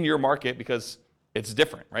financing in your market because it's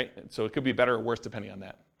different, right? So it could be better or worse depending on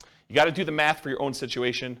that. You got to do the math for your own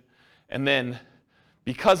situation. And then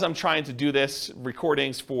because I'm trying to do this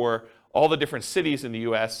recordings for all the different cities in the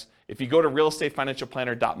US, if you go to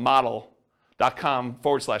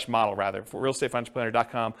realestatefinancialplanner.com/model rather, for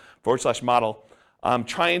realestatefinancialplanner.com/model, I'm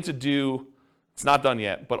trying to do, it's not done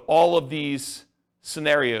yet, but all of these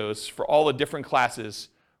scenarios for all the different classes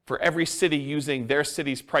for every city using their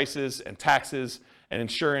city's prices and taxes and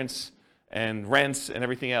insurance and rents and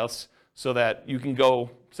everything else, so that you can go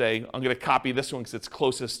say, I'm going to copy this one because it's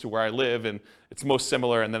closest to where I live and it's most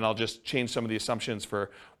similar, and then I'll just change some of the assumptions for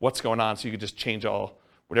what's going on, so you can just change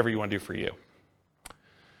whatever you want to do for you.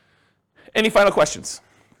 Any final questions?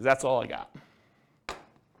 Because that's all I got.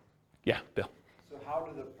 Yeah, Bill. So how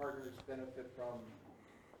do the partners benefit from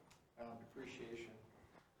depreciation?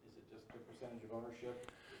 Is it just the percentage of ownership?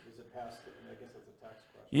 Is it passed? I guess that's a tax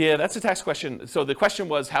question. Yeah, that's a tax question. So the question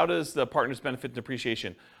was, how does the partners benefit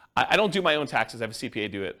depreciation? I don't do my own taxes. I have a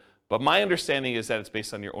CPA do it. But my understanding is that it's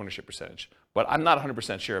based on your ownership percentage. But I'm not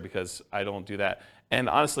 100% sure because I don't do that. And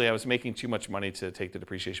honestly, I was making too much money to take the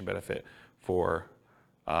depreciation benefit for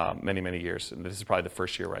many, many years. And this is probably the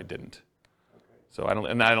first year where I didn't. So I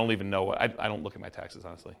don't even know. I don't look at my taxes,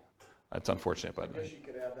 honestly. That's unfortunate. But I guess you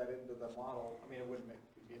could add that into the model. I mean, it wouldn't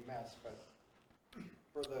be a mess, but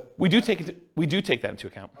for the... we do take that into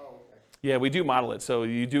account. Oh, okay. Yeah, we do model it. So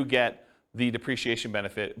you do get the depreciation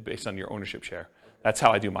benefit based on your ownership share. That's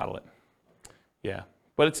how I do model it. Yeah,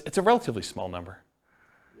 but it's a relatively small number.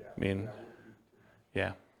 I mean,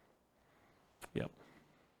 yeah. Yep.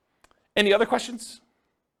 Any other questions?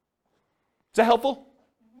 Is that helpful?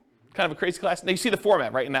 Kind of a crazy class. Now you see the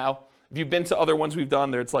format right now. If you've been to other ones we've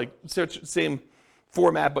done, there it's like same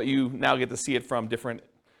format, but you now get to see it from different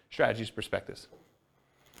strategies, perspectives.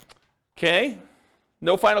 Okay.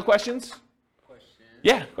 No final questions? Question.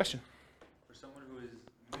 Yeah, question. For someone who is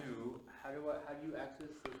new, how do you access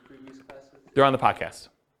those previous classes? They're on the podcast.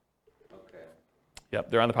 Okay.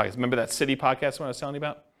 Yep, they're on the podcast. Remember that city podcast one I was telling you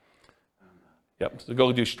about? Yep. So go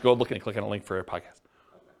look and click on a link for a podcast.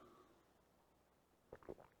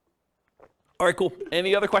 All right, cool.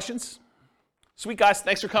 Any other questions? Sweet, guys.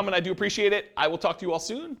 Thanks for coming. I do appreciate it. I will talk to you all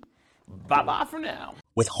soon. Bye-bye for now.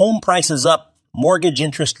 With home prices up, mortgage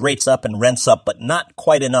interest rates up, and rents up, but not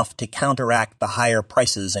quite enough to counteract the higher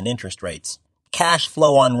prices and interest rates, cash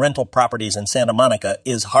flow on rental properties in Santa Monica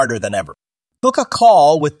is harder than ever. Book a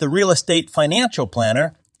call with the Real Estate Financial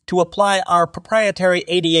Planner to apply our proprietary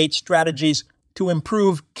 88 strategies to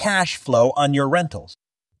improve cash flow on your rentals.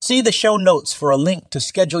 See the show notes for a link to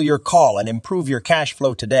schedule your call and improve your cash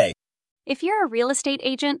flow today. If you're a real estate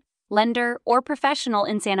agent, lender, or professional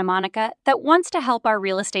in Santa Monica that wants to help our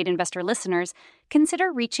real estate investor listeners,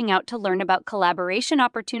 consider reaching out to learn about collaboration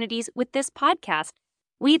opportunities with this podcast.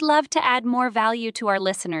 We'd love to add more value to our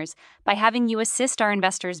listeners by having you assist our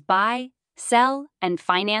investors buy, sell, and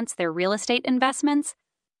finance their real estate investments.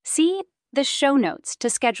 See the show notes to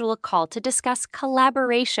schedule a call to discuss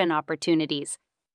collaboration opportunities.